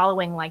with a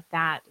following like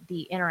that,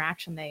 the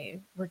interaction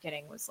they were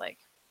getting was like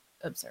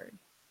absurd.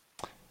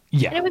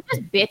 Yeah. And it was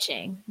just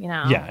bitching,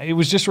 Yeah, it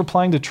was just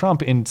replying to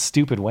Trump in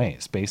stupid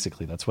ways,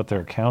 basically. That's what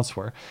their accounts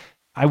were.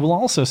 I will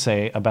also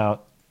say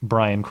about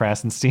Brian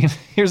Krasenstein,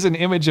 here's an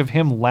image of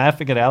him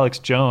laughing at Alex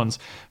Jones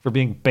for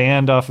being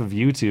banned off of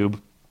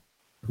YouTube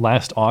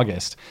last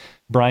August.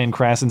 Brian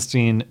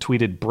Krasenstein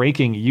tweeted,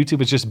 "Breaking, YouTube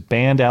has just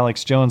banned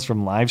Alex Jones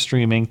from live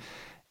streaming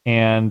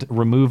and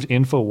removed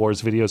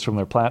InfoWars videos from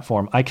their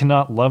platform. I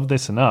cannot love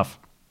this enough."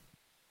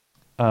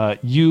 Sorry,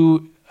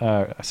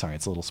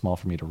 it's a little small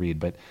for me to read,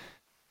 but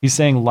he's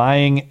saying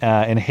lying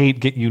and hate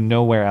get you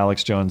nowhere,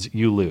 Alex Jones.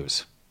 You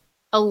lose.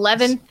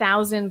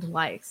 11,000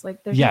 likes.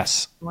 Like, there's no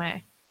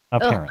way.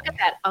 Apparently. Look at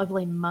that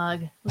ugly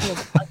mug. Look at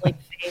his ugly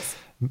face.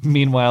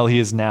 Meanwhile, he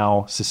is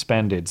now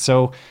suspended.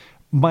 So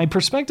my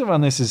perspective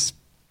on this is,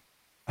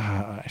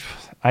 I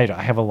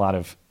have a lot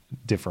of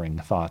differing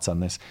thoughts on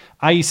this.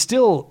 I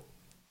still,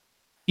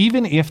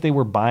 even if they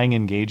were buying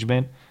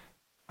engagement,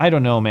 I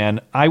don't know,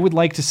 man. I would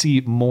like to see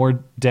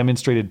more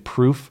demonstrated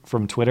proof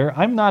from Twitter.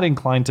 I'm not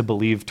inclined to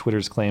believe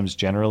Twitter's claims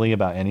generally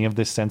about any of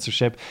this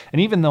censorship. And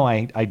even though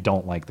I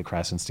don't like the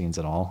Krasensteins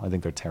at all, I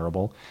think they're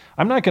terrible,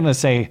 I'm not going to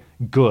say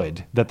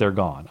good that they're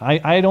gone.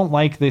 I don't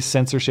like this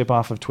censorship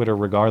off of Twitter,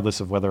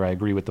 regardless of whether I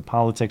agree with the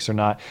politics or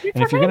not.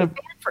 And if you're going to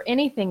ban for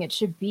anything, it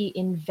should be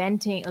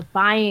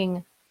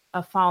buying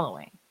a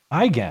following.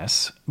 I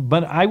guess,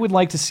 but I would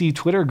like to see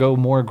Twitter go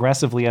more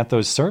aggressively at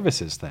those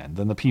services than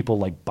the people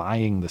like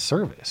buying the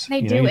service.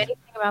 They do anything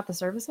about the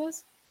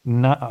services?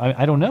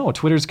 I don't know.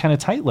 Twitter's kind of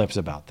tight-lipped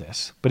about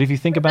this. But if you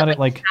think about it,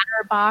 like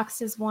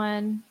Chatterbox is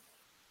one.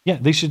 Yeah,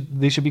 they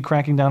should be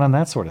cracking down on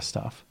that sort of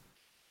stuff.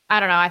 I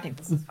don't know. I think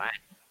this is fine.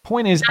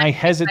 Point is, I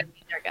hesitate.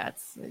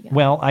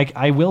 Well,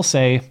 I will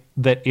say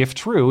that if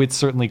true, it's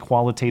certainly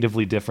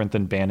qualitatively different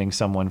than banning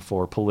someone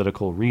for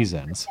political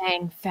reasons.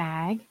 Saying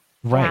fag.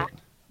 Right.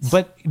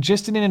 But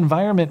just in an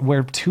environment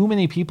where too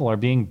many people are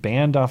being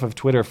banned off of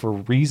Twitter for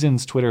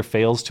reasons Twitter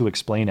fails to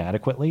explain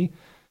adequately,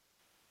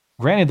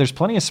 granted, there's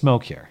plenty of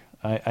smoke here.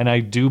 And I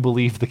do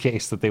believe the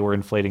case that they were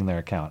inflating their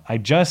account. I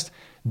just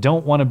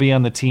don't want to be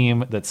on the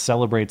team that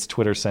celebrates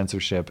Twitter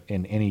censorship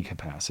in any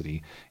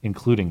capacity,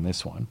 including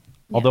this one.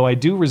 Yeah. Although I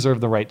do reserve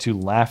the right to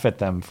laugh at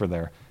them for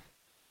their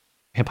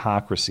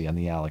hypocrisy on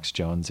the Alex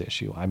Jones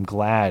issue. I'm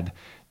glad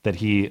that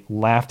he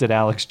laughed at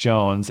Alex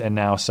Jones and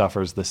now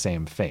suffers the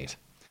same fate.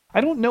 I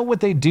don't know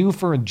what they do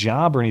for a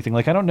job or anything.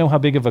 Like, I don't know how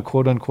big of a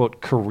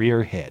quote-unquote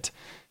career hit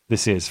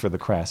this is for the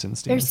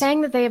Krasensteins. They're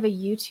saying that they have a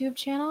YouTube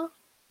channel.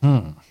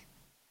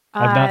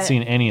 I've not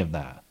seen any of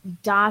that.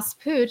 Das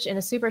Pooch in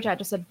a super chat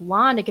just said,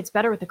 Blonde, it gets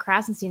better with the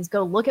Krasensteins.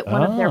 Go look at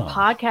one of their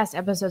podcast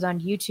episodes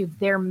on YouTube.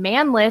 They're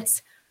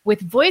manlets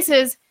with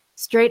voices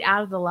straight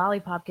out of the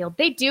Lollipop Guild.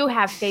 They do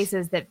have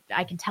faces that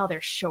I can tell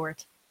they're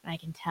short. I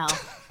can tell.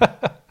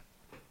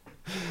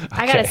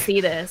 I got to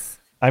see this.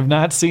 I've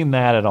not seen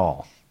that at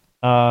all.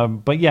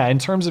 But yeah, in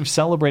terms of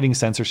celebrating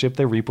censorship,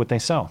 they reap what they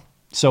sow.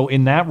 So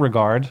in that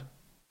regard,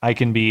 I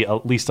can be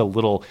at least a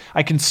little,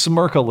 I can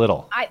smirk a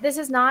little. This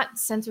is not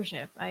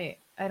censorship. I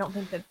don't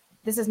think that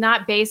this is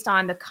not based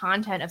on the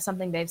content of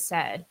something they've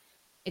said.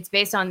 It's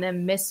based on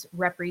them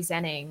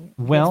misrepresenting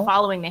the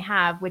following they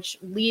have, which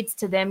leads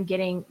to them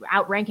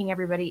outranking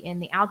everybody in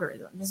the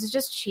algorithm. This is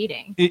just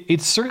cheating.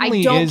 It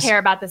certainly is. I don't care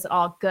about this at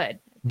all. Good.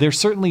 There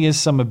certainly is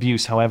some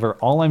abuse. However,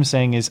 all I'm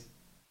saying is,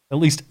 at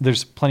least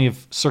there's plenty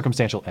of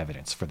circumstantial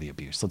evidence for the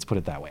abuse. Let's put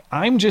it that way.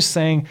 I'm just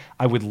saying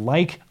I would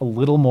like a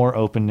little more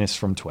openness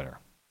from Twitter,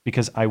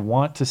 because I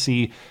want to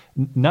see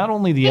not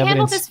only the evidence. They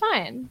handled this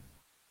fine.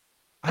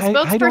 A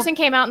spokesperson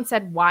came out and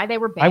said why they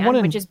were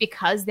banned, which is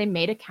because they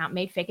made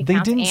fake accounts. They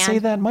didn't say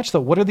that much, though.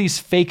 What are these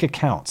fake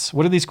accounts?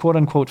 What are these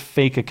quote-unquote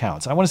fake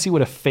accounts? I want to see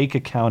what a fake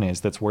account is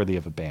that's worthy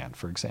of a ban,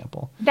 for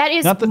example. That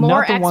is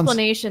more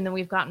explanation than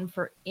we've gotten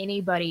for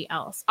anybody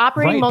else.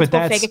 Operating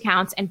multiple fake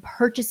accounts and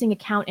purchasing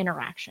account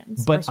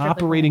interactions. But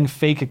operating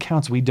fake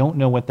accounts, we don't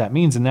know what that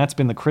means. And that's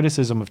been the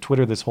criticism of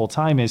Twitter this whole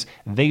time, is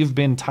they've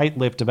been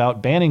tight-lipped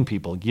about banning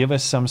people. Give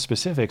us some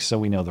specifics so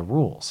we know the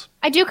rules.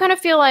 I do kind of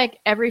feel like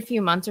every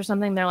few months or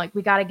something, they're like,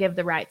 we got to give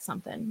the right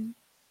something.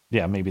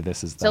 Yeah, maybe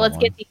this is so let's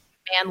get these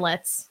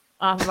manlets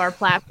off of our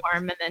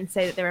platform and then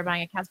say that they were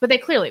buying accounts, but they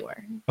clearly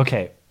were.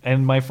 Okay,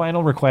 and my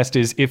final request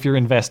is, if you're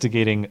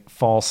investigating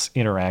false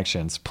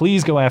interactions,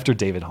 please go after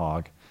David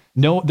Hogg.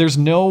 No, there's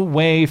no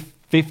way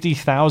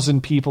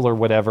 50,000 people or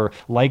whatever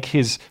like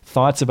his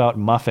thoughts about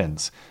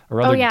muffins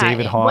or other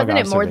David Hogg Wasn't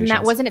it more than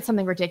that? Wasn't it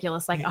something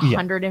ridiculous, like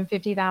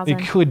 150,000?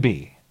 It could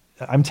be.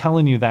 I'm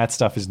telling you, that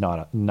stuff is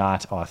not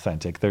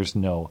authentic. There's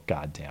no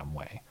goddamn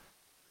way.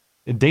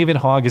 David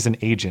Hogg is an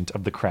agent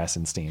of the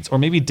Krasensteins, or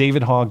maybe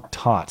David Hogg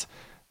taught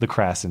the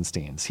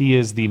Krasensteins. He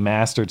is the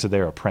master to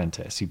their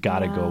apprentice. You got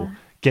to go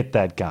get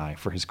that guy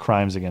for his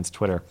crimes against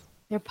Twitter.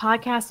 Their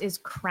podcast is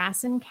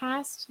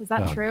Krasencast. Is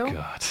that true? Oh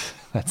God,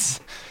 that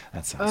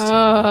sounds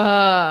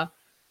terrible.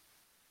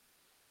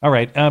 All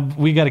right,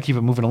 we got to keep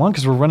it moving along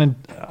because we're running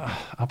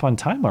up on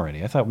time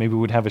already. I thought maybe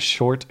we'd have a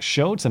short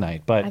show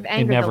tonight, but I've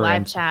angered the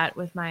live chat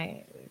with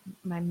my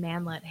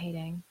manlet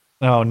hating.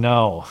 Oh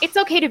no! It's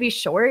okay to be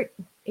short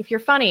if you're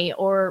funny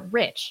or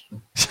rich.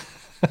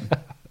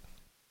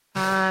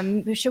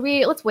 Should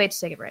we? Let's wait to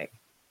take a break.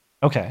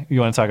 Okay,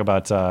 you want to talk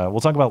about? We'll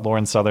talk about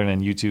Lauren Southern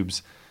and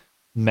YouTube's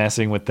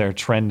messing with their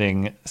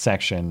trending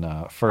section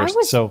first.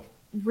 I was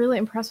really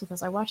impressed with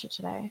this. I watched it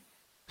today.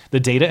 The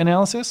data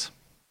analysis.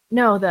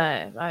 No,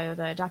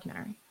 the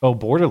documentary. Oh,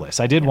 Borderless.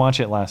 I did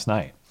watch it last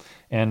night.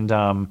 And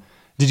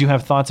did you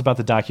have thoughts about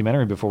the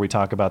documentary before we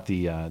talk about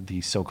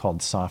the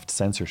so-called soft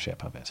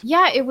censorship of it?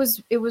 Yeah, it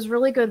was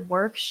really good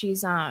work.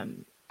 She's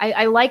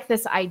I like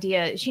this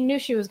idea. She knew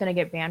she was going to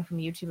get banned from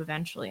YouTube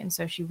eventually, and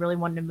so she really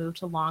wanted to move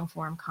to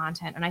long-form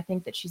content. And I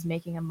think that she's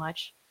making a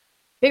much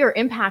bigger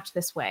impact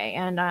this way.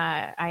 And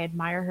I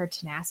admire her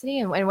tenacity,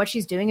 and what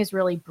she's doing is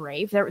really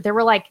brave. There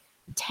were like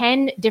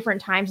 10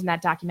 different times in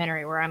that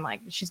documentary where I'm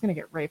like, she's gonna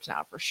get raped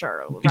now for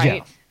sure, right?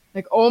 Yeah.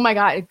 Like, oh my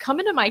God, come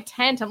into my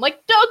tent. I'm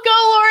like, don't go,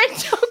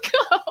 Lauren, don't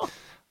go.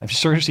 I'm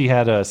sure she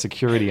had a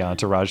security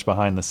entourage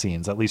behind the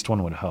scenes. At least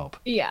one would hope.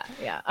 Yeah.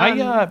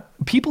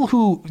 People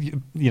who,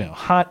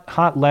 hot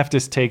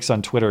leftist takes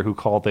on Twitter who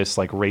call this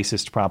like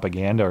racist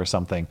propaganda or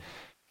something.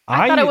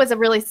 I thought it was a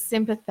really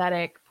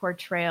sympathetic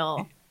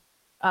portrayal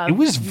of it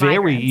was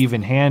very migrants.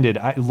 even-handed.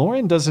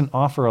 Lauren doesn't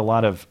offer a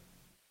lot of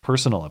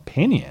personal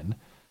opinion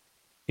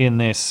in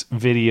this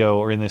video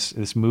or in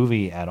this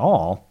movie at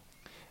all.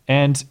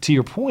 And to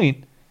your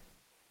point,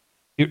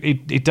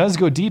 it does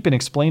go deep in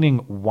explaining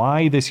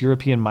why this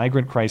European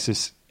migrant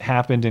crisis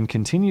happened and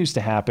continues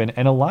to happen.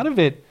 And a lot of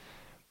it,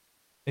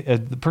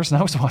 the person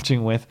I was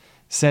watching with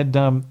said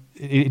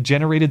it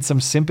generated some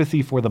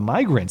sympathy for the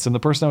migrants. And the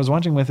person I was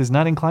watching with is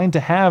not inclined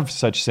to have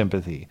such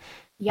sympathy.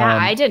 Yeah,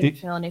 I didn't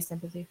feel any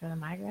sympathy for the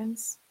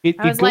migrants. I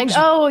was like,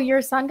 oh,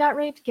 your son got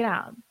raped? Get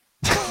out.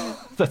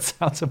 That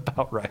sounds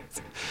about right.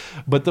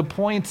 But the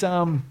point,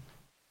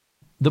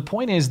 the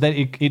point is that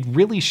it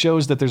really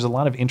shows that there's a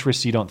lot of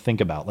interests you don't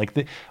think about.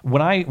 Like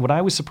what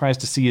I was surprised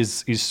to see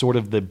is sort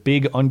of the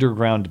big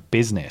underground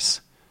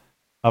business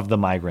of the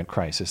migrant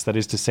crisis. That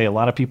is to say, a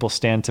lot of people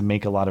stand to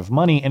make a lot of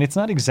money, and it's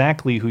not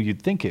exactly who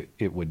you'd think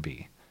it would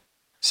be.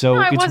 So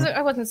no,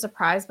 I wasn't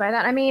surprised by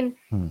that. I mean,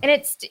 and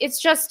it's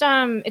just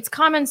it's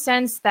common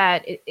sense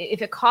that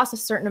if it costs a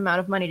certain amount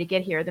of money to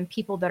get here, then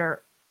people that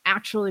are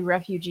actually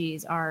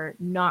refugees are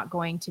not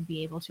going to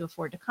be able to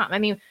afford to come. I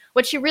mean,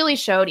 what she really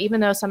showed, even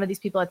though some of these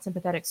people had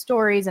sympathetic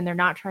stories and they're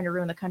not trying to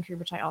ruin the country,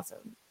 which I also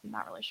am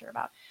not really sure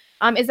about,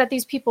 is that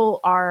these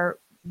people are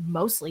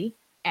mostly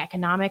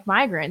economic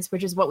migrants,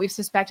 which is what we've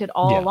suspected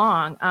all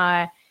along.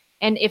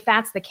 And if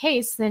that's the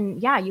case, then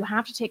yeah, you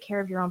have to take care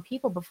of your own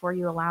people before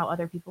you allow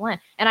other people in.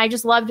 And I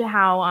just loved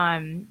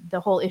how the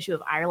whole issue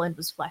of Ireland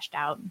was fleshed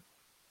out.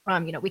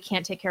 You know, we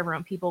can't take care of our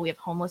own people. We have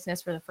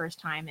homelessness for the first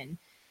time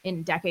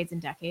in decades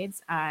and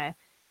decades.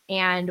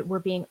 And we're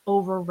being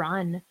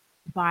overrun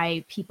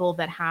by people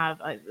that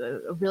have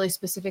a really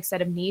specific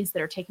set of needs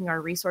that are taking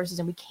our resources,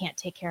 and we can't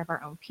take care of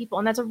our own people.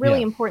 And that's a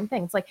really important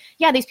thing. It's like,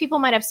 yeah, these people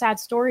might have sad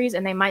stories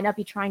and they might not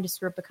be trying to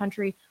screw up the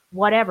country,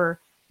 whatever.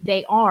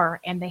 They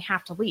are, and they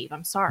have to leave.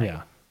 I'm sorry.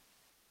 Yeah.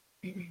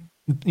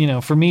 You know,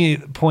 for me,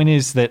 the point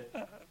is that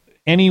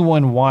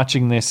anyone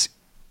watching this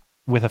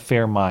with a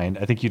fair mind,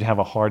 I think you'd have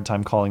a hard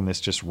time calling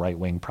this just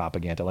right-wing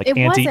propaganda, like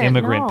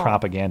anti-immigrant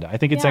propaganda. I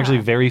think it's actually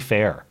very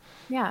fair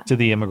to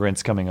the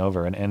immigrants coming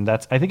over. And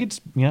that's, I think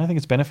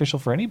it's beneficial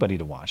for anybody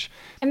to watch.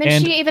 And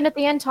then she even at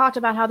the end talked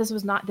about how this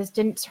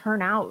didn't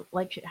turn out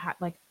like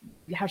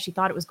how she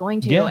thought it was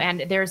going to. Yeah.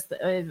 And there's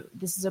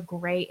this is a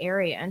gray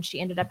area, and she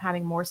ended up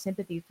having more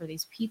sympathy for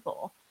these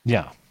people.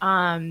 Yeah.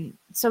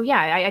 So yeah,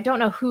 I don't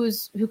know who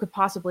could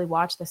possibly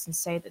watch this and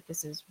say that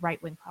this is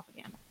right-wing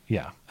propaganda.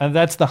 Yeah. And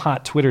that's the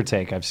hot Twitter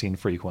take I've seen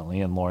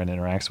frequently, and Lauren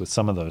interacts with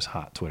some of those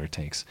hot Twitter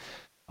takes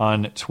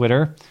on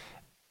Twitter.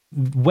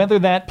 Whether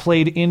that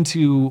played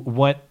into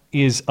what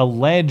is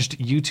alleged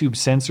YouTube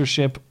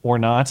censorship or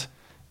not,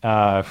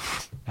 I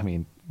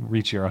mean,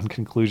 reach your own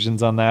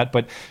conclusions on that.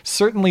 But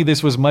certainly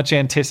this was much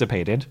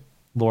anticipated,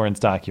 Lauren's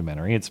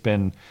documentary. It's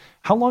been,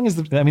 how long is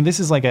this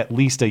is like at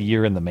least a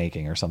year in the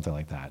making or something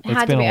like that. It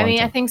had to be. I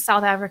mean, I think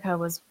South Africa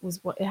was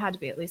what it had to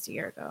be at least a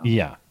year ago.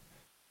 Yeah.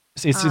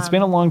 It's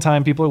been a long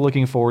time. People are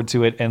looking forward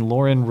to it. And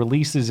Lauren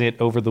releases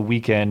it over the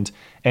weekend,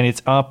 and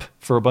it's up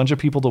for a bunch of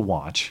people to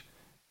watch.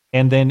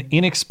 And then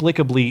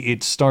inexplicably,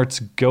 it starts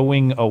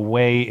going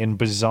away in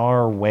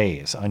bizarre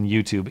ways on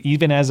YouTube.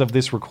 Even as of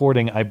this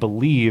recording, I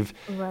believe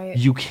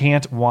you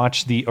can't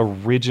watch the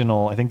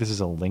original. I think this is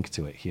a link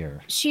to it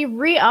here. She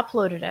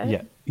re-uploaded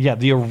it. Yeah,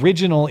 the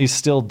original is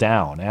still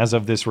down. As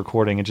of this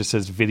recording, it just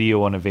says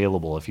video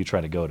unavailable if you try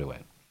to go to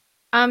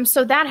it.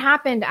 So that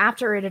happened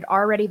after it had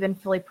already been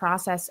fully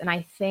processed, and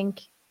I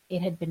think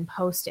it had been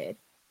posted.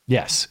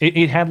 Yes,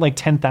 it had like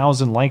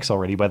 10,000 likes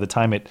already by the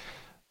time it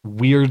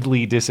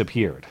weirdly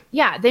disappeared.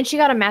 Yeah, then she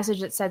got a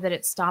message that said that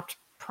it stopped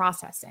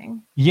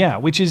processing. Yeah,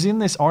 which is in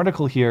this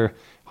article here.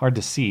 Hard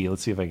to see.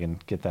 Let's see if I can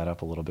get that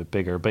up a little bit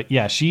bigger. But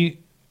yeah, she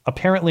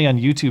apparently on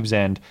YouTube's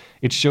end,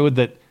 it showed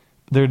that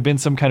there had been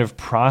some kind of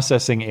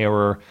processing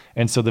error,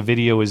 and so the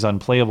video is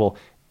unplayable.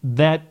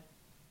 That,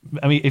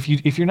 I mean, if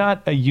you're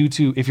not a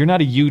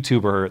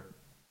YouTuber,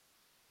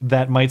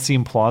 that might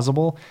seem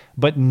plausible,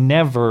 but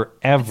never,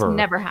 ever. It's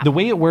never happened. The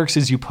way it works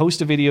is you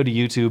post a video to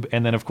YouTube,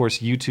 and then, of course,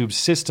 YouTube's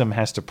system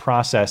has to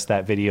process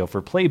that video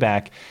for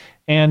playback.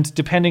 And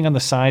depending on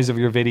the size of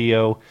your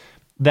video,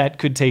 that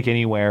could take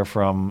anywhere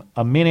from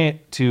a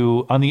minute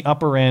to, on the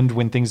upper end,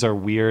 when things are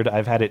weird,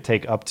 I've had it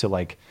take up to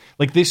like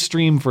this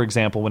stream, for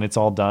example, when it's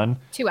all done.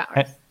 2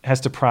 hours. Has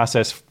to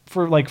process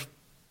for like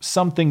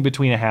something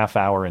between a half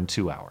hour and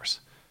 2 hours.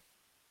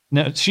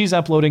 Now, she's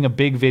uploading a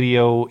big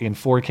video in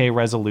 4K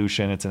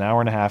resolution. It's an hour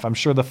and a half. I'm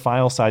sure the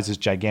file size is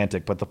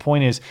gigantic, but the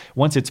point is,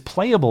 once it's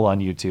playable on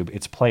YouTube,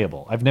 it's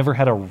playable. I've never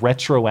had a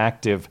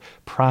retroactive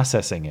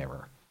processing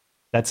error.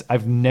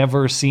 I've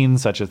never seen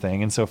such a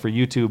thing. And so for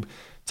YouTube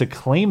to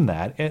claim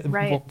that,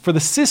 well, for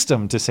the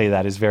system to say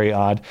that is very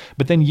odd.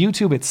 But then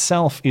YouTube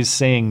itself is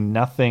saying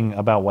nothing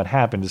about what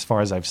happened as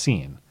far as I've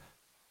seen.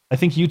 I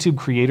think YouTube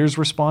creators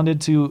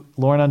responded to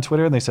Lauren on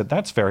Twitter and they said,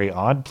 that's very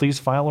odd. Please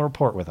file a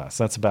report with us.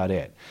 That's about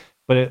it.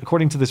 But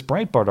according to this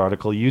Breitbart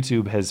article,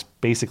 YouTube has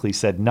basically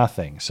said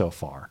nothing so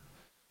far.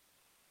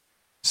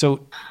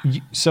 So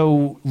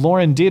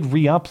Lauren did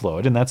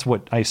re-upload, and that's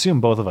what I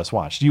assume both of us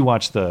watched. You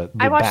watched the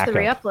I watched backup. the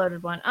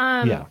re-uploaded one.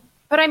 Yeah.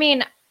 But I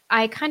mean,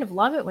 I kind of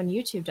love it when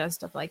YouTube does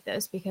stuff like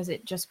this because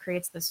it just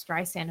creates this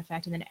Streisand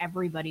effect, and then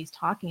everybody's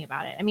talking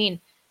about it. I mean,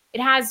 it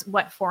has,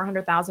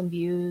 400,000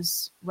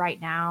 views right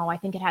now. I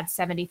think it had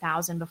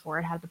 70,000 before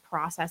it had the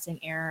processing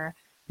error.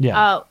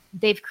 Yeah.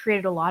 They've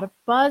created a lot of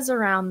buzz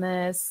around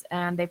this,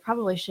 and they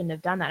probably shouldn't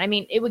have done that. I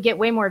mean, it would get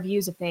way more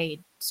views if they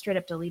straight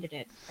up deleted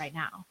it right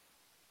now.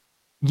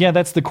 Yeah,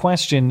 that's the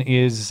question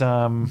is, did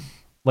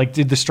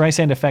the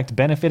Streisand effect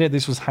benefit it?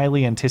 This was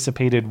highly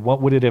anticipated.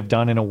 What would it have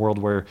done in a world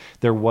where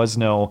there was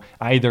no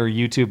either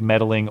YouTube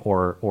meddling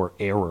or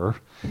error?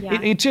 Yeah.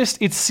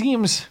 It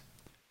seems...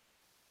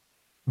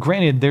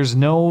 granted, there's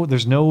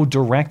no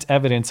direct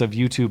evidence of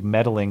YouTube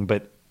meddling,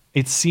 but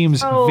it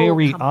seems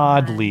very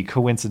oddly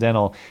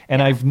coincidental.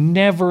 And I've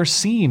never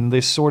seen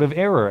this sort of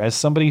error as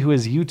somebody who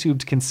has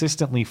YouTubed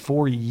consistently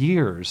for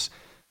years.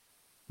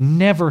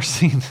 Never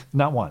seen,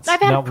 not once.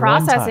 I've had not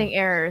processing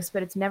errors,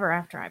 but it's never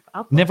after I've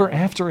uploaded. Never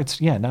after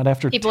it's, not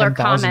after people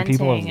 10,000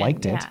 people have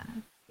liked it.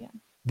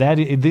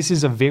 This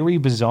is a very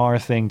bizarre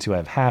thing to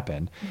have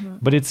happened.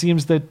 But it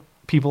seems that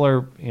people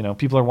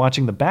are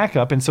watching the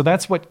backup. And so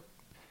that's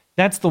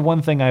the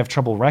one thing I have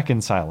trouble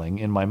reconciling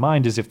in my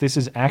mind is if this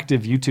is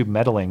active YouTube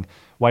meddling,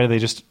 why do they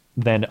just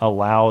then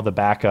allow the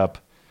backup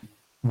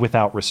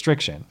without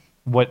restriction?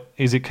 What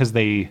is it? Because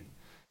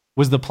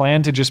was the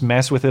plan to just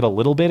mess with it a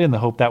little bit in the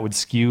hope that would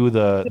skew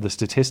the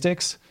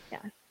statistics? Yeah.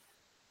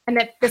 And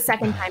that the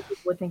second time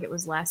people would think it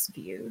was less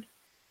viewed.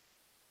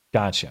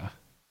 Gotcha.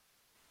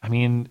 I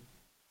mean,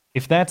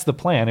 if that's the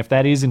plan, if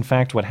that is in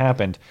fact what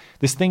happened,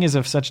 this thing is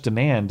of such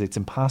demand, it's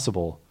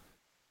impossible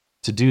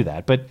to do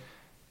that. But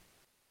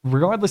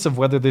regardless of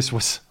whether this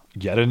was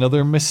yet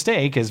another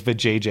mistake, as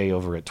VJJ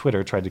over at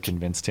Twitter tried to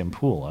convince Tim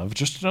Pool of,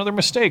 just another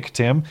mistake,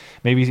 Tim.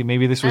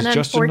 Maybe this was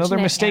just another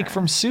mistake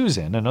from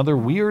Susan, another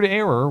weird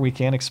error we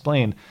can't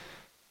explain.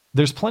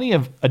 There's plenty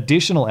of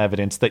additional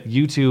evidence that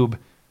YouTube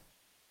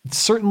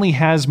certainly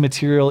has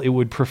material it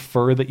would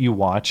prefer that you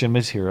watch and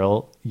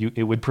material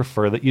it would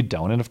prefer that you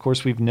don't. And of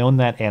course, we've known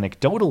that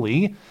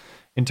anecdotally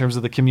in terms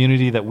of the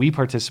community that we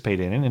participate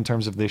in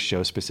terms of this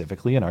show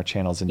specifically and our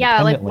channels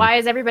independently. Yeah, like why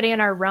is everybody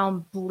in our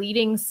realm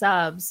bleeding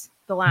subs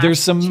the last There's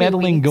some 2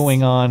 meddling weeks?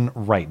 Going on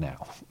right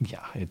now.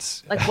 Yeah,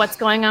 it's... Like what's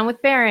going on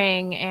with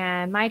Bearing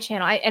and my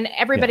channel. And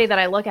everybody that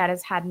I look at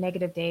has had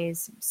negative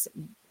days,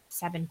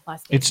 7+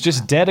 days. It's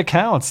just dead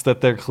accounts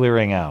that they're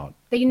clearing out.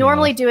 They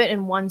normally do it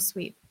in one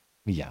sweep.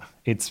 Yeah,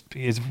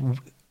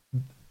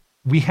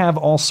 we have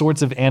all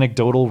sorts of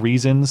anecdotal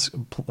reasons,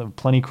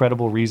 plenty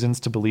credible reasons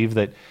to believe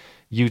that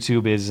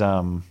YouTube is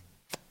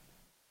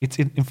it's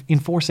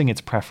enforcing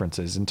its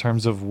preferences in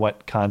terms of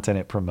what content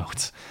it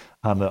promotes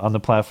on the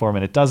platform,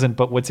 and it doesn't.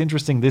 But what's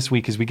interesting this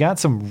week is we got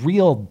some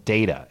real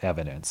data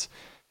evidence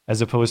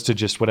as opposed to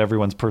just what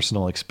everyone's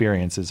personal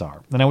experiences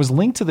are. And I was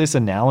linked to this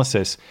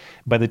analysis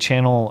by the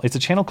channel. It's a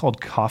channel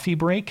called Coffee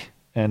Break,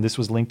 and this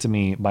was linked to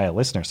me by a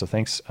listener, so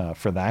thanks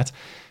for that.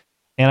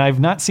 And I've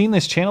not seen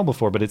this channel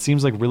before, but it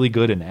seems like really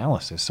good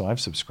analysis, so I've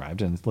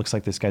subscribed, and it looks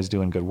like this guy's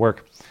doing good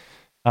work.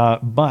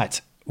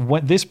 But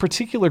what this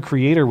particular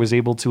creator was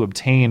able to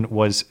obtain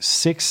was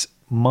 6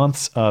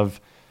 months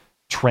of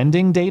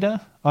trending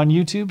data on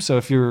YouTube. So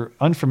if you're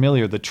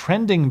unfamiliar, the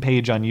trending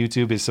page on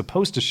YouTube is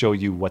supposed to show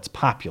you what's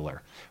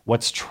popular,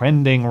 what's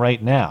trending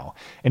right now.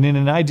 And in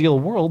an ideal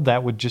world,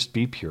 that would just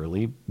be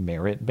purely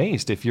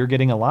merit-based. If you're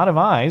getting a lot of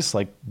eyes,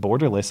 like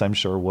Borderless I'm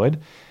sure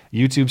would,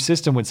 YouTube's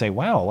system would say,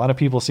 wow, a lot of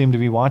people seem to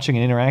be watching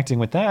and interacting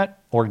with that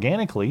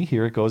organically.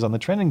 Here it goes on the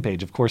trending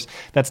page. Of course,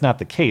 that's not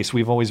the case.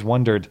 We've always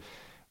wondered,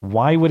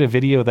 why would a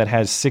video that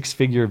has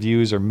 6-figure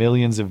views or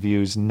millions of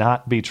views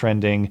not be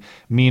trending?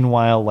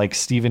 Meanwhile, like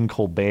Stephen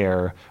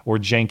Colbert or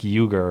Cenk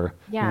Uygur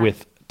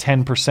with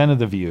 10% of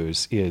the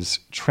views is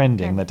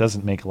trending. That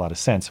doesn't make a lot of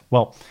sense.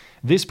 Well,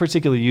 this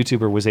particular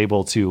YouTuber was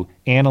able to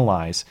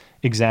analyze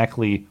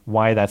exactly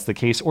why that's the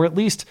case, or at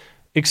least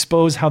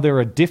expose how there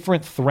are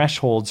different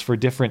thresholds for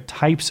different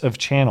types of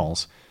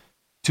channels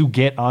to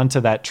get onto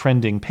that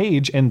trending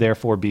page and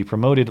therefore be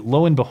promoted.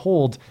 Lo and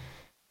behold,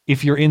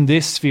 if you're in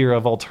this sphere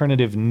of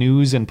alternative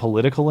news and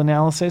political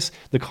analysis,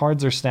 the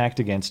cards are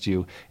stacked against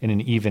you in an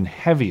even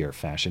heavier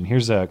fashion.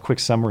 Here's a quick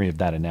summary of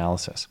that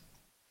analysis.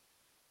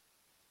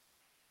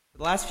 For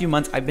the last few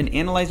months, I've been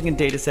analyzing a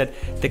data set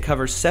that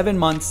covers 7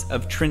 months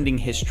of trending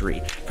history,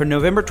 from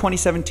November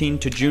 2017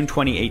 to June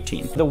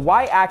 2018. The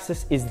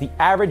y-axis is the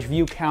average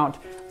view count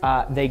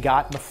they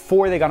got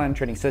before they got on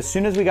trending. So as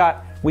soon as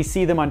we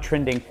see them on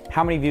trending,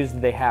 how many views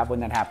did they have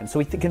when that happened? So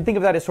we can think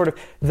of that as sort of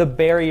the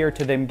barrier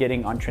to them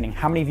getting on trending,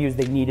 how many views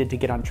they needed to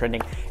get on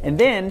trending. And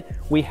then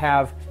we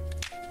have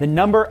the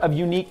number of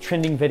unique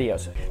trending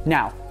videos.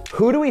 Now,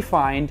 who do we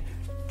find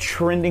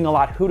trending a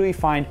lot? Who do we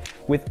find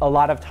with a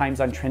lot of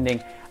times on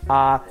trending?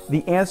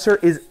 The answer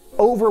is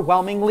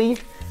overwhelmingly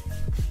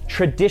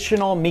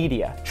traditional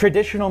media.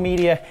 Traditional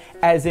media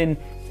as in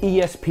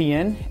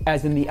ESPN,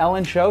 as in The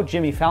Ellen Show,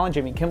 Jimmy Fallon,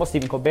 Jimmy Kimmel,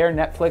 Stephen Colbert,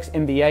 Netflix,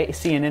 NBA,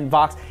 CNN,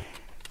 Vox.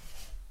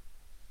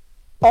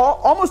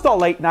 Almost all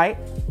late night,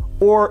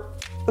 or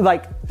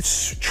like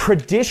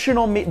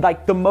traditional,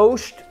 like the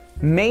most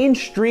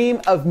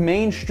mainstream of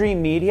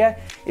mainstream media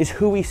is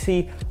who we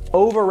see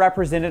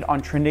overrepresented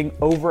on trending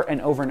over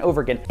and over and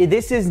over again.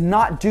 This is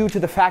not due to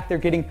the fact they're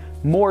getting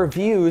more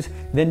views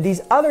than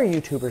these other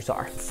YouTubers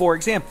are. For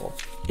example,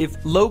 if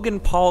Logan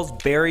Paul's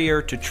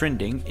barrier to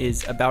trending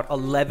is about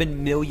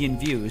 11 million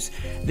views,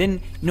 then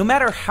no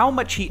matter how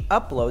much he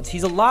uploads,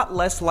 he's a lot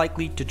less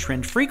likely to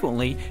trend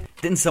frequently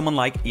than someone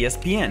like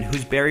ESPN,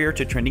 whose barrier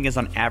to trending is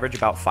on average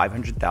about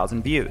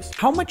 500,000 views.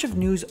 How much of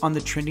news on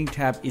the trending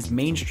tab is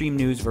mainstream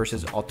news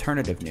versus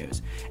alternative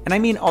news? And I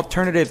mean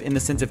alternative in the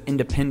sense of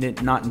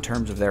independent, not in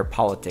terms of their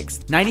politics.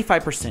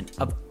 95%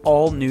 of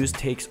all news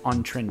takes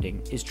on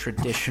trending is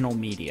traditional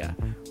media.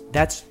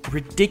 That's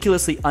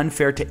ridiculously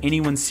unfair to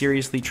anyone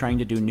seriously trying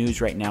to do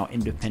news right now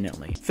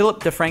independently.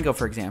 Philip DeFranco,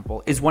 for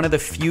example, is one of the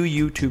few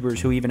YouTubers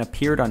who even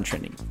appeared on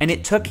trending, and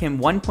it took him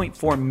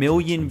 1.4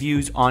 million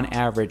views on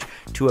average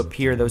to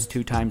appear those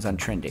 2 times on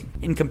trending.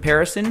 In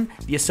comparison,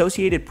 the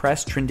Associated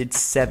Press trended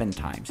 7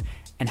 times.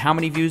 And how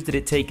many views did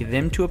it take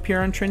them to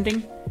appear on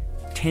trending?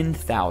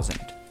 10,000.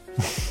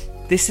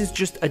 This is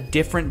just a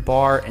different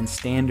bar and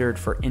standard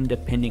for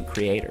independent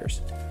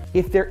creators.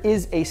 If there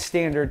is a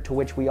standard to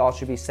which we all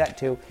should be set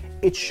to,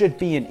 it should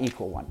be an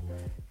equal one.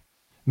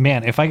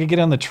 Man, if I could get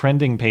on the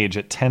trending page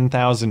at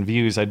 10,000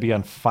 views, I'd be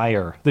on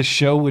fire. The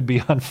show would be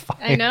on fire.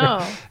 I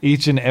know.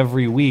 Each and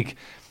every week.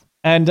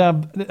 And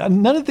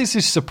none of this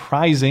is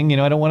surprising.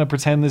 I don't want to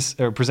present this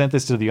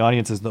to the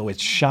audience as though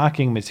it's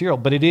shocking material,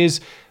 but it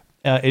is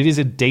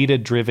a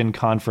data-driven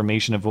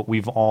confirmation of what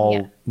we've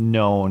all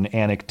known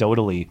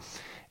anecdotally.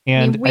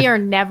 And we are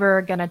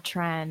never going to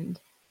trend.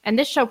 And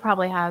this show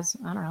probably has,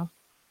 I don't know,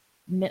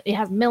 it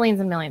has millions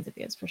and millions of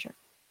views for sure.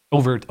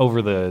 Over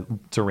the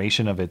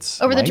duration of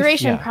its Over life? the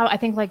duration, Yeah. I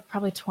think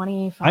probably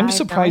 25 I'm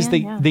surprised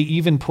million, they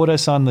even put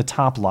us on the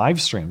top live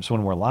streams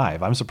when we're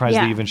live. I'm surprised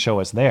they even show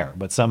us there.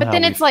 But somehow, But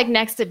then it's like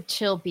next to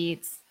Chill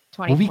Beats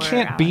 24 we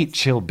can't hours. beat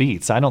Chill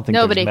Beats. I don't think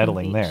Nobody there's can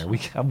meddling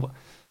beat there.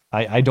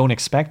 I don't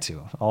expect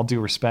to. All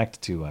due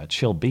respect to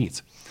Chill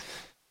Beats.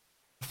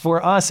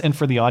 For us and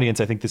for the audience,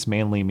 I think this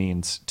mainly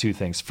means 2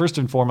 things. First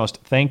and foremost,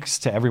 thanks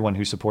to everyone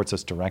who supports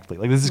us directly.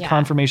 Like, this is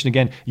confirmation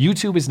again.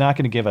 YouTube is not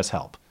going to give us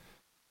help,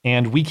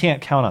 and we can't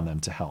count on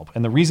them to help.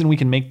 And the reason we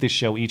can make this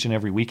show each and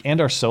every week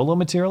and our solo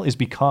material is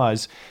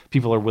because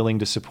people are willing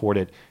to support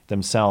it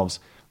themselves.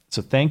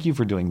 So thank you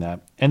for doing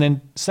that. And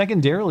then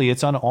secondarily,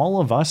 it's on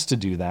all of us to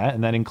do that,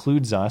 and that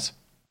includes us.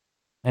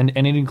 And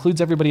it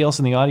includes everybody else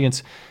in the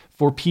audience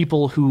for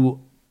people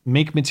who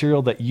make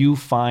material that you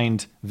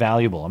find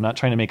valuable. I'm not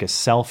trying to make a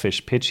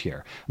selfish pitch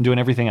here. I'm doing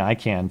everything I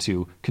can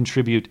to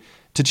contribute,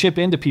 to chip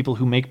into people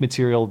who make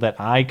material that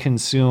I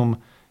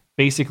consume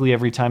basically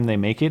every time they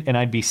make it, and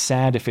I'd be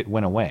sad if it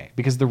went away.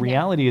 Because the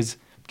reality is,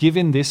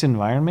 given this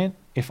environment,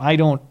 if I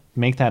don't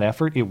make that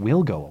effort, it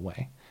will go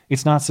away.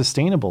 It's not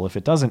sustainable if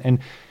it doesn't. And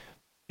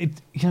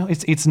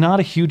it's not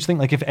a huge thing.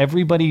 Like, if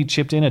everybody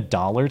chipped in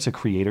 $1 to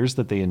creators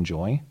that they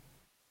enjoy,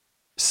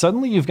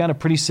 suddenly you've got a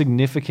pretty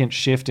significant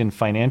shift in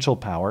financial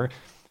power.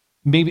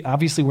 Maybe,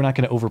 obviously, we're not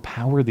going to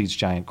overpower these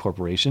giant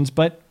corporations,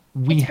 but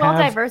It's well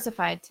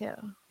diversified too.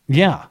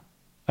 Yeah.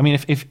 I mean,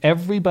 if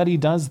everybody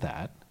does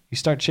that, you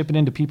start chipping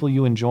into people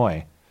you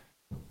enjoy,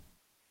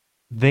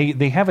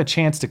 they have a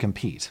chance to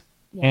compete.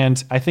 Yeah.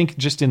 And I think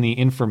just in the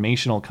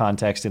informational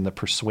context, in the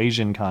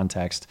persuasion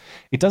context,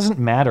 it doesn't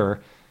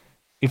matter.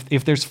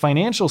 If there's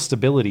financial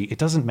stability, it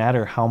doesn't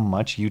matter how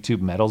much YouTube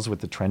meddles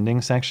with the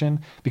trending section,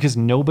 because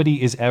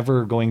nobody is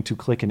ever going to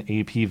click an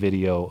AP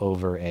video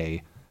over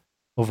a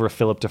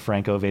Philip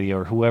DeFranco video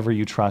or whoever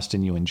you trust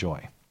and you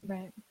enjoy.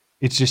 Right.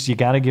 It's just, you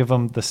got to give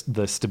them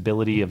the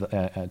stability of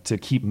to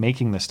keep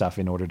making the stuff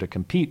in order to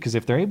compete. Because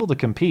if they're able to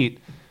compete,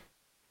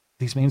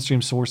 these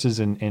mainstream sources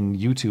and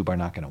YouTube are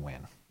not going to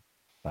win.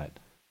 But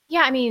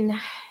yeah, I mean,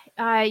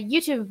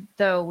 YouTube,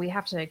 though, we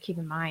have to keep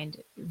in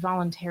mind,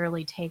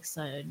 voluntarily takes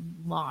a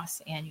loss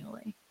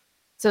annually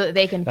so that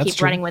they can keep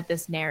running with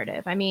this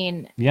narrative. I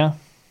mean,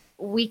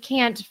 we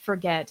can't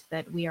forget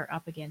that we are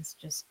up against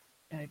just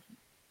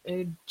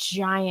a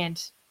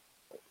giant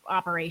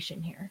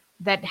operation here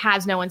that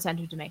has no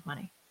incentive to make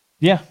money.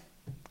 Yeah,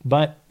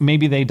 but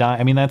maybe they die.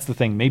 I mean, that's the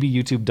thing. Maybe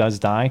YouTube does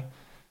die.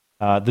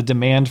 The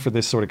demand for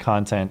this sort of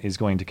content is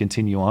going to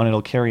continue on.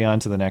 It'll carry on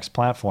to the next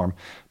platform.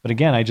 But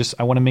again,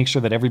 I want to make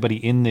sure that everybody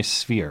in this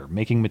sphere,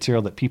 making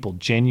material that people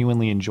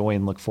genuinely enjoy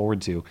and look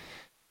forward to,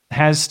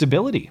 has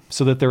stability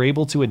so that they're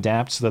able to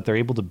adapt, so that they're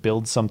able to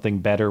build something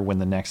better when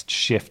the next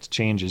shift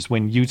changes.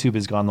 When YouTube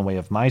has gone the way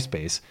of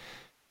MySpace,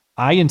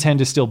 I intend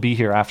to still be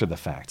here after the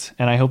fact.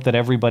 And I hope that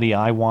everybody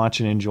I watch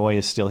and enjoy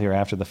is still here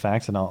after the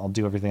fact. And I'll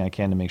do everything I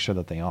can to make sure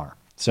that they are.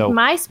 So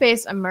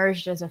MySpace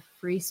emerged as a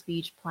free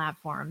speech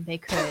platform. They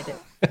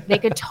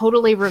could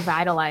totally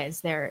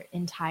revitalize their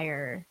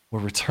entire. We're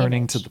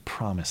returning to the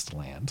promised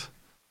land.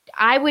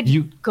 I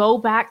would go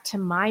back to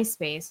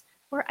MySpace,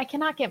 where I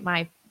cannot get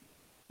my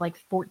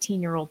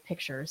 14-year-old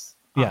pictures.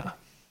 Yeah.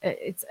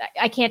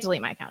 I can't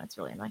delete my account. It's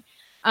really annoying.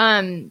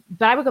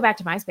 But I would go back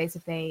to MySpace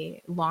if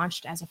they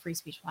launched as a free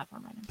speech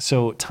platform right now.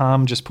 So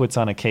Tom just puts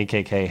on a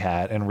KKK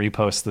hat and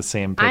reposts the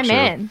same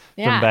picture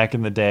from back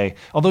in the day.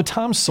 Although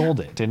Tom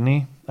sold it, didn't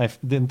he?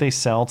 Didn't they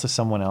sell to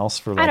someone else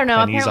for I don't know.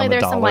 pennies Apparently on the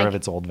there's dollar some, of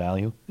its old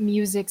value?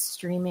 Music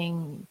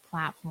streaming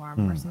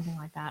platform or something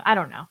like that. I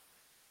don't know.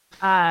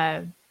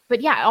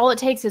 But yeah, all it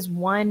takes is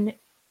one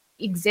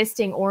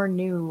existing or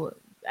new.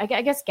 I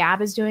guess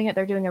Gab is doing it.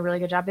 They're doing a really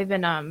good job. They've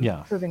been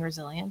proving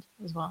resilient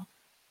as well.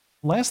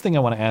 Last thing I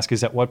want to ask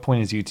is, at what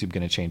point is YouTube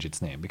going to change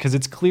its name? Because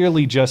it's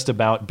clearly just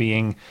about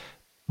being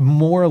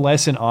more or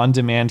less an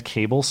on-demand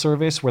cable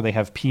service where they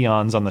have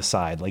peons on the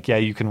side. Like, yeah,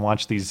 you can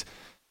watch these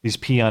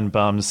peon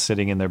bums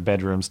sitting in their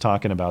bedrooms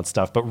talking about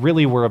stuff, but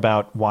really we're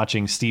about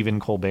watching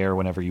Stephen Colbert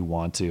whenever you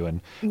want to,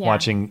 and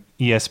watching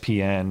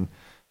ESPN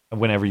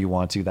whenever you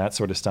want to, that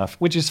sort of stuff,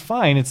 which is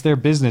fine. It's their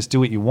business. Do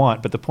what you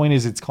want. But the point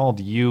is, it's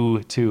called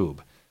YouTube,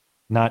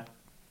 not,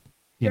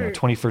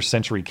 21st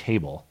century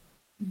cable.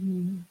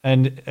 Mm-hmm.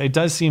 And it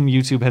does seem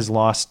YouTube has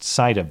lost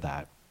sight of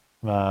that.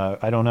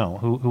 I don't know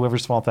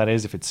whoever's fault that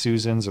is, if it's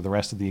Susan's or the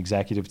rest of the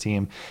executive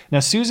team. Now,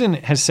 Susan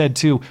has said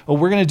too,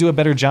 we're going to do a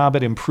better job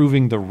at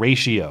improving the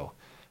ratio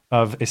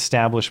of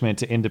establishment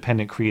to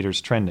independent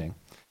creators trending.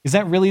 Is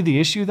that really the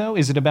issue, though?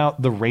 Is it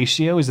about the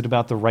ratio? Is it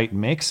about the right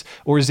mix?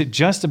 Or is it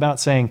just about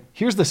saying,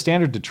 here's the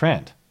standard to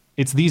trend?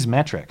 It's these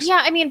metrics.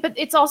 Yeah, I mean, but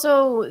it's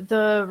also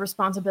the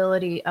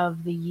responsibility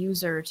of the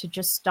user to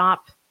just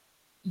stop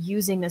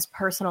using this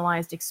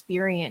personalized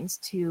experience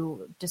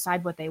to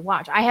decide what they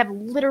watch. I have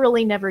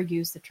literally never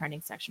used the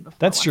trending section before.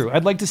 That's true.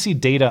 I'd like to see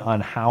data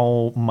on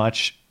how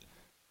much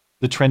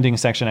the trending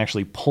section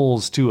actually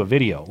pulls to a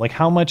video. Like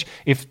how much,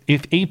 if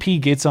AP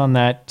gets on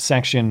that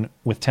section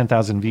with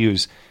 10,000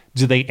 views,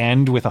 do they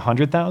end with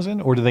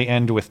 100,000 or do they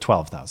end with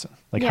 12,000?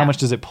 Like how much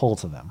does it pull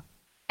to them?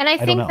 And I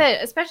think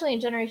that, especially in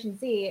Generation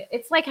Z,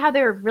 it's like how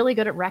they're really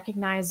good at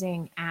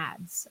recognizing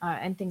ads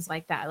and things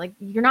like that. Like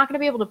you're not going to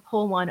be able to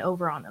pull one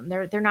over on them.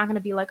 They're not going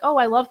to be like, oh,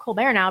 I love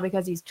Colbert now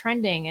because he's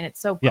trending and it's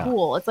so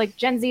cool. It's like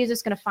Gen Z is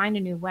just going to find a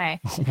new way.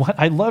 What?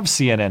 I love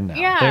CNN now.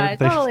 Yeah,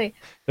 totally.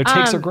 Their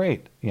takes are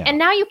great. Yeah. And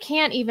now you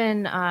can't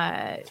even,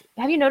 have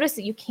you noticed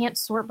that you can't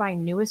sort by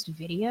newest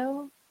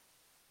video?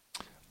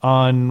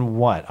 On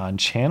what? On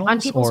channels? On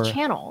people's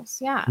channels,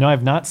 yeah. No,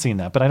 I've not seen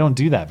that, but I don't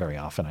do that very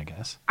often, I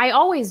guess. I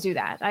always do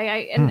that.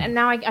 And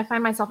now I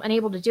find myself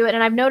unable to do it.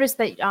 And I've noticed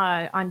that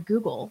on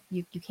Google,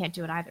 you can't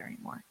do it either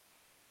anymore.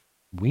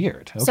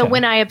 Weird. Okay. So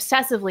when I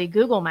obsessively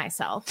Google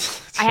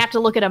myself, I have to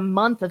look at a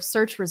month of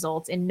search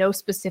results in no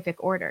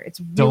specific order. It's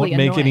really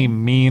annoying. Don't make any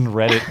mean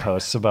Reddit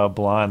posts about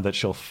Blonde that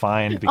she'll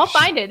find. I'll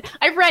find it.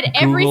 I've read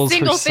every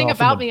single thing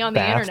about me on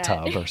the internet.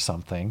 Bathtub or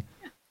something.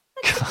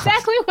 That's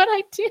exactly what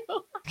I do.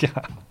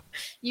 Yeah.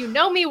 You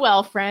know me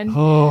well, friend.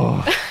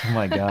 Oh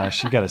my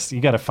gosh. You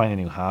gotta find a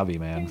new hobby,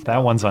 man. That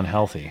one's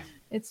unhealthy.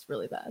 It's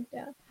really bad,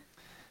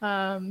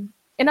 yeah.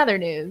 In other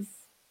news.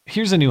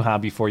 Here's a new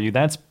hobby for you.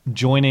 That's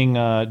joining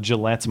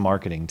Gillette's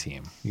marketing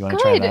team. You want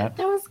to try that?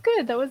 That was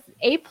good. That was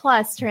A+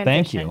 transition.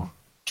 Thank you.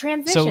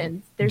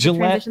 Transitions. So there's a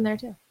transition there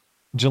too.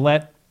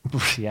 Gillette,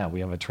 yeah,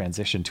 we have a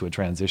transition to a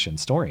transition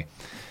story.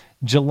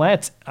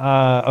 Gillette,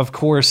 of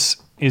course,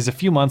 is a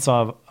few months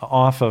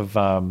off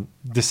of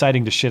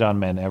deciding to shit on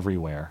men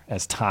everywhere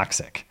as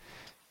toxic.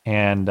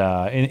 And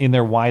in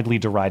their widely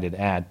derided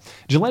ad.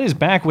 Gillette is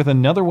back with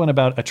another one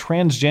about a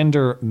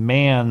transgender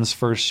man's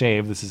first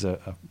shave. This is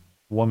a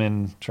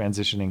woman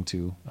transitioning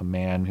to a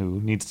man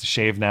who needs to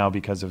shave now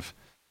because of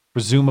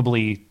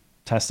presumably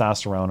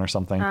testosterone or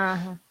something.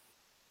 Uh-huh.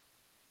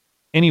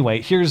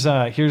 Anyway, here's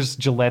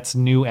Gillette's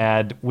new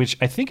ad, which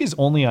I think is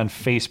only on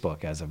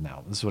Facebook as of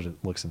now. This is what it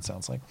looks and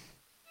sounds like.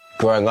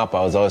 Growing up,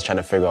 I was always trying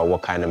to figure out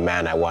what kind of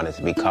man I wanted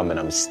to become, and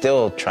I'm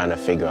still trying to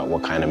figure out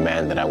what kind of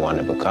man that I want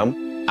to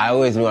become. I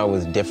always knew I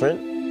was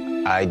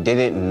different. I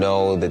didn't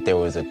know that there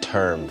was a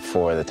term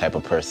for the type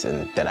of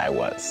person that I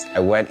was. I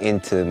went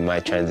into my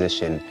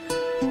transition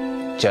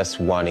just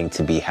wanting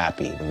to be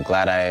happy. I'm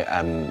glad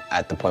I'm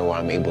at the point where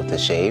I'm able to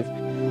shave.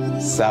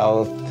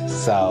 South,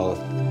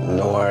 south,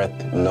 north,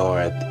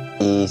 north,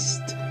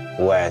 east,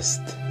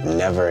 west,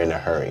 never in a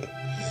hurry.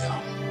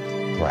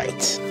 Yeah.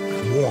 Right.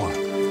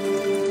 One.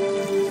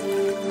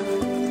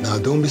 Now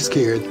don't be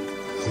scared.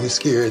 Don't be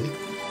scared.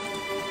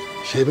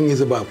 Shaving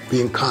is about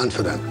being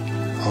confident.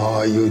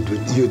 Oh,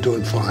 you're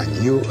doing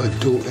fine. You are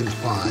doing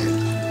fine.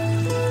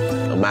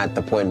 I'm at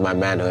the point in my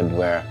manhood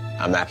where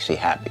I'm actually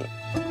happy.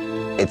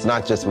 It's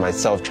not just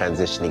myself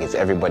transitioning, it's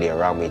everybody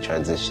around me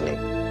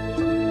transitioning.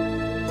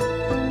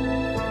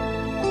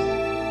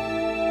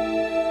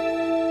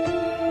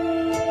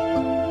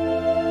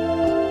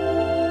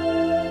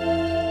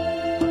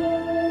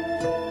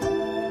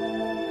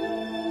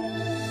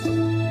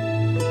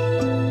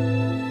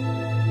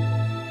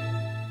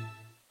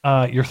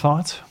 Your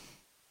thoughts?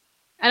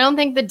 I don't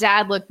think the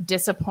dad looked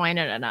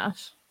disappointed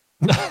enough.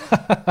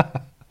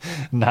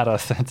 Not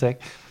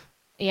authentic.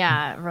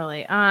 Yeah,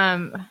 really. I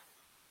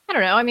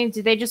don't know. I mean,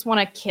 do they just want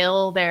to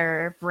kill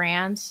their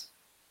brand?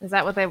 Is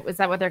that what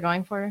they're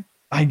going for?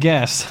 I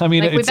guess. I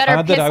mean, like, it's we better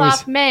odd piss that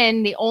off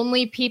men, the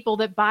only people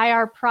that buy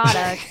our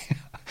products.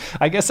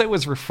 I guess I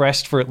was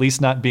refreshed for at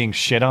least not being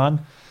shit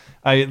on.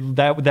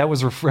 That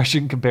was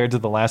refreshing compared to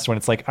the last one.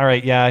 It's like, all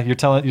right, yeah,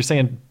 you're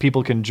saying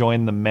people can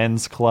join the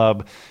men's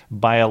club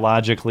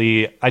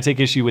biologically. I take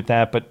issue with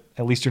that, but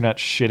at least you're not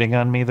shitting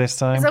on me this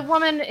time. Is a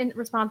woman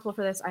responsible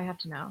for this? I have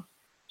to know.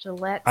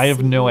 Gillette. I have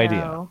CEO. no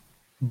idea.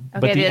 Okay,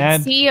 But the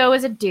ad, CEO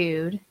is a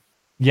dude.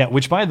 Yeah,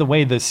 which by the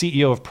way, the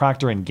CEO of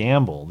Procter &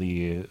 Gamble,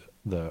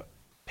 the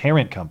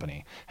parent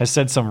company, has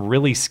said some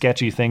really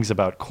sketchy things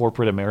about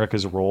corporate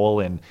America's role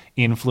in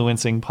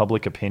influencing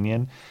public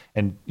opinion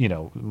and,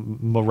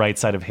 right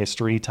side of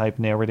history type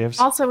narratives.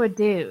 Also a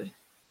dude.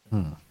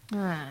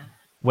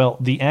 Well,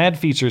 the ad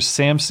features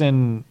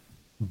Samson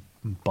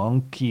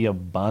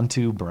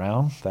Bunkiabantu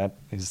Brown. That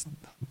is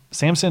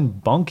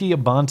Samson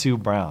Bunkiabantu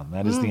Brown.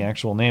 That is the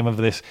actual name of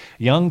this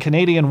young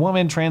Canadian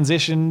woman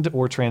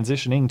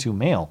transitioning to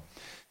male.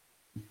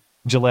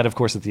 Gillette, of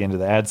course, at the end of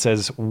the ad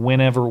says,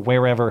 whenever,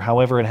 wherever,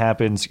 however it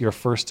happens, your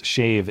first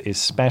shave is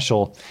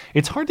special.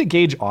 It's hard to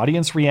gauge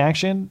audience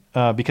reaction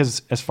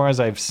because as far as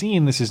I've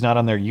seen, this is not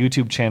on their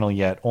YouTube channel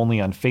yet,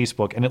 only on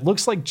Facebook. And it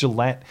looks like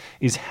Gillette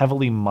is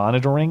heavily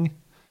monitoring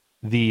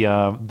the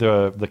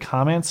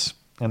comments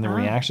and the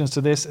reactions to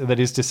this. That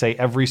is to say,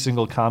 every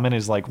single comment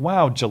is like,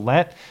 wow,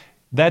 Gillette,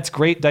 that's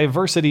great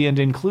diversity and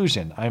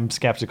inclusion. I'm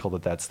skeptical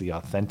that that's the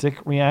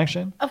authentic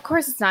reaction. Of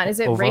course it's not.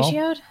 Is it overall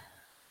ratioed?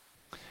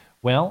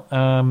 Well,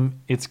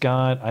 it's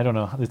got, I don't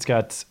know, it's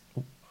got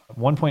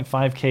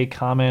 1.5K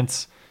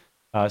comments,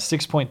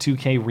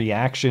 6.2K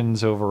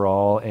reactions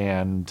overall,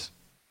 and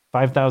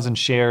 5,000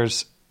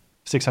 shares,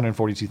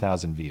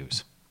 642,000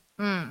 views.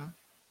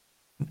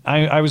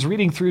 I was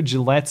reading through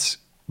Gillette's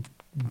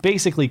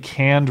basically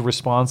canned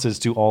responses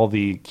to all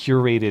the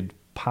curated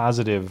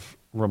positive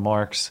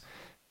remarks.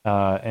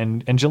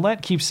 And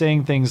Gillette keeps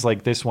saying things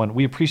like this one: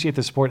 we appreciate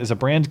the support as a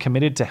brand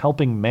committed to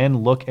helping men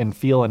look and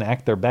feel and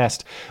act their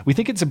best. We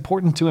think it's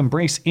important to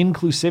embrace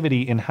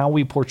inclusivity in how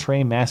we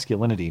portray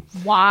masculinity.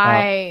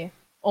 Why?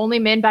 Only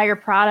men buy your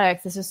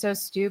products. This is so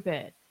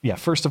stupid. Yeah,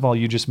 first of all,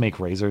 you just make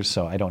razors,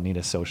 so I don't need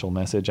a social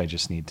message. I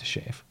just need to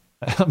shave.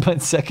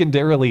 But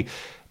secondarily,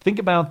 think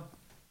about,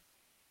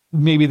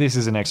 maybe this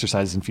is an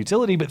exercise in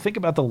futility, but think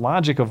about the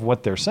logic of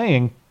what they're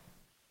saying.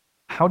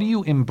 How do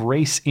you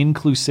embrace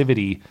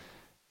inclusivity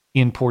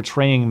in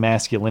portraying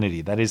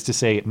masculinity? That is to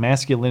say,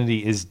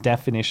 masculinity is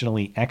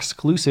definitionally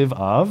exclusive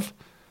of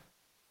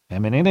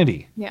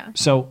femininity. Yeah.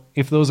 So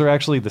if those are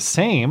actually the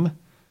same,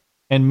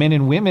 and men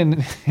and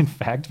women, in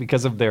fact,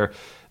 because of their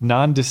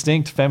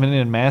non-distinct feminine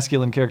and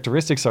masculine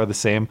characteristics are the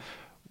same,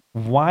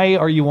 why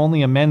are you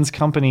only a men's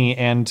company,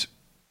 and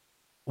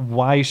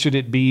why should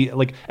it be,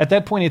 like, at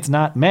that point it's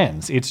not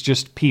men's, it's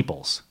just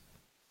people's.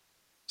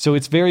 So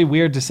it's very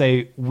weird to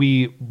say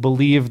we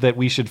believe that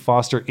we should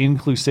foster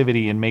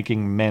inclusivity in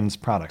making men's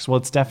products. Well,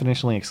 it's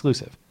definitionally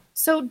exclusive.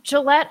 So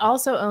Gillette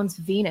also owns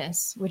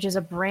Venus, which is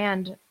a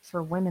brand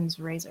for women's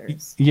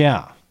razors.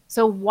 Yeah.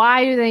 So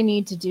why do they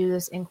need to do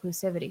this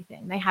inclusivity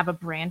thing? They have a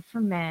brand for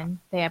men.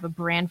 They have a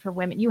brand for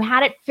women. You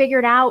had it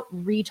figured out,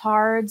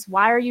 retards.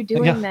 Why are you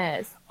doing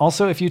this?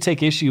 Also, if you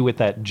take issue with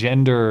that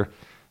gender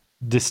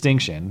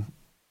distinction,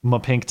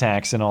 pink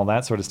tax and all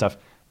that sort of stuff,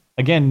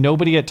 again,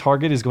 nobody at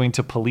Target is going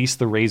to police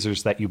the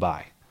razors that you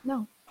buy.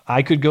 No.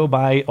 I could go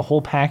buy a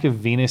whole pack of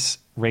Venus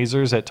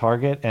razors at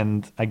Target,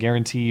 and I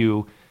guarantee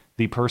you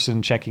the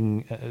person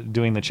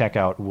doing the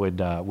checkout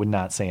would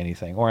not say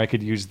anything. Or I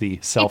could use the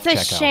self-checkout.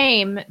 It's a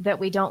shame that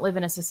we don't live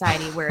in a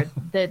society where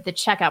the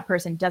checkout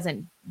person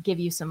doesn't give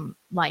you some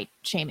light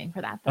shaming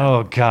for that, though.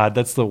 Oh, God,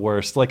 that's the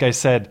worst. Like I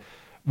said,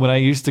 when I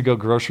used to go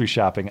grocery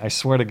shopping, I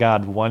swear to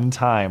God, one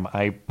time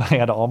I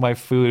had all my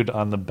food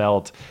on the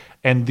belt,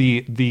 and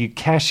the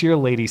cashier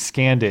lady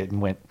scanned it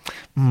and went,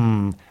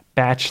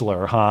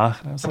 bachelor, huh?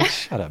 And I was like,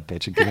 shut up,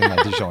 bitch, and give me my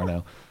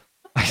DiGiorno.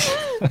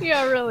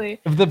 Yeah, really.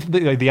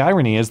 The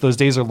irony is those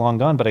days are long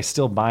gone, but I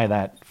still buy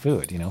that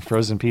food,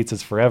 frozen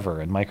pizzas forever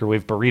and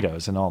microwave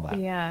burritos and all that.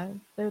 Yeah,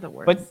 they're the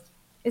worst. But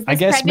is I this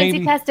guess pregnancy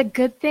maybe test a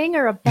good thing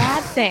or a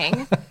bad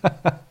thing?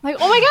 Like,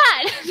 oh my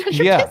God, it's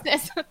your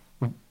business.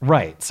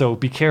 Right. So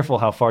be careful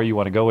how far you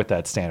want to go with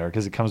that standard,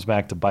 because it comes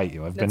back to bite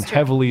you. I've been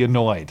heavily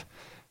annoyed.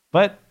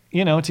 But,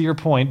 to your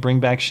point,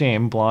 bring back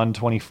shame, Blonde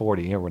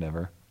 2040 or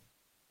whatever.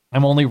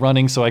 I'm only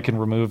running so I can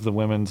remove the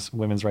women's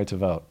right to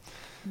vote.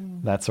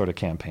 That sort of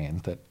campaign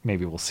that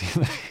maybe we'll see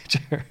in the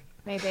future.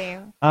 Maybe.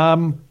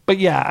 But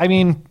yeah, I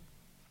mean,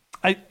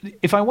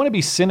 if I want to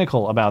be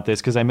cynical about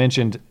this, because I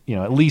mentioned,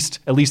 at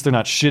least they're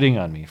not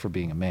shitting on me for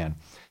being a man.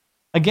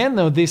 Again,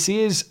 though, this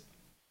is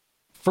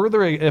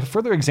a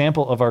further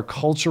example of our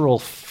cultural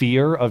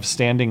fear of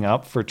standing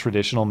up for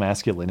traditional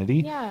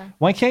masculinity. Yeah.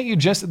 Why can't you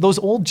those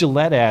old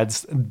Gillette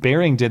ads,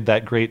 Bering did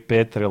that great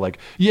bit that are like,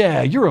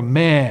 yeah, you're a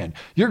man.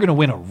 You're going to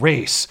win a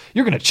race.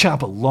 You're going to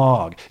chop a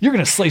log. You're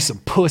going to slay some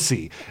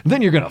pussy. And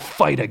then you're going to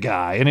fight a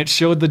guy. And it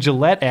showed the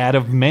Gillette ad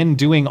of men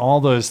doing all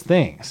those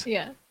things.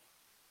 Yeah.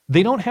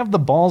 They don't have the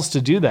balls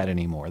to do that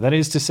anymore. That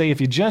is to say, if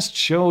you just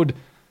showed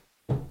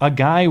a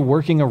guy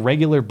working a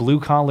regular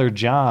blue-collar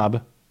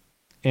job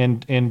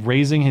and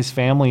raising his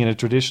family in a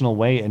traditional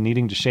way and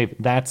needing to shave,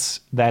 that's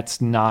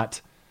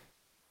not,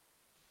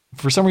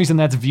 for some reason,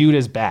 that's viewed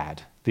as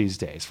bad these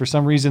days. For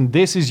some reason,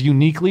 this is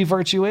uniquely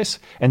virtuous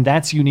and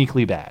that's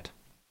uniquely bad.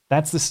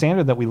 That's the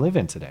standard that we live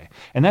in today.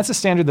 And that's a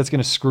standard that's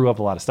going to screw up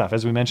a lot of stuff.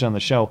 As we mentioned on the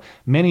show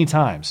many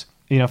times,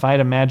 if I had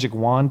a magic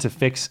wand to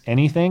fix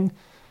anything,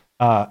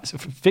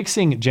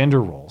 fixing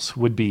gender roles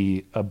would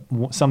be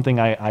something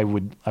I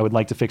would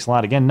like to fix a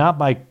lot. Again, not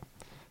by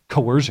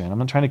coercion. I'm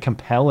not trying to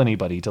compel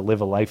anybody to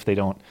live a life they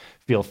don't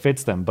feel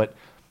fits them. But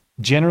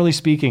generally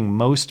speaking,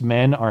 most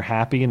men are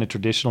happy in a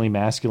traditionally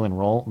masculine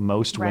role.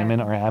 Most women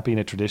are happy in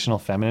a traditional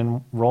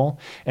feminine role.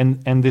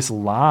 And this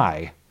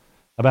lie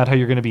about how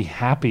you're going to be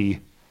happy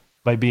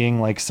by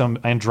being like some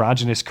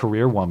androgynous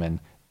career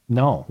woman.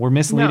 No, we're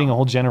misleading a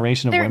whole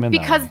generation of women.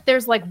 Because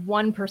there's like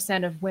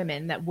 1% of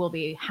women that will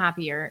be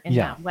happier in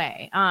that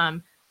way.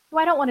 So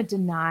I don't want to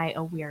deny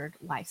a weird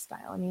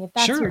lifestyle. I mean, if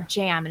that's your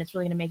jam and it's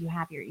really going to make you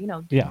happier,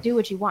 do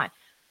what you want.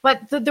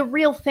 But the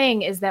real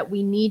thing is that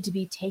we need to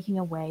be taking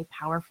away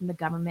power from the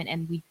government,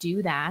 and we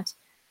do that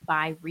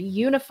by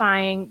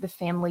reunifying the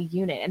family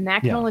unit. And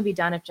that can only be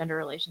done if gender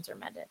relations are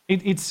mended.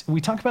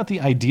 We talk about the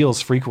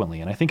ideals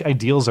frequently, and I think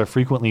ideals are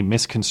frequently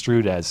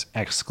misconstrued as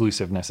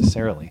exclusive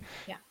necessarily.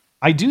 Yeah.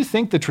 I do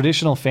think the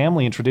traditional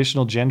family and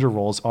traditional gender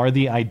roles are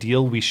the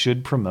ideal we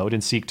should promote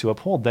and seek to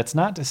uphold. That's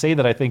not to say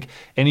that I think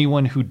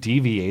anyone who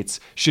deviates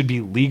should be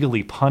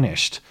legally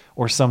punished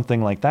or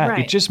something like that.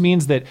 It just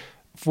means that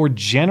for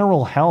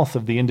general health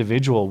of the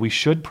individual, we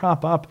should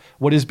prop up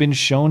what has been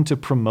shown to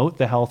promote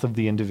the health of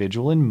the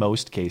individual in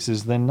most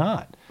cases than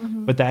not.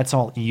 But that's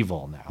all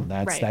evil now.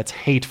 That's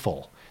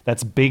hateful.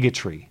 That's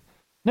bigotry.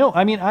 No,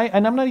 I mean,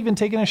 I'm not even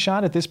taking a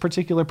shot at this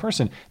particular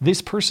person.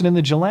 This person in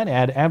the Gillette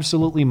ad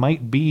absolutely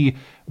might be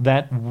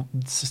that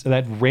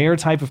rare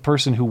type of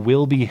person who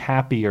will be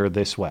happier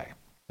this way.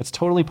 It's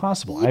totally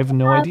possible. I have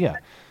no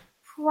idea.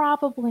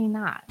 Probably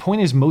not.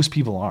 Point is, most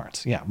people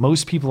aren't. Yeah,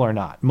 most people are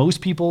not.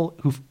 Most people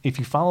if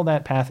you follow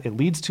that path, it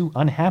leads to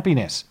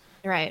unhappiness.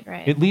 Right.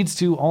 It leads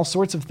to all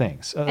sorts of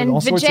things. And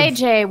the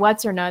JJ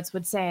What's-Her-Nuts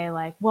would say,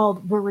 like, well,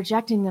 we're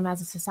rejecting them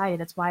as a society.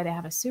 That's why they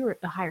have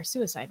a higher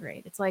suicide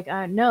rate. It's like,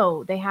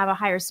 no, they have a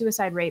higher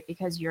suicide rate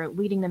because you're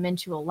leading them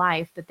into a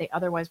life that they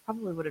otherwise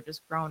probably would have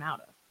just grown out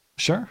of.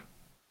 Sure.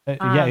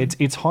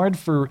 It's hard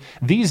for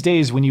these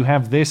days when you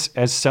have this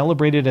as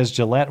celebrated as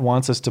Gillette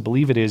wants us to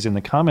believe it is in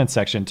the comment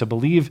section, to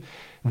believe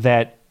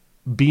that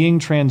being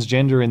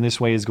transgender in this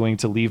way is going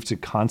to lead to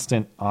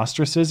constant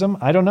ostracism.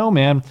 I don't know,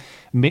 man.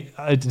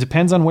 It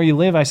depends on where you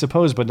live, I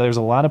suppose, but there's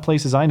a lot of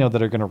places I know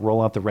that are going to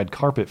roll out the red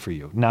carpet for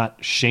you, not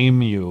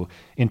shame you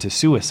into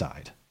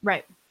suicide.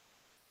 Right.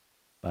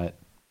 But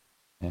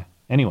yeah.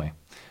 Anyway.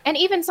 And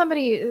even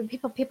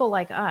people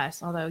like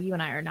us, although you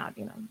and I are not,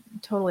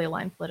 totally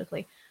aligned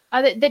politically,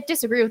 that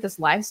disagree with this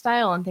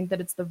lifestyle and think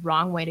that it's the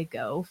wrong way to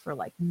go for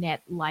like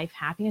net life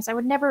happiness. I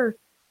would never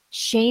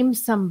shame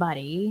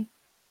somebody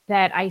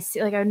that I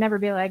see. Like, I would never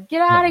be like,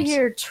 get out of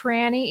here,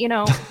 tranny.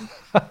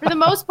 For the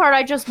most part,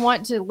 I just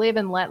want to live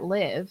and let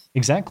live.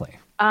 Exactly.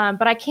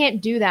 But I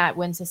can't do that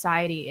when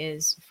society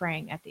is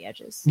fraying at the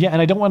edges. Yeah,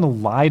 and I don't want to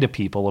lie to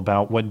people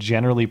about what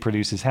generally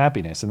produces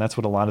happiness. And that's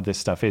what a lot of this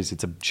stuff is.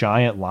 It's a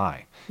giant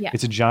lie. Yeah.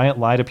 It's a giant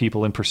lie to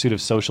people in pursuit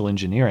of social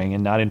engineering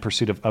and not in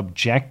pursuit of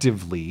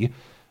objectively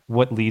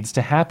what leads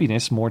to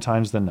happiness more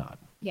times than not.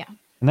 Yeah.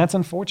 And that's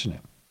unfortunate.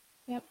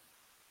 Yep.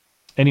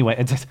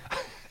 Anyway,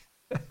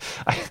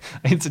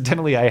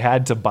 incidentally, I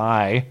had to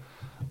buy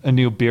a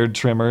new beard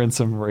trimmer and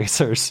some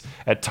razors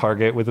at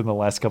Target within the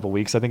last couple of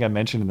weeks. I think I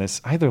mentioned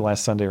this either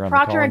last Sunday or on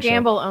Procter the &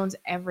 Gamble owns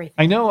everything.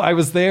 I know. I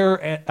was there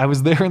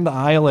in the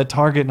aisle at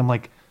Target, and I'm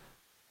like,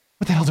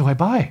 what the hell do I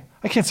buy?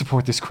 I can't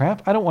support this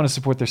crap. I don't want to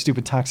support their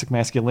stupid toxic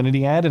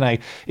masculinity ad. And I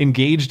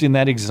engaged in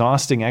that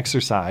exhausting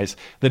exercise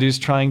that is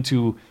trying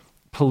to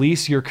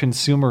police your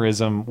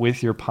consumerism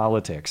with your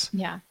politics.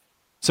 Yeah.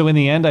 So in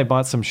the end, I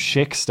bought some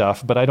chic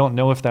stuff, but I don't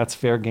know if that's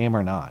fair game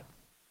or not.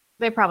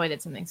 They probably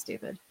did something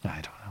stupid. I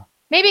don't know.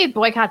 Maybe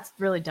boycotts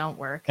really don't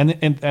work.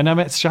 And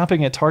I'm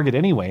shopping at Target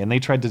anyway, and they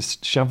tried to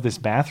shove this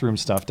bathroom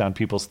stuff down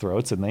people's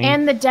throats, and they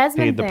the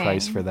Desmond paid the thing.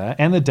 price for that,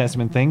 and the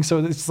Desmond thing.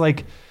 So it's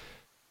like,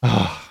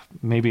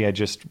 maybe I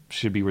just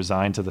should be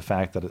resigned to the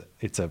fact that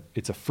it's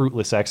a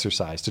fruitless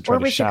exercise to try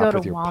to shop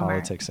with your Walmart.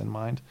 politics in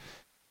mind.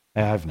 I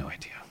have no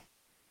idea.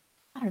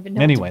 I don't even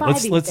know. Anyway, what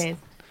to buy these days.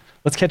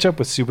 Let's catch up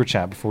with Super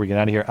Chat before we get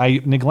out of here.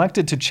 I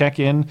neglected to check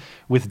in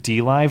with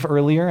DLive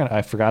earlier, and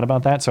I forgot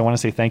about that. So I want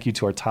to say thank you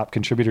to our top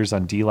contributors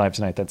on DLive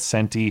tonight. That's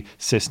Senti,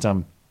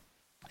 System,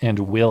 and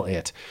Will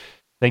It.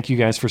 Thank you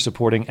guys for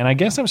supporting. And I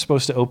guess I'm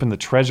supposed to open the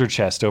treasure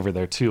chest over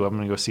there, too. I'm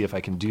going to go see if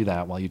I can do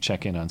that while you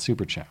check in on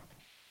Super Chat.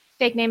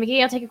 Fake name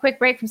McGee. I'll take a quick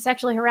break from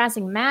sexually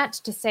harassing Matt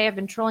to say I've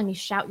been trolling the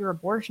Shout Your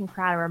Abortion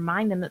crowd to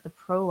remind them that the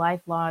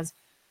pro-life laws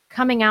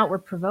coming out were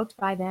provoked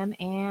by them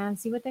and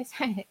see what they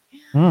say.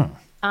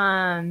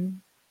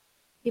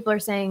 People are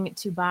saying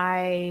to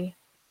buy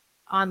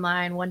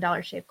online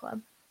 $1 Shave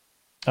Club.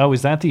 Oh,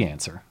 is that the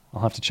answer?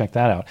 I'll have to check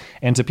that out.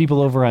 And to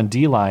people over on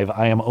DLive,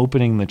 I am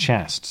opening the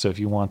chest. So if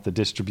you want the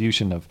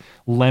distribution of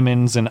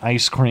lemons and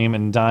ice cream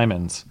and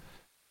diamonds,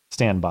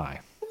 stand by.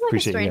 It's like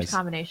a strange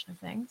combination of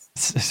things.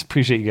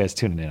 Appreciate you guys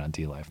tuning in on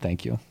DLive.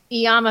 Thank you.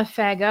 Iyama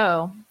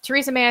Fago.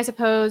 Theresa May, I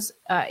suppose,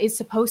 is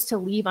supposed to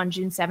leave on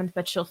June 7th,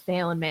 but she'll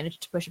fail and manage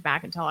to push it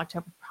back until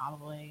October,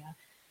 probably.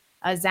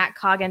 Zach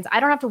Coggins. I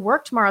don't have to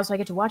work tomorrow, so I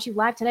get to watch you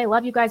live today.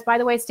 Love you guys. By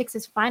the way, Styx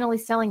is finally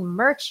selling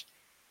merch,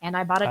 and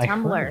I bought a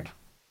tumbler.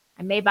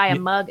 I may buy a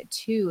mug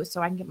too,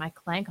 so I can get my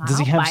clank on. Does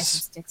he I'll have buy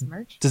some Sticks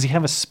merch. Does he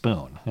have a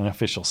spoon, an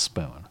official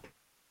spoon?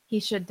 He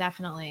should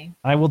definitely.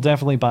 I will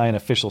definitely buy an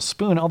official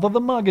spoon, although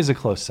the mug is a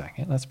close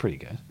second. That's pretty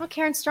good. Oh,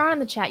 Karen Strawn in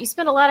the chat. You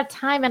spend a lot of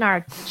time in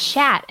our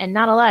chat and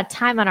not a lot of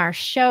time on our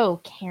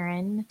show,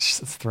 Karen.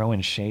 Just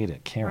throwing shade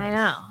at Karen. I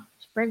know.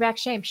 Bring back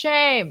shame.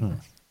 Shame.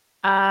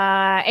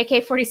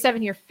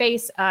 AK-47, your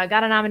face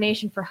got a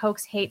nomination for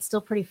hoax hate.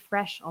 Still pretty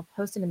fresh. I'll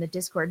post it in the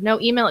Discord. No,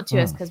 email it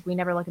to us because we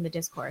never look in the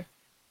Discord.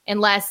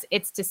 Unless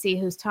it's to see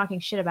who's talking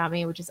shit about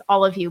me, which is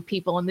all of you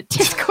people in the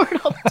Discord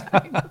all the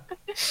time.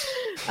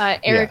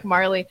 Eric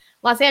Marley.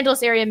 Los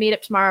Angeles area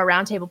meetup tomorrow.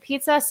 Roundtable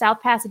Pizza.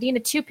 South Pasadena,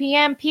 2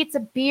 p.m. Pizza,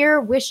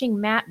 beer. Wishing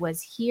Matt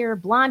was here.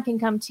 Blonde can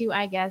come too,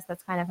 I guess.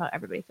 That's kind of how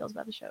everybody feels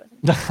about the show,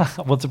 isn't it?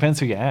 Well, it depends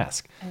who you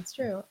ask. That's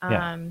true.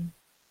 Yeah.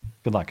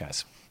 Good luck,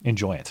 guys.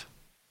 Enjoy it.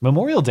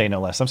 Memorial Day,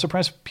 no less. I'm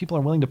surprised people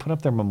are willing to put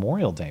up their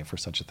Memorial Day for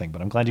such a thing,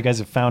 but I'm glad you guys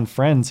have found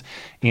friends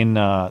in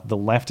the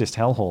leftist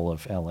hellhole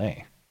of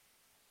L.A.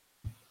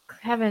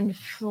 Kevin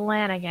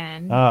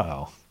Flanagan.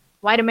 Uh-oh.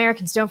 White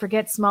Americans, don't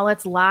forget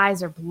Smollett's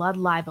lies are blood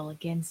libel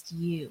against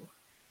you.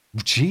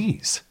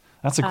 Jeez.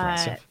 That's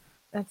aggressive.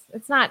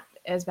 It's not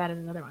as bad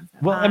as the other ones.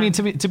 Though. Well, I mean,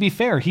 to be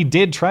fair, he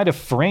did try to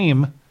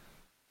frame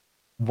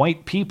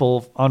white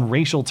people on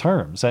racial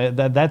terms.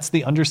 That's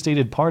the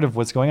understated part of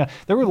what's going on.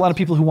 There were a lot of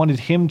people who wanted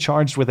him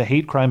charged with a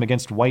hate crime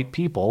against white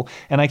people,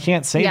 and I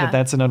can't say that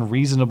that's an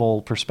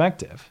unreasonable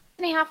perspective.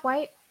 Isn't he half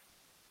white?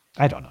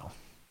 I don't know.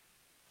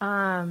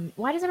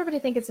 Why does everybody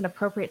think it's an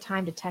appropriate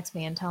time to text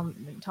me and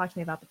talk to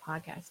me about the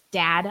podcast?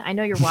 Dad, I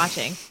know you're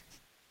watching.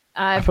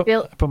 I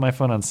put my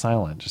phone on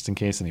silent just in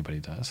case anybody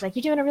does. Like,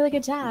 you're doing a really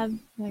good job.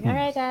 I'm like, all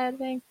right, Dad,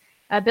 thanks.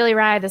 Billy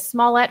Rye, the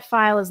Smollett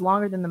file is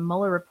longer than the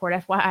Mueller report.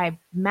 FYI,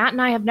 Matt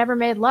and I have never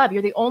made love.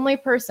 You're the only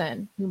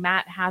person who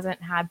Matt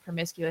hasn't had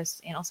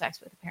promiscuous anal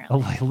sex with,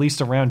 apparently. At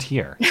least around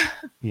here.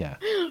 Yeah.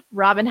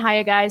 Robin,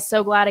 hiya, guys.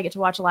 So glad I get to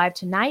watch live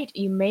tonight.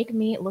 You make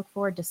me look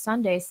forward to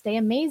Sundays. Stay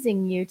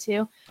amazing, you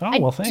two. Oh,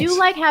 well, thanks. I do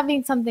like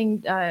having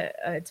something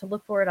to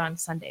look forward on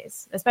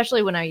Sundays,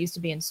 especially when I used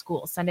to be in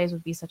school. Sundays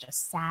would be such a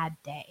sad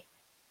day.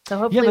 So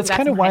hopefully that's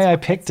kind of why I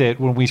picked it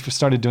when we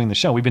started doing the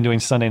show. We've been doing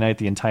Sunday night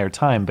the entire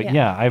time. But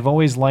yeah, I've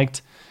always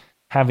liked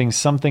having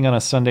something on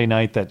a Sunday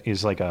night that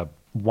is like a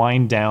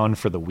wind down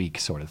for the week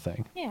sort of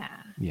thing. Yeah.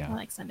 Yeah. I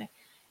like Sunday.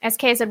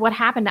 SK said, what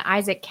happened to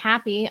Isaac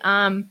Cappy?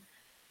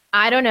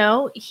 I don't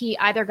know. He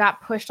either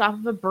got pushed off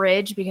of a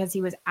bridge because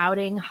he was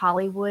outing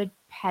Hollywood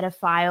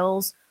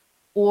pedophiles,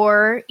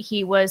 or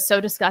he was so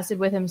disgusted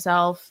with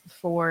himself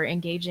for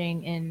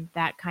engaging in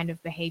that kind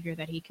of behavior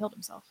that he killed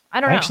himself.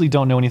 I don't know. I actually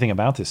don't know anything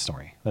about this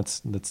story.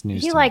 That's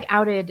news. He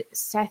outed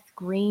Seth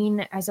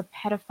Green as a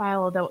pedophile,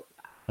 although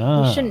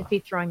we shouldn't be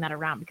throwing that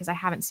around because I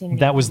haven't seen any.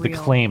 That was the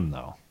claim,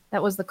 though.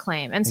 That was the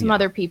claim, and some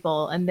other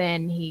people, and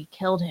then he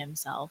killed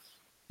himself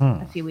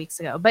a few weeks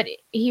ago. But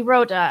he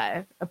wrote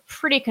a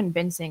pretty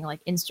convincing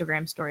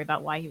Instagram story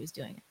about why he was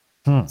doing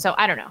it. So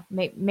I don't know.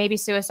 Maybe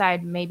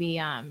suicide.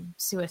 Maybe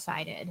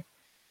suicided.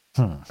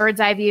 Bird's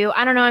eye view.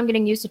 I don't know. I'm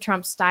getting used to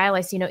Trump's style.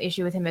 I see no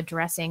issue with him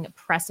addressing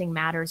pressing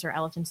matters or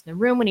elephants in the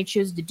room when he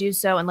chooses to do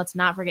so. And let's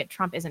not forget,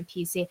 Trump isn't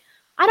PC.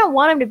 I don't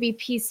want him to be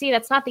PC.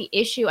 That's not the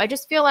issue. I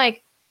just feel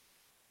like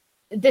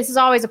this is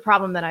always a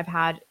problem that I've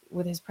had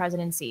with his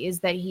presidency, is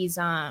that he's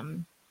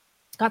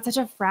got such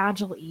a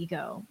fragile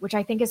ego, which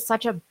I think is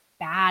such a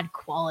bad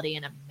quality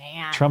in a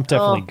man. Trump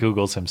definitely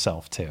Googles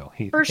himself too.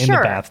 For in sure.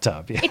 the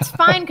bathtub. Yeah. It's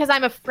fine because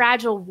I'm a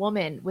fragile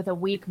woman with a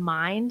weak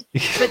mind,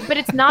 but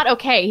it's not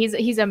okay.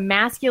 He's a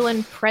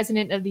masculine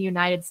president of the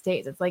United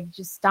States. It's like,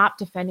 just stop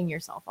defending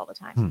yourself all the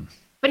time.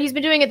 But he's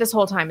been doing it this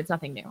whole time. It's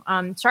nothing new.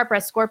 Sharp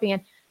Breast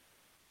Scorpion.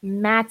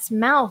 Matt's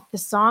mouth, the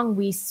song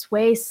we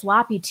sway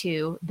sloppy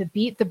to, the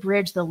beat, the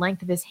bridge, the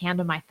length of his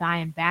hand on my thigh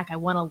and back. I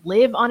want to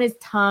live on his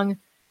tongue.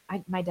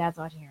 My dad's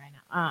watching it right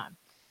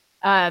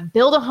now.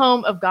 Build a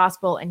home of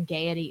gospel and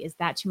gaiety. Is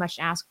that too much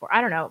to ask for? I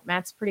don't know.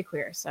 Matt's pretty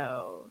queer,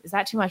 so is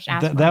that too much to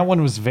ask for? That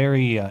one was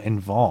very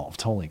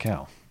involved. Holy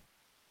cow.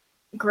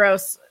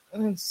 Gross.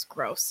 It's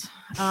gross.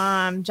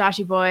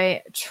 Joshy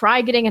boy,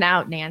 try getting it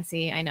out,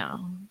 Nancy. I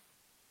know.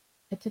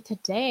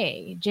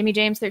 Today, Jimmy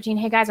James 13.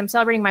 Hey guys, I'm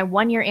celebrating my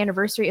 1-year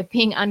anniversary of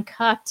being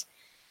uncuffed,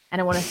 and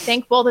I want to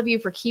thank both of you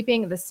for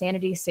keeping the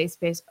Sanity Safe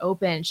Space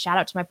open. Shout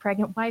out to my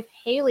pregnant wife,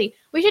 Haley.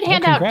 We should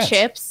hand out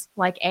chips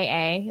like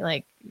AA.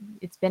 Like,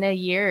 it's been a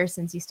year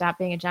since you stopped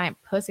being a giant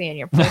pussy in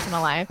your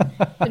personal life.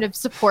 Bit of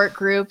support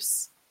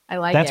groups. I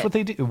like That's it. what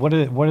they do.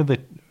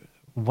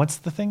 What's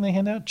the thing they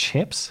hand out?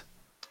 Chips?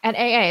 At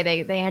AA,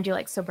 they hand you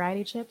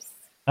sobriety chips.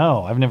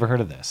 Oh, I've never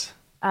heard of this.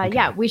 Okay.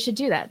 Yeah, we should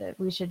do that.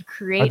 We should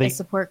create a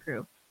support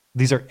group.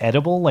 These are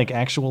edible,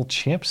 actual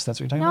chips? That's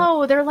what you're talking about?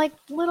 No, they're like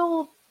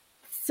little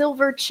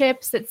silver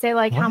chips that say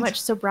how much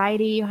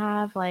sobriety you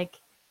have.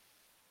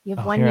 You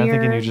have 1 year. I'm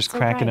thinking you're just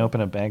cracking open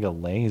a bag of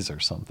Lay's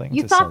or something.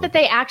 You thought that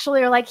they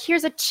actually are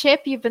here's a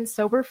chip, you've been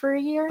sober for a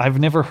year? I've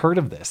never heard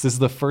of this. This is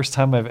the first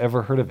time I've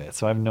ever heard of it,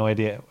 so I have no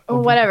idea.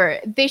 Whatever.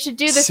 They should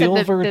do this at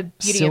the Beauty and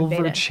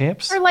silver Beta.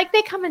 chips? Or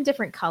they come in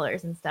different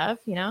colors and stuff,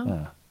 you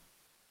know?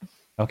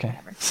 Okay.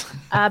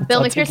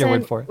 Bill I'll take your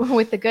word for McPherson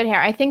with the good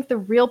hair. I think the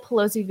real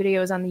Pelosi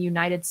video is on the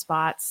United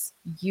Spots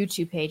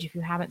YouTube page. If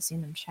you haven't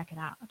seen them, check it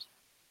out.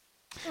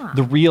 Huh.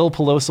 The real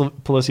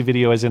Pelosi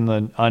video is in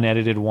the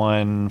unedited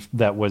one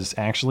that was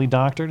actually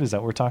doctored. Is that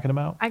what we're talking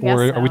about? I guess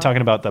Or are we so.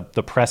 talking about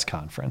the press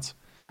conference?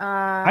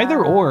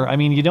 Either or. I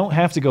mean, you don't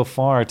have to go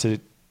far to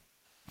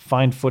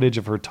find footage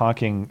of her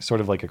talking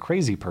sort of like a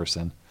crazy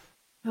person.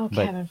 Oh,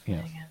 But, Kevin you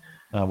know,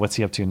 Flanagan. what's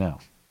he up to now?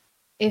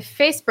 If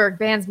Facebook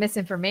bans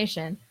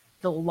misinformation,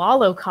 the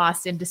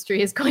Holocaust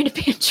industry is going to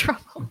be in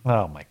trouble.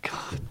 Oh my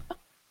God.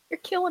 You're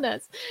killing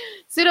us.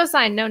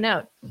 Pseudosign, no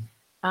note.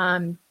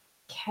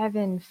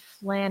 Kevin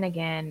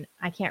Flanagan.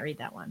 I can't read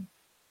that one.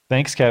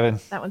 Thanks, Kevin.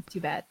 That one's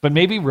too bad. But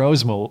maybe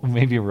Rose will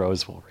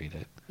read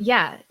it.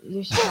 Yeah,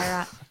 you should try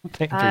that.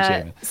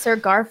 Appreciate it. Sir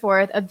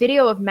Garforth, a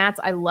video of Matt's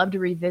I love to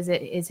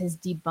revisit is his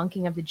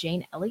debunking of the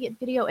Jane Elliott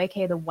video,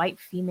 aka the white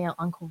female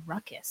Uncle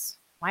Ruckus.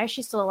 Why is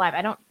she still alive?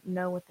 I don't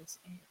know what this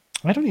is.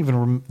 I don't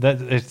even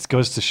that it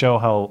goes to show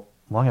how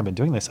long I've been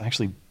doing this. I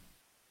actually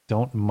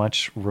don't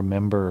much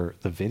remember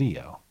the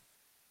video.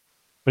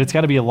 But it's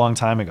got to be a long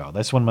time ago.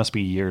 This one must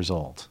be years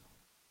old.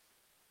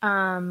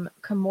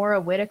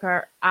 Kimora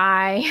Whitaker,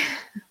 I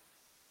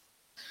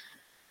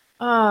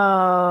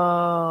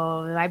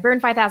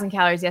burned 5,000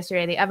 calories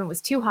yesterday. The oven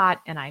was too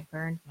hot, and I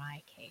burned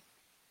my cake.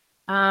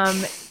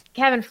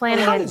 Kevin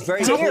Flanagan,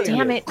 God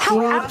damn it,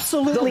 How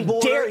absolutely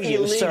dare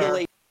you,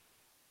 sir?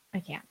 I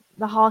can't.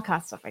 The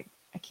Holocaust stuff,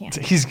 I can't.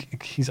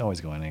 He's always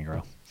going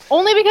aggro.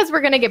 Only because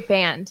we're gonna get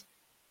banned.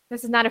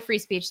 This is not a free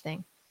speech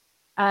thing.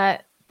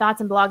 Thoughts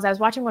and blogs. I was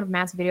watching one of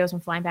Matt's videos when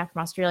flying back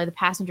from Australia. The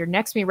passenger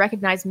next to me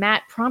recognized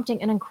Matt,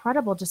 prompting an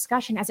incredible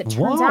discussion. As it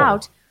turns Whoa.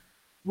 out,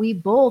 we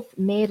both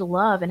made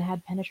love and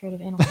had penetrative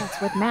anal sex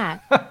with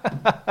Matt.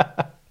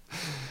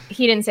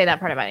 He didn't say that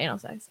part about anal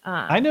sex.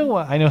 I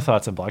know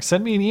thoughts and blogs.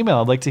 Send me an email.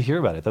 I'd like to hear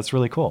about it. That's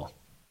really cool.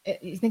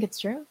 You think it's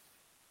true?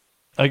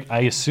 I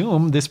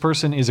assume this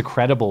person is a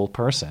credible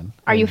person.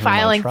 Are you whom I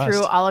filing trust.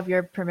 through all of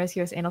your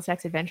promiscuous anal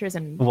sex adventures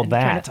and Well, and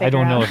trying to that I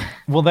don't figure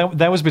know. out-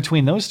 That was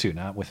between those two,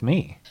 not with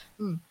me.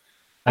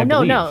 I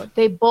No, believe.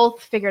 they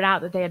both figured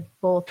out that they had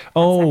both.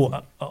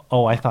 Oh,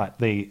 I thought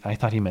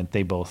he meant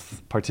they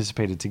both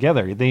participated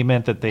together. They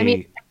meant that they. I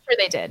mean, I'm sure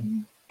they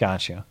did.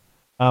 Gotcha.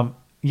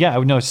 Yeah,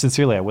 no,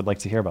 sincerely, I would like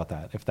to hear about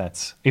that.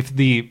 If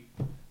the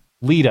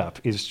lead up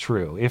is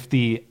true, if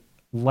the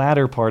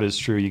latter part is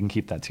true, you can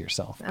keep that to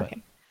yourself. But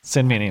Okay.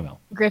 send me an email.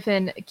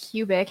 Griffin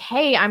Cubic.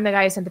 Hey, I'm the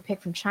guy who sent the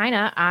pic from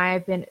China.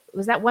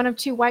 Was that one of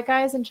two white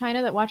guys in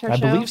China that watch our I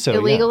show? believe so, yeah.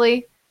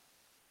 Illegally?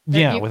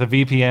 Yeah, with a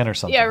VPN or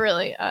something. Yeah,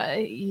 really.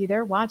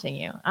 They're watching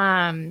you.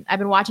 I've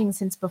been watching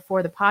since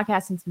before the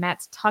podcast, since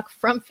Matt's Tuck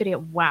Front video.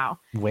 Wow.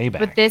 Way back.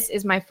 But this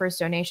is my first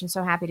donation.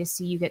 So happy to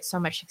see you get so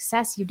much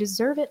success. You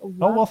deserve it.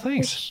 well,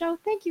 thanks. The show.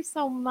 Thank you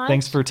so much.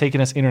 Thanks for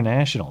taking us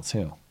international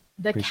too.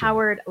 The Appreciate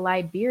Coward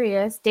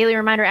Liberius. Daily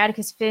reminder,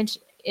 Atticus Finch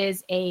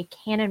is a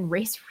canon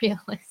race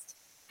realist.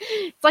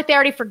 It's like they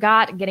already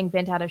forgot getting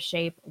bent out of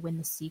shape when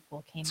the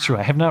sequel came It's out. true.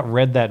 I have not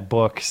read that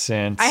book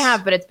since I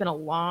have, but it's been a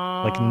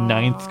long like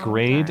 9th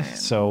grade,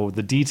 so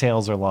the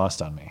details are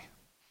lost on me.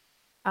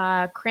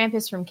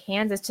 Krampus from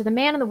Kansas. To the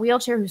man in the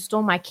wheelchair who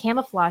stole my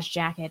camouflage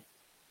jacket,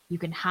 you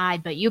can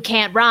hide, but you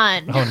can't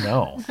run. Oh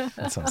no,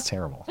 that sounds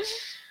terrible.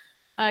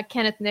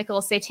 Kenneth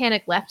Nichols,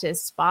 satanic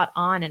leftist, spot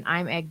on, and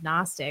I'm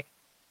agnostic.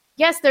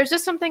 Yes, there's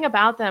just something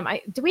about them.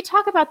 Did we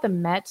talk about the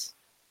Met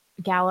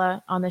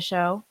Gala on the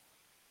show?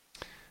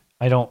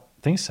 I don't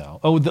think so.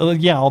 Oh,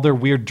 yeah, all their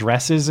weird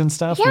dresses and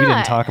stuff. We Yeah.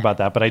 didn't talk about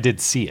that, but I did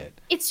see it.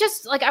 It's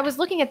just like I was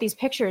looking at these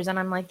pictures and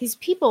I'm like, these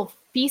people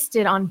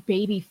feasted on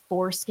baby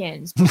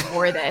foreskins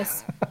before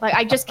this. Like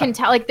I just can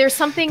tell, like there's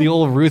something. The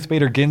old Ruth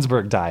Bader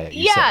Ginsburg diet.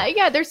 you said.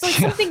 Yeah. There's like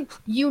something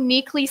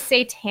uniquely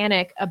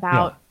satanic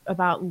about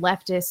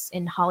leftists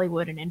in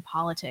Hollywood and in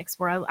politics,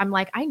 where I'm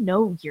like, I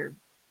know you're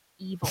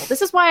evil.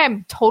 This is why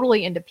I'm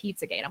totally into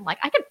Pizzagate. I'm like,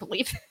 I can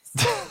believe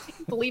this. I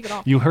can believe it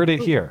all. You heard it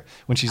here.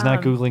 When she's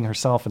not Googling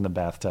herself in the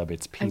bathtub,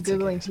 it's pizza. I'm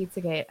Googling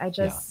Pizzagate. I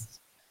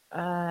just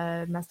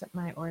messed up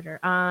my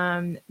order.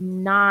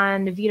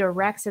 Non-Vito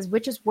Rex says,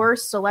 which is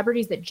worse,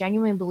 celebrities that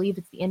genuinely believe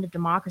it's the end of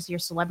democracy or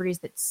celebrities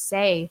that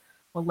say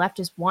what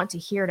leftists want to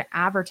hear to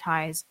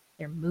advertise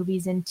their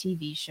movies and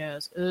TV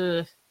shows?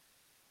 Ugh.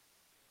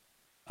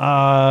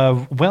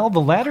 Well, the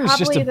latter is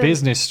just Probably a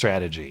business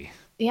strategy.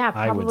 Yeah,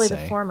 I would probably the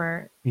say.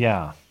 former.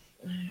 Yeah.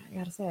 I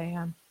gotta say,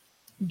 yeah.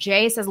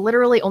 Jay says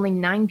literally only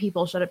 9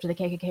 people showed up to the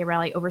KKK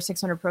rally. Over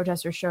 600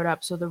 protesters showed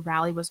up, so the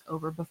rally was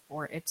over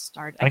before it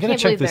started. I gotta can't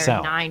check believe this there are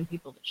out. 9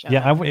 people that showed Yeah,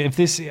 up.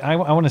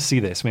 I want to see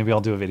this. Maybe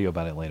I'll do a video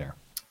about it later.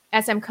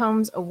 SM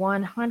Combs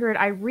 100.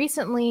 I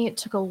recently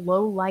took a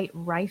low light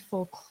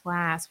rifle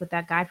class with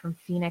that guy from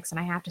Phoenix, and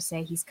I have to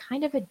say he's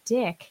kind of a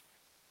dick.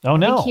 Oh I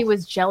no. think he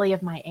was jelly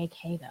of my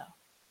AK though.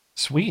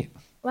 Sweet.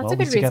 Well, that's a at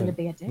least good you reason got to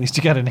be a dick. At least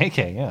you got an AK.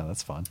 Yeah,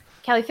 that's fun.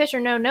 Kelly Fisher,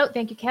 no note.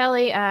 Thank you,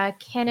 Kelly.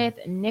 Kenneth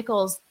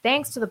Nichols,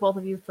 thanks to the both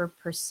of you for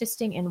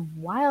persisting in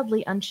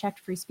wildly unchecked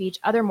free speech.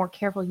 Other more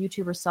careful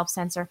YouTubers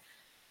self-censor.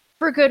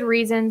 for good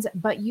reasons,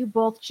 but you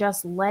both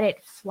just let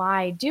it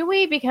fly. Do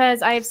we?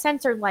 Because I have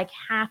censored like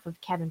half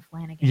of Kevin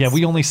Flanagan. Yeah,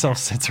 we only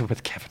self-censor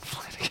with Kevin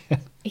Flanagan.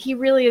 He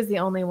really is the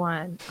only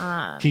one.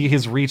 He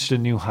has reached a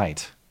new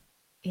height.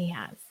 He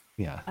has.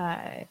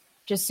 Yeah.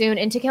 Just soon.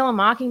 In To Kill a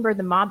Mockingbird,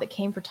 the mob that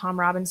came for Tom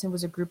Robinson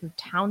was a group of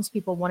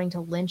townspeople wanting to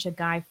lynch a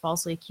guy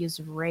falsely accused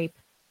of rape.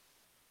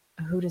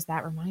 Who does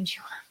that remind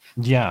you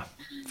of? Yeah,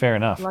 fair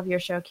enough. Love your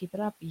show. Keep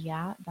it up.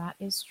 Yeah, that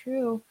is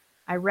true.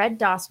 I read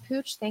Das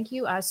Pooch. Thank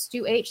you.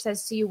 Stu H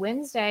says, see you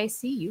Wednesday.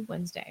 See you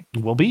Wednesday.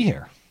 We'll be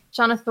here.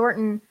 Shauna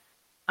Thornton.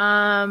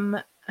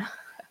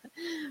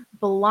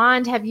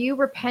 Blonde, have you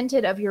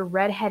repented of your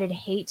redheaded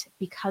hate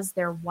because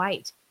they're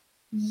white?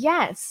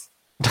 Yes.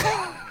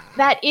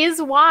 That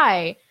is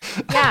why.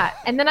 Yeah.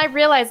 And then I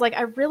realized, like,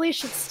 I really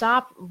should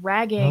stop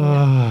ragging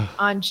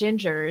on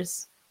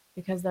gingers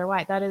because they're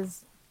white. That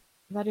is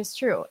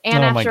true.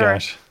 And after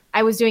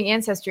I was doing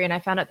Ancestry and I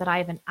found out that I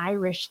have an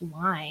Irish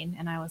line,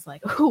 and I was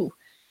like, ooh,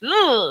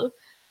 ugh.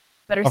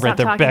 Better stop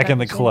they're talking back about in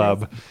the gingers.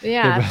 club.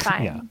 Yeah,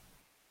 fine.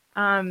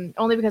 Yeah.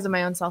 Only because of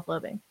my own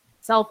self-loathing.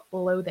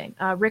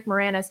 Rick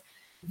Moranis.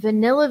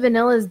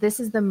 Vanilla's This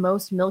is the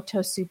most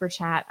milquetoast super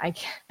chat I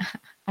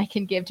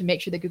can give to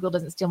make sure that Google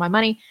doesn't steal my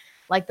money,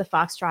 like the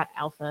Foxtrot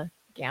Alpha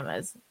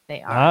Gammas.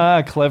 They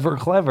are.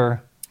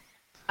 Clever.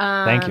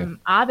 Thank you.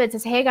 Abid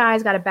says, hey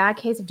guys, got a bad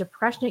case of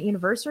depression at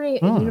university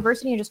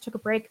and just took a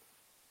break.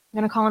 I'm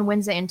going to call on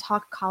Wednesday and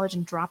talk college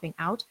and dropping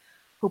out.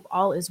 Hope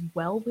all is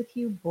well with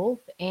you both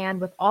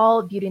and with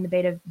all Beauty and the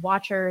Beta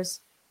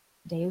watchers.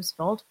 Dave's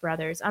Vault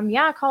Brothers.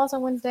 Call us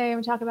on Wednesday and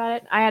we talk about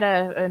it. I had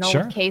an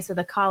old case of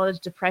the college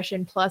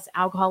depression plus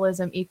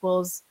alcoholism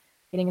equals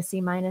getting a C-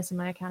 in my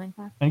accounting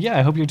class. And yeah,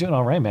 I hope you're doing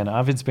all right, man.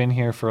 Ovid's been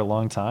here for a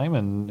long time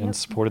and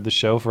supported the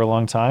show for a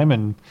long time.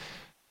 And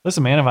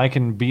listen, man, if I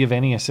can be of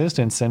any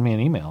assistance, send me an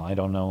email. I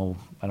don't know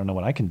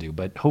what I can do,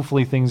 but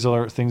hopefully things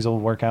will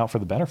work out for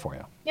the better for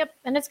you. Yep,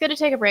 and it's good to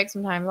take a break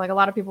sometimes. Like a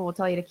lot of people will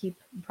tell you to keep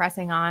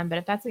pressing on, but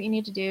if that's what you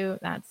need to do,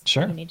 that's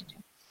what you need to do.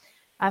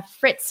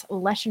 Fritz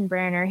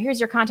Leschenbrenner, here's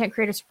your content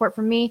creator support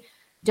from me.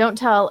 Don't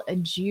tell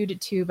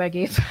Jude Tube I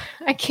gave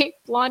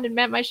Blonde and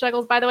Matt my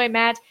struggles. By the way,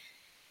 Matt,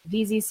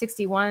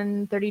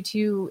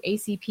 VZ6132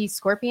 ACP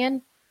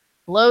Scorpion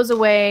blows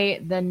away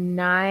the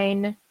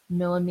 9mm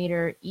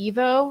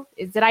Evo.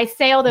 Did I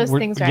say all those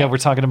things right? Yeah, we're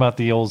talking about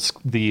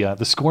the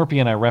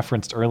Scorpion I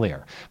referenced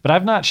earlier. But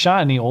I've not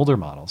shot any older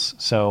models,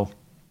 so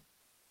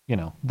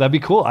that'd be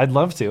cool. I'd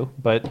love to,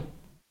 but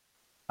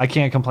I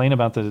can't complain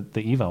about the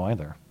Evo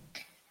either.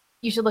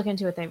 You should look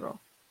into it. They roll.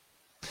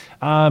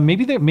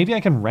 Maybe I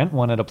can rent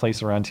one at a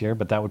place around here,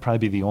 but that would probably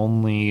be the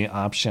only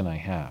option I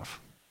have.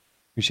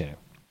 Appreciate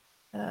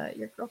it.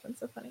 Your girlfriend's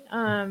so funny.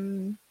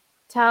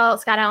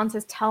 Scott Allen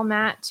says, tell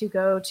Matt to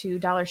go to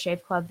Dollar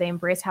Shave Club. They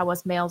embrace how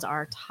us males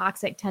are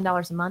toxic.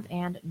 $10 a month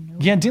and no.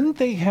 Yeah, didn't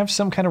they have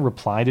some kind of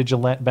reply to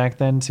Gillette back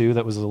then too?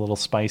 That was a little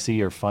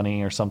spicy or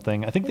funny or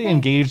something. I think they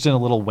engaged in a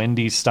little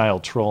Wendy's style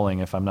trolling,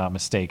 if I'm not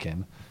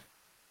mistaken.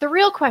 The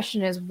real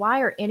question is,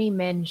 why are any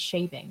men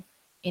shaving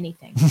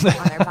anything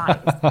on their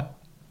bodies?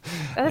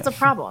 That's a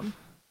problem.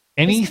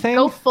 Anything? Just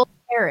go full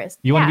terrorist.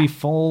 You want to be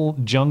full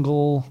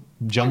jungle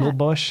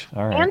bush?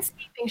 All right.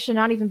 Manscaping should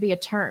not even be a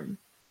term.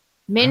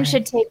 Men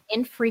should take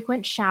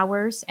infrequent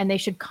showers, and they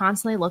should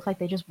constantly look like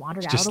they just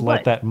wandered out of the woods. Just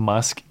let that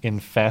musk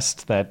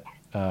infest that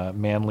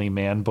manly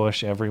man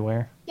bush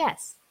everywhere?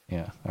 Yes.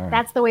 Yeah, all right.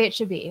 That's the way it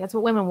should be. That's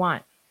what women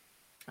want.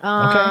 Okay,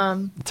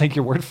 I'll take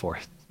your word for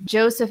it.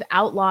 Joseph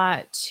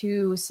Outlaw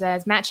 2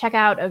 says, Matt, check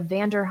out a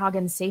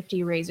Vanderhagen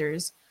safety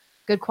razors.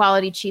 Good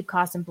quality, cheap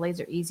cost, and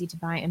blades are easy to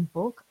buy in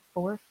bulk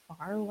for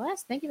far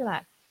less. Thank you for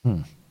that.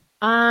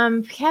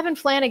 Kevin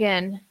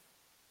Flanagan.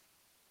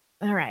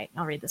 All right,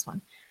 I'll read this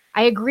one.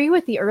 I agree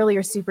with the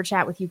earlier super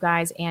chat with you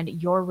guys and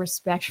your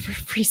respect for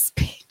free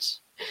speech.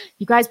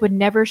 You guys would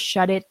never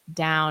shut it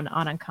down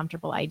on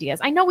uncomfortable ideas.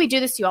 I know we do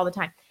this to you all the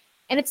time.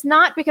 And it's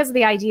not because of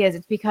the ideas.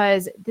 It's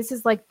because this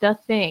is like the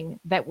thing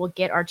that will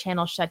get our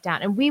channel shut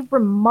down. And we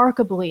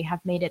remarkably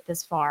have made it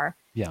this far.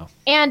 Yeah.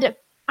 And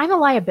I'm a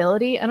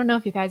liability. I don't know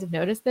if you guys have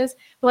noticed this,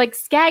 but like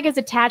Skag has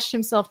attached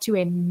himself to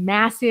a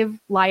massive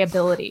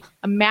liability,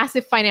 a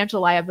massive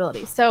financial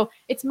liability. So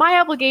it's my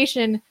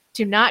obligation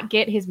to not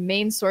get his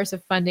main source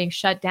of funding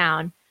shut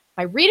down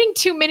by reading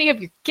too many of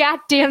your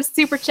goddamn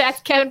super chats,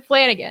 Kevin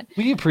Flanagan.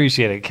 We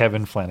appreciate it,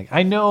 Kevin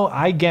Flanagan.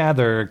 I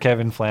gather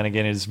Kevin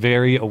Flanagan is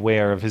very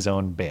aware of his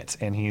own bit,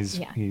 and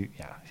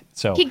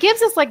so he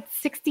gives us like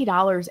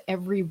 $60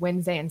 every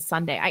Wednesday and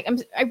Sunday.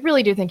 I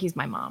really do think he's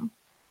my mom.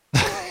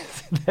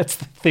 That's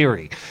the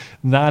theory.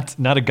 Not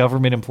a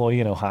government employee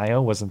in Ohio.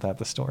 Wasn't that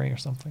the story or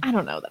something? I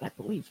don't know that I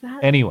believe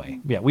that. Anyway,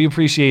 yeah, we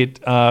appreciate.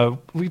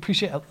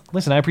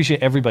 Listen, I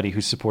appreciate everybody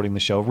who's supporting the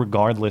show,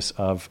 regardless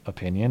of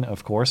opinion,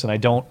 of course. And I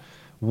don't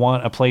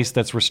want a place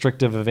that's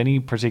restrictive of any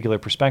particular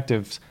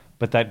perspectives,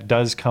 but that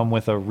does come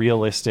with a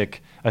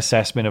realistic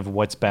assessment of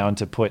what's bound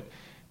to put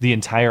the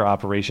entire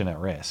operation at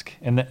risk.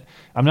 And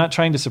I'm not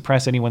trying to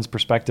suppress anyone's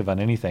perspective on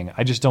anything.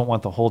 I just don't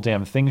want the whole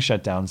damn thing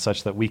shut down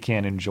such that we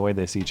can't enjoy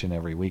this each and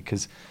every week.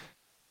 Because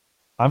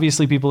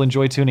obviously people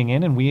enjoy tuning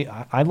in, and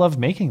I love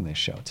making this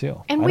show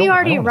too. And we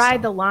already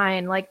ride the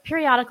line. Like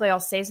periodically I'll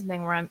say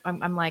something where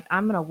I'm like,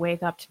 I'm going to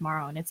wake up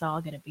tomorrow and it's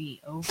all going to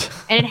be over.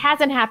 And it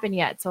hasn't happened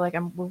yet. So like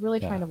we're really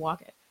trying to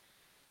walk it.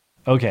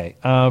 Okay.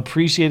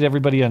 Appreciate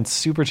everybody on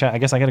Super Chat. I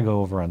guess I got to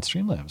go over on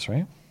Streamlabs,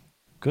 right?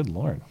 Good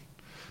Lord.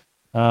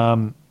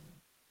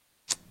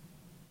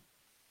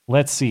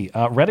 Let's see.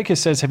 Redicus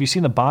says, have you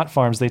seen the bot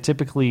farms? They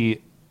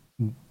typically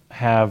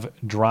have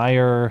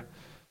dryer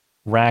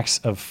racks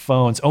of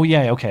phones. Oh,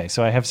 yeah. Okay.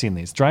 So I have seen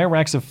these. Dryer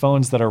racks of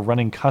phones that are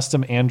running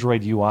custom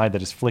Android UI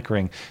that is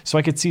flickering. So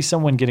I could see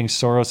someone getting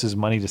Soros's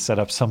money to set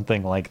up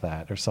something like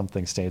that or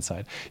something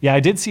stateside. Yeah,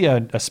 I did see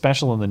a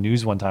special in the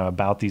news one time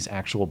about these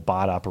actual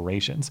bot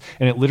operations.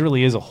 And it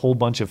literally is a whole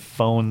bunch of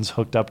phones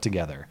hooked up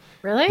together.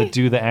 Really? That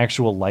do the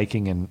actual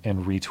liking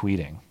and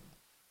retweeting.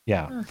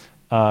 Yeah.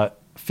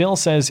 Phil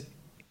says,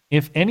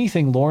 if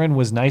anything, Lauren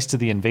was nice to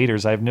the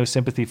invaders. I have no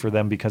sympathy for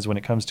them because when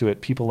it comes to it,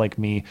 people like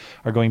me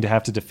are going to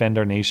have to defend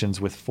our nations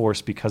with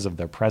force because of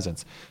their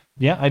presence.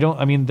 Yeah,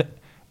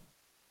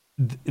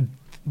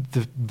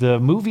 the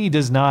movie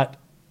does not...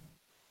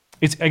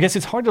 I guess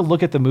it's hard to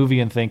look at the movie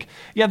and think,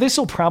 yeah, this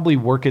will probably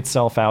work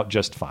itself out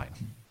just fine.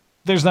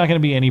 There's not going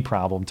to be any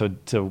problem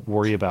to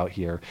worry about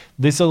here.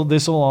 This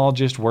will all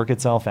just work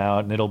itself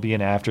out, and it'll be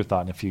an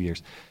afterthought in a few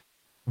years.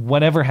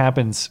 Whatever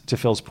happens, to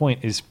Phil's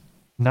point, is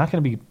not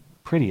going to be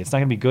pretty. It's not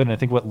going to be good. And I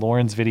think what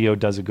Lauren's video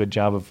does a good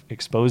job of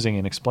exposing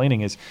and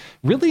explaining is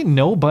really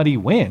nobody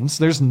wins.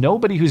 There's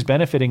nobody who's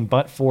benefiting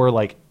but for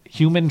like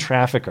human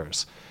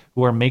traffickers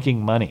who are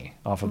making money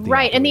off of the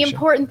right. operation. And the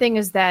important thing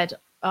is that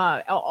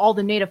all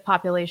the native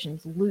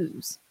populations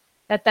lose.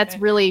 That's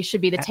really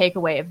should be the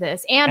takeaway of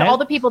this. And all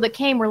the people that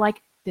came were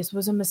like, this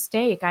was a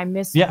mistake. I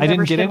missed I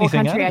didn't get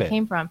anything country out of I it.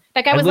 came from.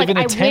 That guy was like,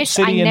 I wish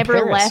I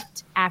never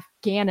left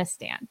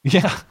Afghanistan.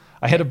 Yeah.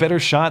 I had a better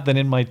shot than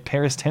in my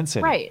Paris tent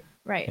city.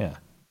 Right. Yeah.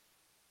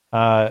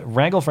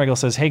 Raggle Fraggle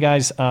says, hey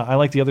guys, I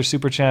like the other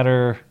super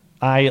chatter.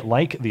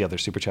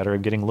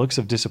 I'm getting looks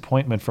of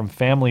disappointment from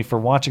family for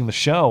watching the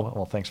show.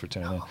 Well, thanks for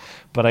tuning in.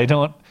 But I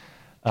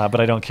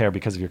don't care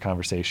because of your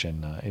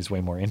conversation is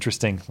way more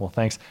interesting. Well,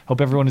 thanks.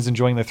 Hope everyone is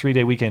enjoying their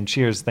 3-day weekend.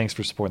 Cheers. Thanks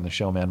for supporting the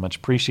show, man. Much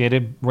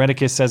appreciated.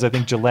 Redicus says, I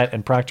think Gillette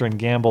and Procter &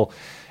 Gamble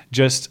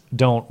just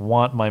don't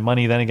want my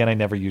money. Then again, I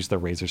never used their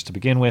razors to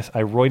begin with.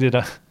 A roided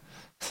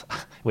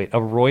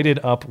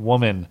up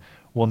woman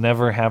will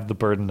never have the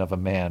burden of a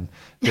man,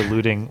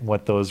 diluting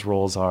what those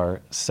roles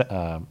are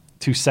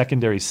to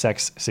secondary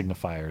sex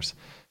signifiers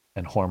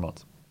and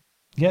hormones.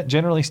 Yeah,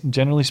 generally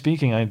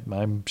speaking,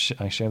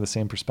 I share the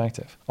same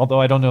perspective.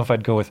 Although I don't know if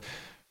I'd go with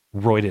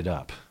roided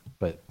up,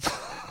 but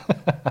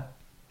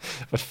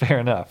but fair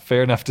enough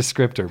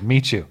descriptor.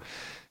 Michu.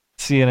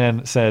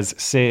 CNN says,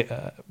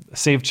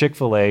 save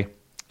Chick-fil-A.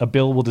 A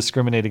bill will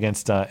discriminate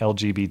against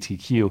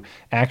LGBTQ.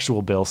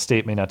 Actual bill,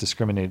 state may not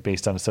discriminate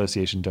based on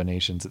association,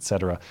 donations,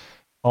 etc.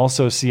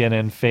 Also,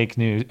 CNN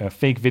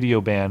fake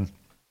video ban,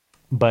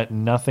 but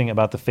nothing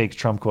about the fake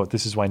Trump quote.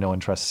 This is why no one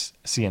trusts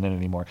CNN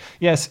anymore.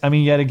 Yes, I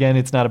mean, yet again,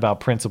 it's not about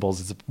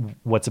principles. It's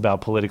what's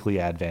about politically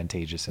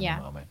advantageous in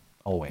the moment.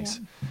 Always.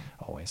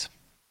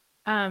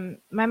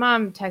 My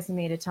mom texted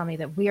me to tell me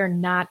that we are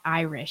not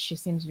Irish. She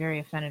seems very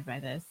offended by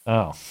this.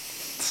 Oh.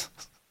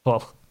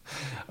 Well,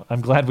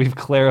 I'm glad we've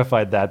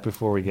clarified that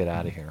before we get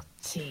out of here.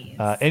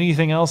 Jeez.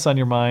 Anything else on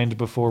your mind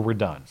before we're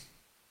done?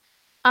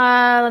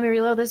 Let me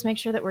reload this, make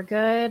sure that we're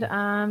good.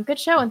 Good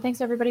show, and thanks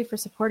everybody for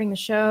supporting the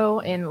show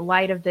in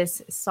light of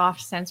this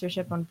soft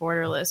censorship on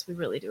Borderless. We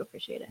really do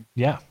appreciate it.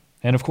 Yeah,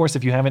 and of course,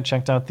 if you haven't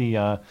checked out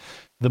the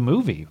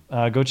movie,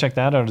 go check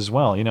that out as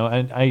well. You know,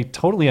 and I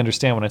totally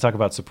understand when I talk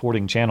about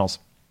supporting channels.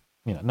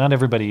 You know, not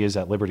everybody is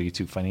at liberty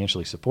to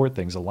financially support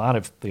things. A lot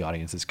of the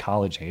audience is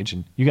college age,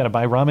 and you got to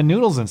buy ramen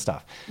noodles and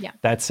stuff. Yeah.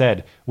 That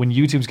said, when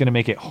YouTube's going to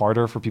make it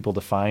harder for people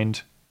to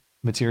find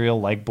material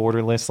like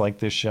Borderless, like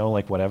this show,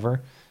 like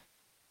whatever,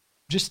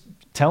 just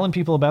telling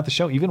people about the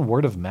show, even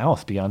word of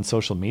mouth beyond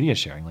social media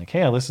sharing, like,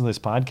 hey, I listened to this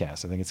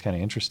podcast. I think it's kind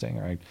of interesting.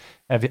 All right.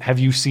 Have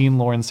you seen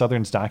Lauren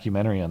Southern's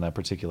documentary on that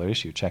particular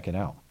issue? Check it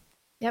out.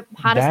 Yep.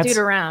 Hottest dude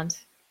around.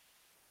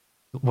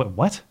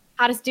 What?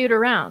 Hottest dude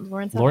around.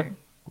 Lauren Southern.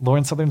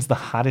 Lauren Southern's the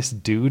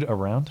hottest dude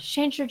around?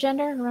 Changed her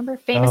gender, remember?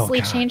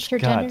 Famously changed her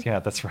gender. Yeah,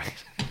 that's right.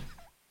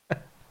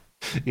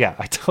 Yeah,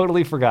 I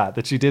totally forgot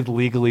that she did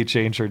legally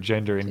change her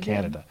gender in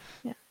Canada.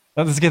 Yeah.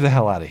 Let's get the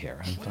hell out of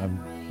here.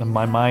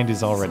 My mind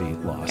is already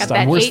lost. Got that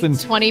I'm worse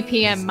 8:20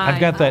 p.m. mind.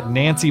 I've got that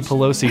Nancy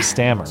Pelosi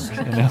stammer.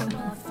 You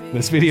know,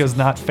 this video is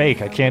not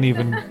fake. I can't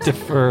even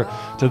defer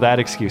to that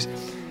excuse.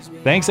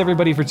 Thanks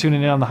everybody for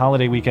tuning in on the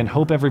holiday weekend.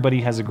 Hope everybody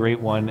has a great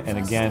one. And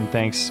again,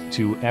 thanks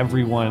to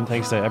everyone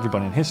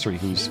in history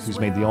who's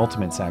made the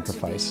ultimate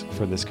sacrifice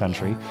for this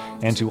country,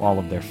 and to all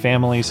of their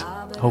families.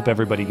 Hope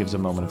everybody gives a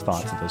moment of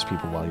thought to those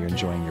people while you're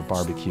enjoying your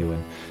barbecue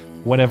and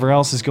whatever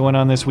else is going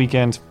on this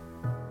weekend.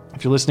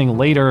 If you're listening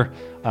later,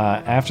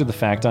 after the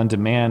fact, on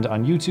demand,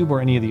 on YouTube or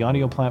any of the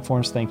audio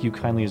platforms, thank you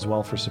kindly as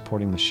well for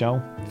supporting the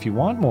show. If you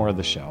want more of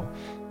the show,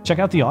 Check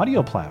out the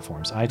audio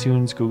platforms,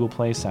 iTunes, Google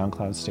Play,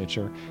 SoundCloud,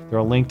 Stitcher. They're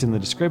all linked in the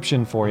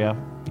description for you.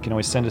 You can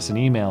always send us an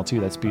email, too.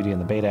 That's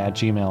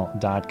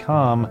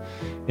beautyandthebeta@gmail.com.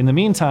 In the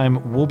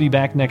meantime, we'll be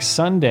back next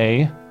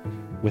Sunday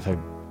with a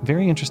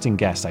very interesting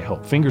guest, I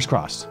hope. Fingers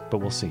crossed, but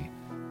we'll see.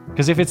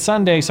 Because if it's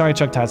Sunday, sorry,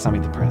 Chuck Todd's not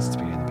Meet the Press. It's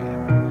Beauty and the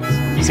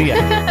Beta. See ya.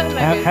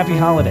 Happy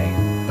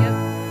holiday.